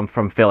from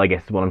Phil, I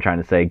guess is what I'm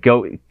trying to say.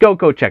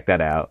 Go check that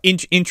out.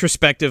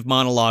 Introspective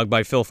monologue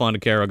by Phil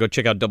Fondacaro. Go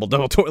check out Double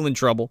Double Toil and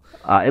Trouble.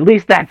 At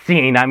least that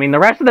scene. I mean, the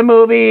rest of the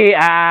movie,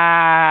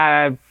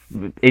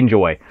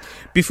 enjoy.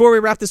 Before we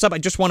wrap this up, I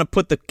just want to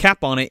put the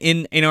cap on it.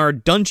 In our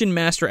Dungeon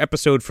Master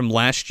episode from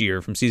last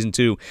year, from season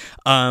 2,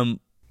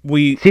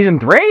 Season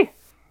 3?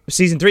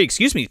 Season 3,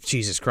 excuse me.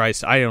 Jesus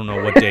Christ, I don't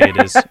know what day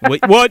it is.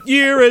 What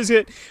year is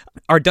it?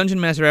 Our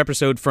Dungeon Master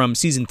episode from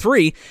season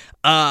 3,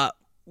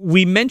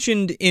 we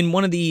mentioned in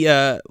one of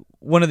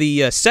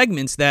the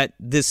segments that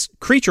this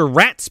creature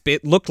rat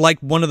spit looked like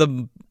one of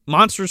the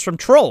monsters from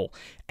Troll.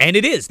 And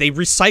it is. They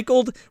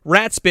recycled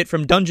Rat Spit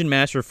from Dungeon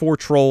Master for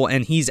Troll,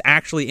 and he's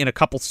actually in a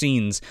couple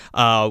scenes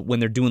when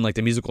they're doing like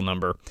the musical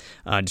number.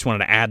 I just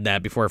wanted to add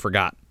that before I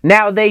forgot.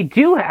 Now, they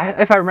do,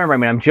 if I remember, I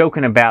mean, I'm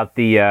joking about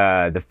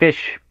the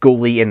fish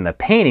ghoulie in the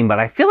painting, but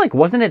I feel like,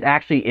 wasn't it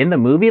actually in the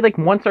movie like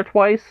once or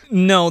twice?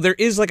 No, there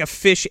is like a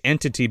fish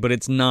entity, but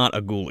it's not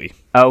a ghoulie.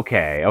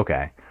 Okay.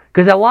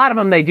 Because a lot of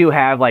them, they do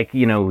have, like,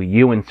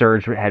 you and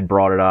Serge had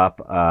brought it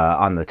up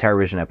on the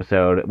television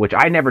episode, which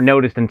I never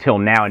noticed until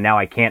now, and now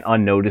I can't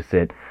unnotice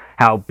it,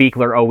 how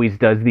Buechler always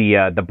does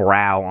the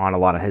brow on a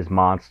lot of his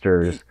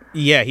monsters.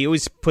 Yeah, he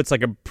always puts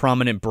like a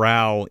prominent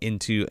brow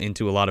into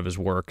a lot of his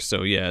work.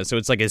 So yeah, so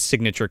it's like his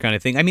signature kind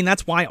of thing. I mean,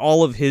 that's why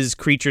all of his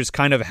creatures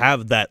kind of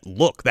have that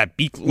look, that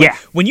Buechler. Yeah.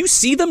 When you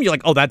see them, you're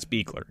like, oh, that's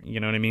Buechler. You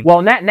know what I mean?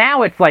 Well,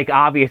 now it's like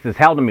obvious as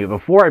hell to me.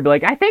 Before I'd be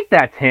like, I think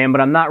that's him,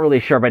 but I'm not really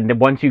sure. But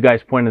once you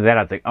guys pointed that out,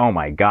 I was like, oh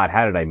my God,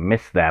 how did I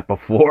miss that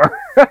before?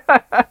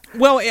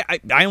 Well,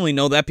 I only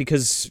know that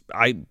because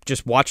I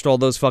just watched all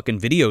those fucking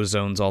video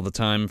zones all the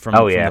time from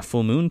the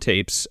Full Moon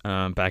tapes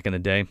back in the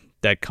day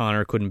that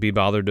Connor couldn't be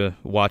bothered to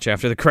watch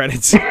after the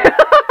credits.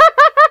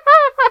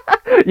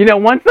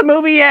 Once the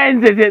movie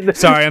ends,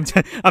 Sorry,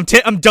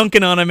 I'm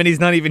dunking on him and he's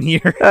not even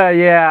here.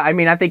 Yeah, I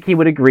mean, I think he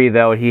would agree,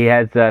 though. He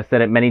has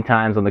said it many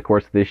times on the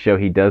course of this show.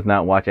 He does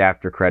not watch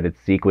after credits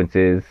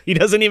sequences. He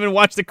doesn't even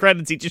watch the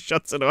credits. He just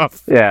shuts it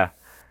off. Yeah.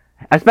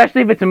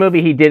 Especially if it's a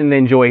movie he didn't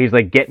enjoy. He's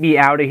like, get me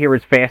out of here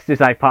as fast as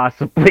I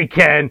possibly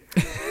can.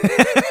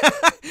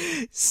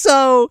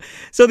 So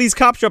these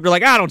cops show up. They're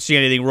like, I don't see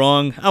anything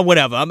wrong.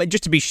 Whatever.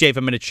 Just to be safe,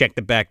 I'm going to check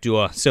the back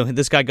door. So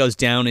this guy goes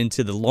down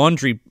into the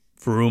laundry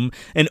room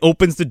and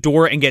opens the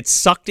door and gets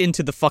sucked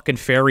into the fucking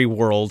fairy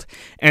world.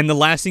 And the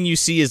last thing you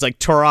see is like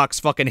Turok's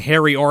fucking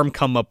hairy arm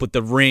come up with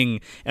the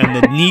ring and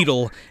the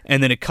needle,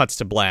 and then it cuts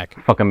to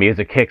black. Fucking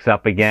music kicks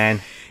up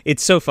again.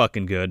 It's so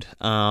fucking good.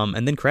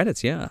 And then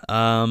credits, yeah.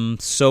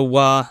 So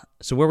where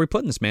are we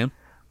putting this, man?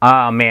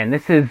 Oh, man,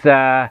 this is...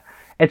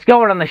 It's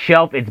going on the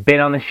shelf. It's been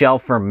on the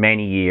shelf for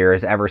many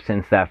years, ever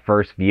since that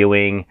first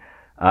viewing.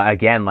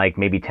 Again, like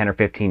maybe 10 or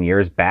 15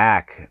 years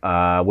back,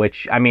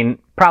 which, I mean,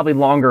 probably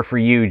longer for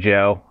you,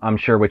 Joe. I'm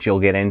sure what you'll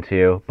get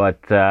into. But,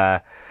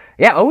 yeah,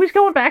 always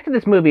going back to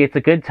this movie. It's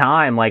a good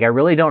time. Like, I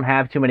really don't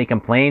have too many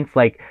complaints.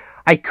 Like,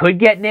 I could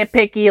get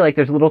nitpicky. Like,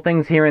 there's little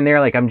things here and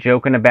there. Like, I'm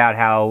joking about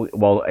how,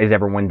 well, is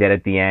everyone dead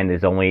at the end?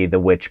 Is only the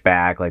witch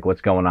back? Like,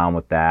 what's going on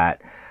with that?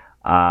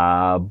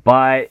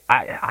 But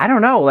I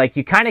don't know, like,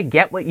 you kind of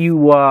get what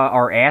you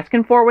are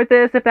asking for with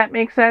this, if that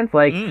makes sense.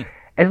 Like,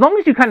 as long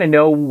as you kind of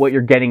know what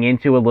you're getting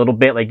into a little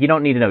bit, like, you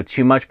don't need to know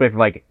too much, but if,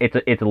 like, it's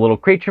a little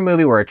creature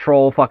movie where a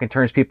troll fucking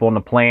turns people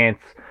into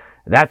plants,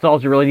 that's all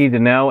you really need to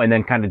know, and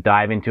then kind of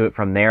dive into it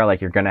from there.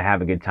 Like, you're gonna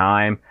have a good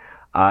time.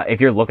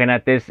 If you're looking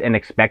at this and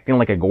expecting,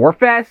 like, a gore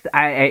fest,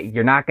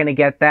 you're not gonna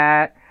get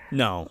that.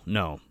 No.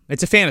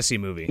 It's a fantasy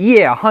movie.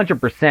 Yeah,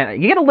 100%.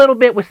 You get a little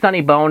bit with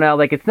Sonny Bono.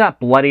 Like, it's not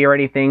bloody or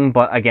anything,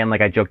 but again,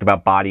 like I joked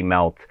about Body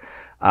Melt,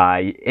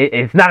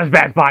 it's not as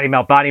bad as Body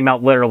Melt. Body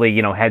Melt, literally,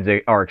 heads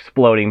are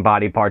exploding,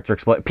 body parts are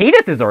exploding,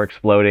 penises are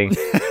exploding.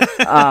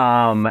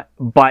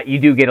 But you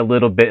do get a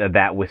little bit of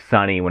that with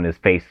Sonny when his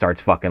face starts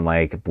fucking,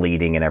 like,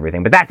 bleeding and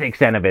everything. But that's the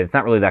extent of it. It's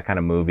not really that kind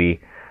of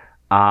movie.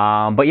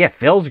 But yeah,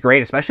 Phil's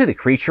great, especially the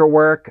creature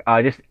work.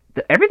 Just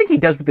everything he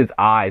does with his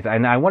eyes.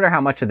 And I wonder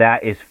how much of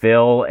that is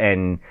Phil,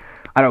 and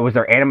I don't know, was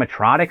there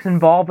animatronics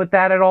involved with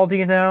that at all, do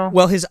you know?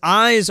 Well, his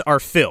eyes are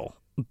Phil,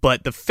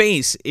 but the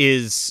face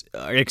is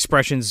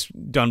expressions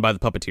done by the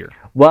puppeteer.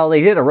 Well, they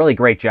did a really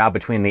great job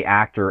between the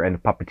actor and the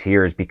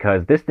puppeteers,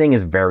 because this thing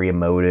is very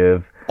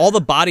emotive. All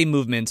the body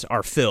movements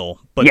are Phil,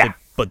 but yeah.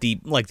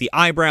 the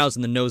eyebrows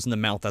and the nose and the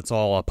mouth, that's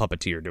all a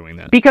puppeteer doing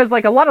that. Because,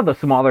 like, a lot of the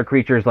smaller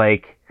creatures,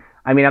 like,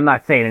 I mean, I'm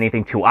not saying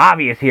anything too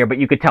obvious here, but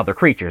you could tell they're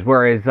creatures,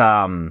 whereas,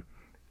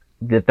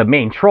 the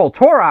main troll,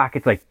 Turok,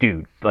 it's like,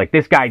 dude, like,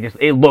 this guy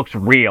it looks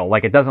real.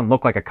 Like, it doesn't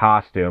look like a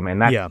costume,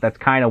 and that's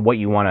kind of what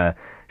you want to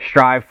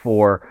strive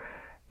for.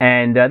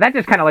 And that's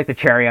just kind of like the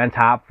cherry on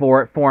top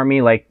for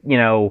me. Like,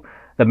 the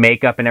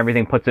makeup and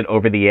everything puts it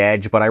over the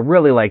edge, but I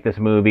really like this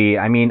movie.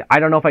 I mean, I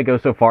don't know if I go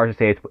so far as to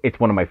say it's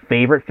one of my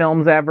favorite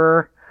films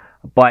ever,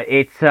 but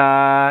it's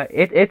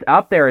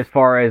up there as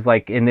far as,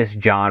 like, in this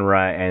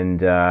genre.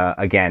 And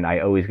again, I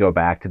always go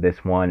back to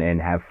this one and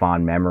have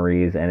fond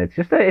memories, and it's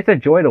just it's a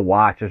joy to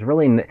watch.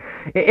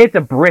 It's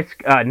a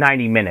brisk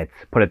 90 minutes,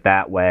 put it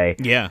that way.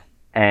 Yeah.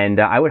 And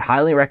I would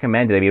highly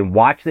recommend it. I mean,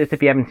 watch this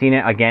if you haven't seen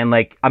it. Again,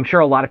 like, I'm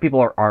sure a lot of people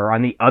are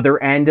on the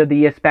other end of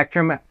the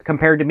spectrum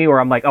compared to me, where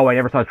I'm like, oh, I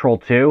never saw Troll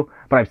 2,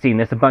 but I've seen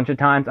this a bunch of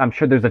times. I'm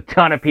sure there's a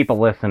ton of people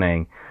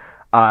listening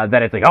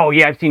that it's like, oh,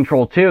 yeah, I've seen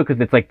Troll 2,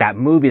 because it's like that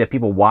movie that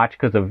people watch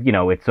because of,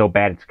 it's so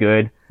bad it's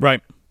good.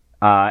 Right.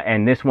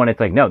 And this one, it's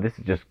like, no, this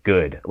is just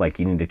good. Like,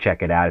 you need to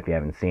check it out if you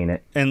haven't seen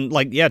it. And,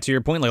 like, yeah, to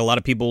your point, like, a lot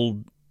of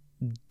people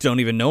don't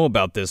even know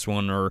about this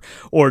one,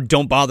 or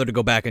don't bother to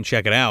go back and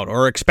check it out,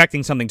 or are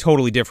expecting something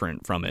totally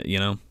different from it,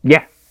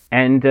 Yeah.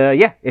 And,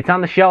 it's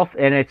on the shelf,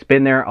 and it's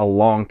been there a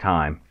long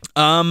time.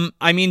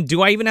 I mean,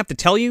 do I even have to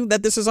tell you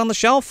that this is on the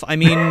shelf? I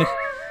mean...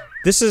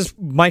 This is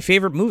my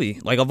favorite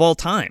movie, like, of all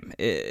time.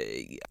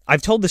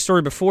 I've told this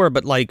story before,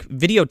 but, like,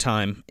 Video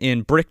Time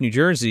in Brick, New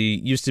Jersey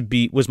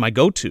was my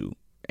go-to,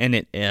 and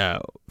it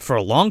for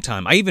a long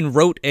time. I even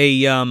wrote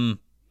an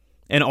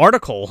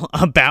article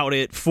about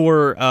it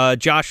for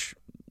Josh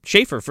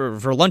Schaefer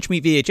for Lunch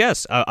Meat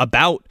VHS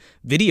about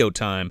Video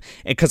Time,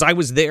 because I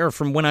was there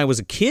from when I was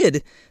a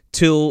kid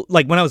till,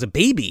 like, when I was a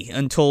baby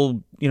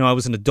until, I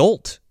was an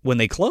adult when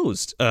they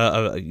closed,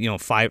 5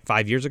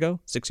 years ago,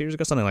 6 years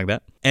ago, something like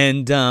that.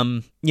 And,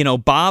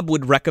 Bob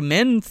would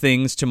recommend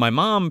things to my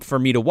mom for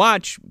me to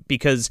watch,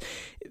 because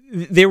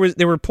there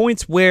were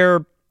points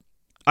where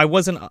I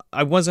wasn't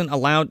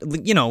allowed,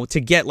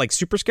 to get, like,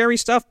 super scary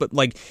stuff, but,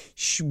 like,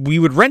 we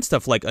would rent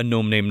stuff like A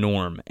Gnome Named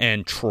Norm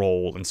and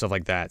Troll and stuff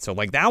like that. So,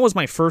 like, that was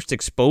my first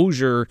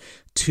exposure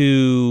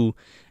to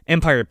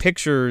Empire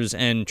Pictures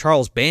and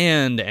Charles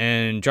Band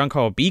and John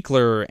Carl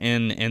Buechler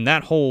and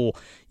that whole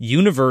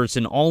universe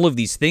and all of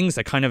these things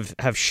that kind of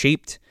have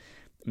shaped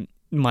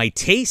my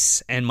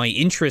tastes and my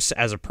interests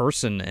as a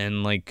person.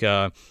 And, like,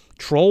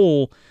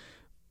 Troll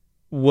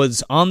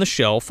was on the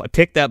shelf. I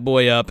picked that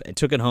boy up and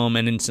took it home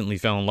and instantly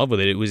fell in love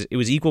with it. It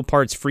was equal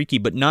parts freaky,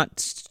 but not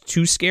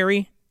too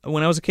scary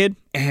when I was a kid,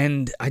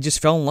 and I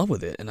just fell in love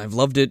with it, and I've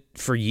loved it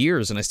for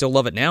years, and I still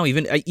love it now.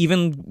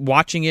 Even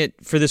watching it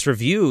for this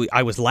review,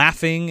 I was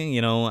laughing.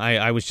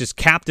 I was just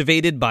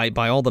captivated by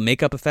all the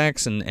makeup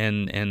effects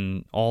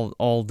and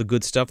all the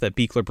good stuff that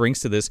Buechler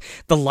brings to this.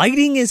 The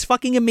lighting is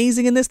fucking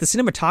amazing in this. The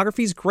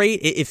cinematography is great.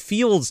 It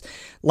feels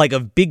like a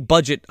big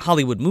budget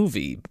Hollywood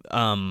movie.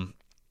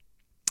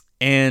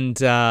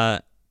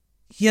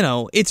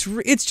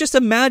 It's just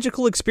a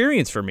magical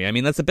experience for me. I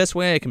mean, that's the best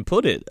way I can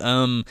put it.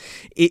 We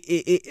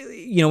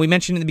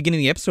mentioned in the beginning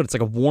of the episode, it's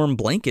like a warm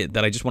blanket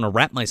that I just want to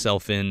wrap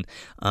myself in.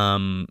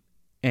 When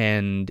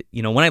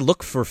I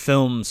look for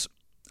films,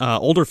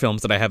 older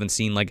films that I haven't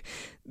seen, like,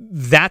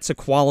 that's a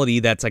quality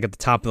that's, like, at the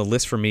top of the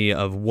list for me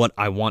of what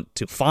I want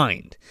to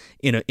find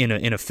in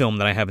a film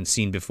that I haven't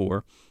seen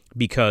before,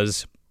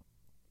 because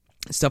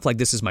stuff like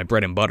this is my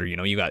bread and butter.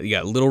 You got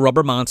little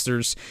rubber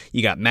monsters,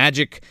 you got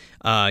magic,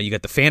 you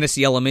got the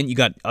fantasy element, you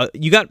got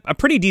a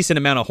pretty decent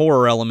amount of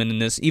horror element in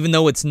this, even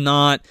though it's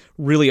not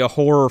really a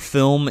horror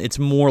film. It's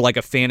more like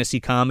a fantasy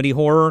comedy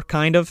horror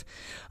kind of.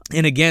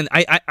 And again,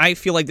 I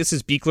feel like this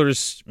is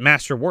Buechler's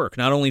master work,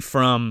 not only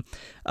from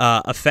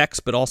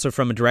effects, but also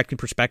from a directing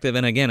perspective.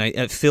 And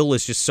again, Phil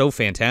is just so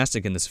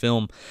fantastic in this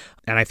film,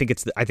 and I think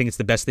it's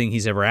the best thing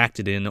he's ever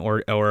acted in,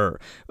 or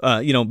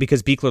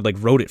because Buechler, like,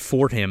 wrote it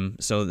for him.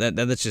 So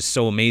that's just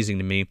so amazing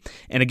to me.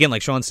 And again,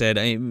 like Sean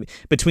said,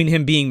 between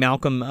him being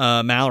Malcolm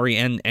Mallory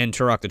and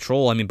Turok the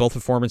Troll, I mean, both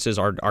performances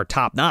are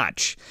top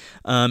notch,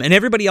 and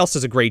everybody else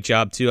does a great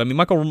job too. I mean,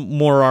 Michael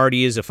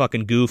Moriarty is a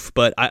fucking goof,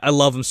 but I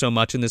love him so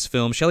much in this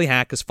film. Shelley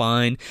Hack is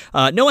fine.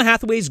 Noah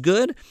Hathaway's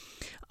good.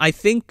 I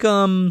think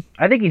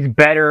he's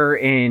better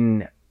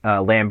in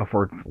Land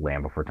Before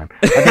Time.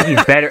 I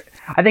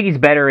think he's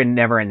better in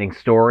Neverending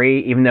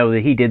Story, even though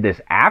he did this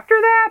after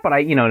that. But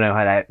I know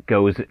how that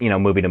goes,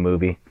 movie to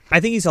movie. I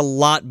think he's a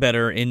lot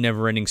better in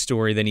Neverending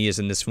Story than he is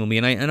in this movie,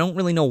 and I don't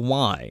really know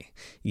why.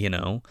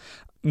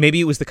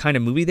 Maybe it was the kind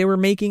of movie they were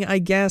making, I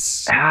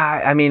guess.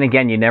 I mean,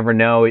 again, you never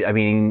know. I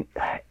mean,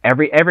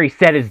 every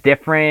set is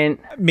different.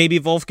 Maybe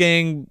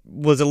Wolfgang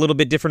was a little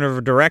bit different of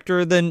a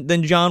director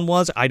than John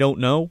was. I don't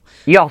know.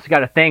 You also got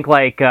to think,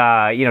 like,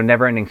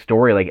 Neverending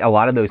Story, like, a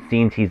lot of those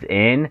scenes he's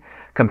in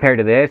compared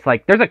to this,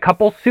 like, there's a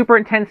couple super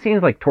intense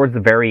scenes, like, towards the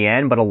very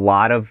end, but a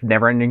lot of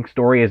Neverending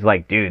Story is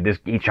like, dude,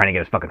 he's trying to get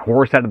his fucking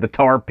horse out of the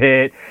tar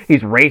pit.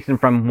 He's racing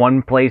from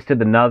one place to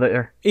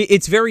another.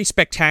 It's very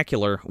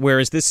spectacular,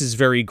 whereas this is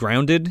very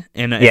grounded,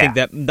 and I think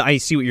that I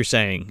see what you're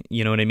saying.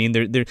 You know what I mean?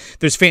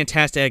 There's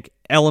fantastic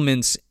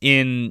elements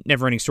in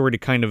Neverending Story to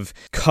kind of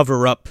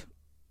cover up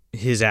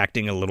his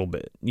acting a little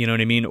bit, you know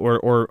what I mean,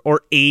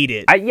 or aid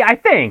it. I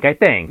think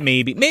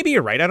maybe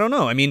you're right. I don't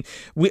know. I mean,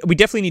 we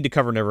definitely need to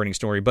cover Neverending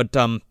Story, but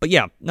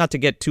yeah, not to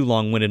get too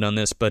long winded on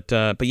this, but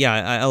yeah,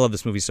 I love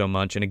this movie so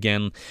much. And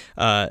again,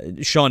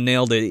 Sean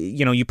nailed it.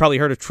 You probably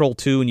heard of Troll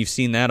 2 and you've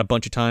seen that a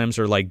bunch of times,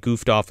 or like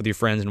goofed off with your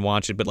friends and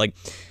watched it, but like,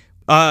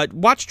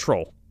 watch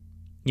Troll.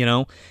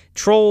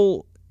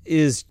 Troll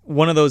is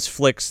one of those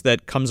flicks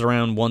that comes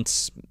around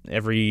once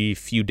every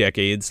few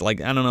decades.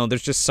 Like, I don't know,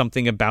 there's just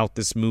something about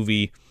this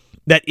movie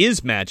that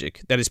is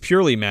magic, that is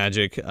purely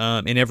magic,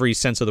 in every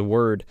sense of the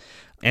word.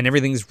 and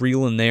everything's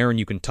real in there, and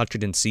you can touch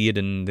it and see it,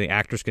 and the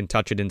actors can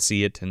touch it and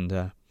see it,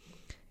 and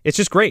it's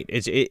just great.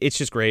 It's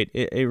just great.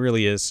 It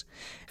really is.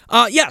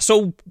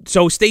 So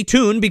stay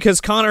tuned,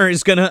 because Connor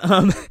is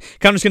gonna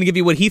give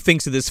you what he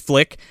thinks of this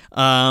flick,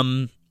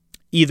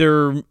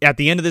 either at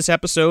the end of this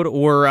episode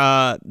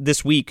or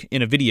this week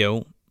in a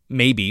video.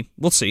 Maybe.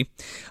 We'll see.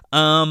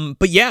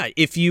 But yeah,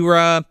 if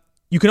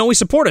you can always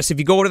support us if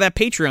you go to that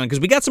Patreon,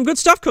 because we got some good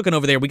stuff cooking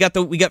over there. We got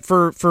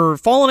for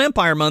Fallen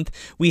Empire month,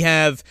 we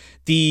have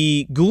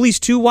the Ghoulies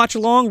 2 watch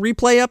along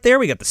replay up there.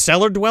 We got the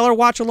Cellar Dweller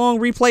watch along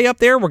replay up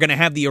there. We're gonna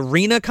have the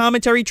Arena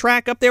commentary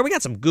track up there. We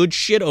got some good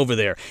shit over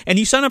there. And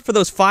you sign up for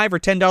those $5 or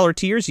 $10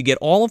 tiers, you get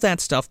all of that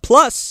stuff.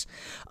 Plus,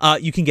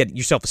 you can get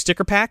yourself a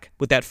sticker pack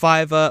with that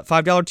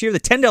 $5 tier.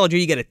 The $10 tier,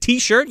 you get a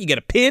T-shirt, you get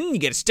a pin, you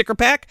get a sticker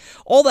pack,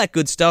 all that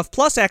good stuff.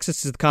 Plus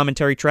access to the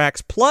commentary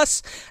tracks.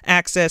 Plus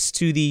access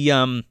to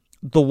the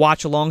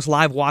watch-alongs,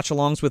 live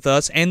watch-alongs with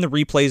us, and the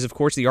replays, of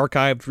course, the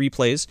archived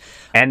replays.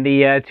 And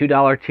the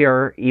 $2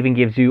 tier even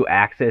gives you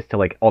access to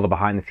like all the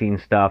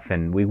behind-the-scenes stuff,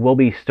 and we will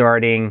be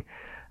starting,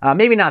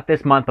 maybe not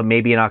this month, but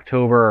maybe in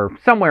October or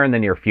somewhere in the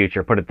near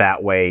future, put it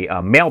that way,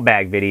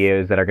 mailbag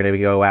videos that are going to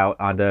go out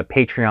onto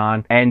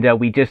Patreon. And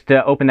we just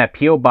opened that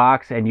P.O.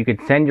 box, and you can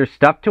send your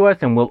stuff to us,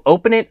 and we'll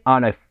open it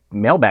on a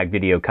mailbag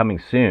video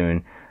coming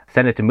soon.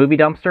 Send it to Movie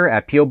Dumpster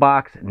at P.O.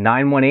 Box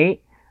 918,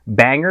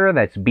 Bangor,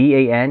 that's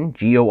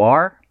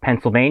Bangor,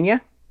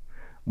 Pennsylvania,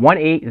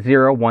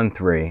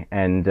 18013.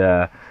 And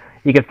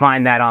you can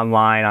find that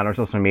online on our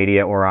social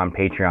media or on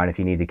Patreon if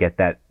you need to get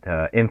that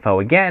info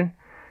again.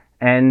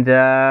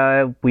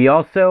 And we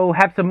also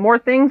have some more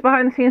things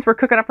behind the scenes we're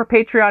cooking up for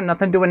Patreon.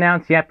 Nothing to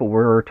announce yet, but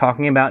we're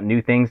talking about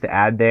new things to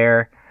add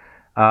there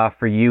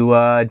for you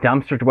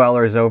dumpster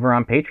dwellers over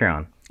on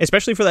Patreon.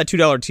 Especially for that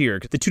 $2 tier.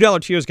 The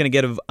 $2 tier is going to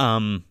get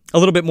a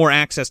little bit more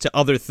access to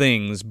other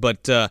things,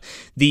 but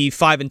the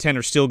 5 and 10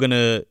 are still going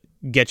to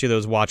get you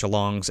those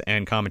watch-alongs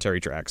and commentary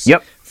tracks.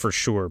 Yep. For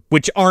sure,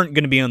 which aren't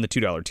going to be on the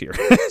 $2 tier.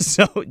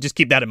 So just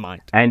keep that in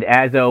mind. And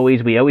as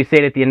always, we always say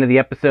it at the end of the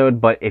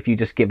episode, but if you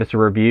just give us a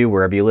review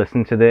wherever you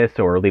listen to this,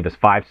 or leave us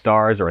 5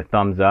 stars or a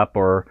thumbs up,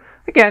 or,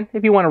 again,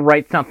 if you want to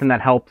write something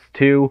that helps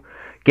too,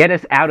 get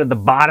us out of the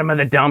bottom of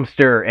the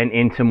dumpster and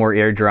into more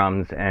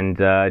eardrums, and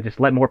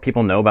just let more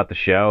people know about the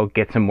show.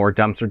 Get some more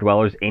dumpster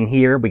dwellers in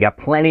here. We got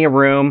plenty of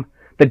room.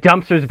 The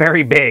dumpster's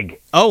very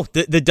big. Oh,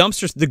 the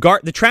dumpsters,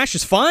 the trash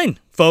is fine,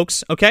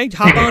 folks. Okay,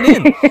 hop on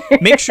in.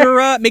 Make sure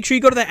you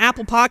go to the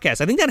Apple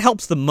Podcast. I think that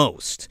helps the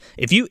most.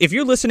 If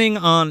you're listening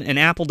on an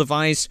Apple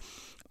device,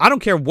 I don't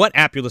care what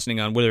app you're listening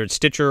on, whether it's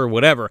Stitcher or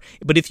whatever,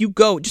 but if you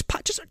go, just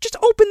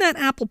open that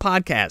Apple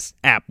Podcast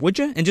app, would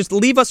you? And just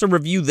leave us a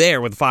review there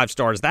with 5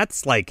 stars.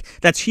 That's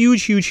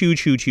huge.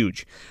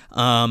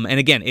 And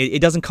again, it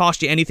doesn't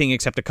cost you anything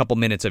except a couple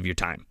minutes of your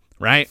time,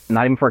 right?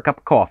 Not even for a cup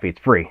of coffee. It's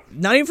free.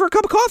 Not even for a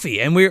cup of coffee.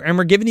 And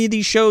we're giving you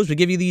these shows. We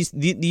give you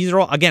these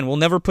are all, again, we'll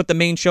never put the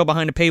main show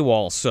behind a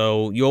paywall,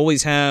 so you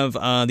always have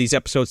these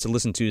episodes to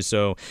listen to.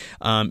 So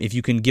if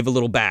you can give a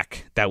little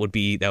back, that would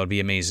be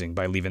amazing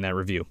by leaving that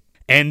review.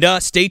 And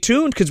stay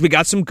tuned, because we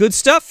got some good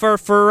stuff for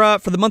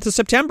the month of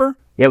September.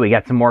 Yeah, we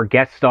got some more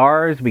guest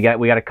stars. We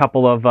got a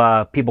couple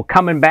of people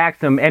coming back,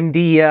 some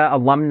MD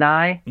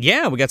alumni.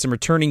 Yeah, we got some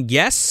returning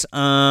guests,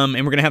 and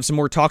we're gonna have some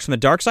more talks from the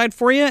dark side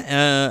for you,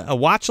 a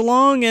watch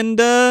along, and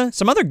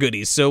some other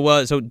goodies.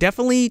 So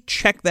definitely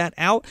check that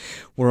out.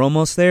 We're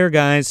almost there,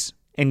 guys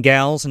and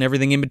gals, and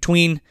everything in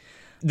between.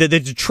 The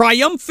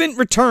triumphant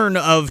return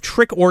of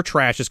Trick or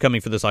Trash is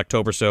coming for this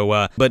October.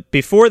 So, but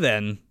before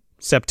then,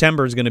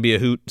 September is going to be a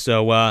hoot,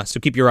 so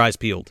keep your eyes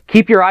peeled.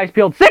 Keep your eyes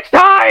peeled 6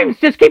 times!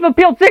 Just keep them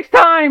peeled 6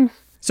 times!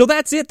 So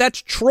that's it.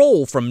 That's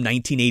Troll from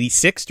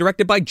 1986,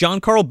 directed by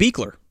John Carl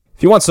Buechler.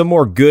 If you want some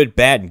more good,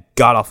 bad, and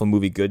god-awful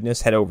movie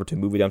goodness, head over to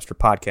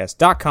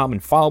MovieDumpsterPodcast.com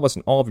and follow us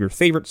on all of your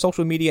favorite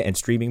social media and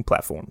streaming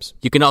platforms.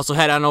 You can also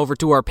head on over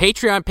to our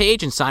Patreon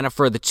page and sign up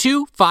for the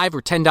 $2, $5,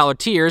 or $10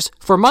 tiers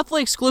for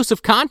monthly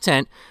exclusive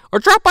content, or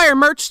drop by our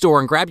merch store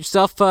and grab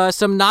yourself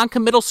some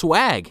non-committal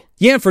swag.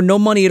 Yeah, and for no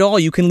money at all,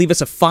 you can leave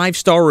us a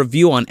 5-star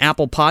review on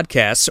Apple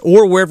Podcasts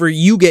or wherever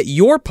you get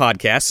your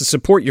podcasts to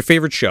support your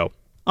favorite show.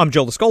 I'm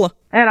Joe Lascola.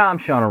 And I'm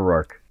Sean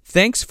O'Rourke.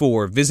 Thanks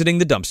for visiting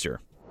the dumpster.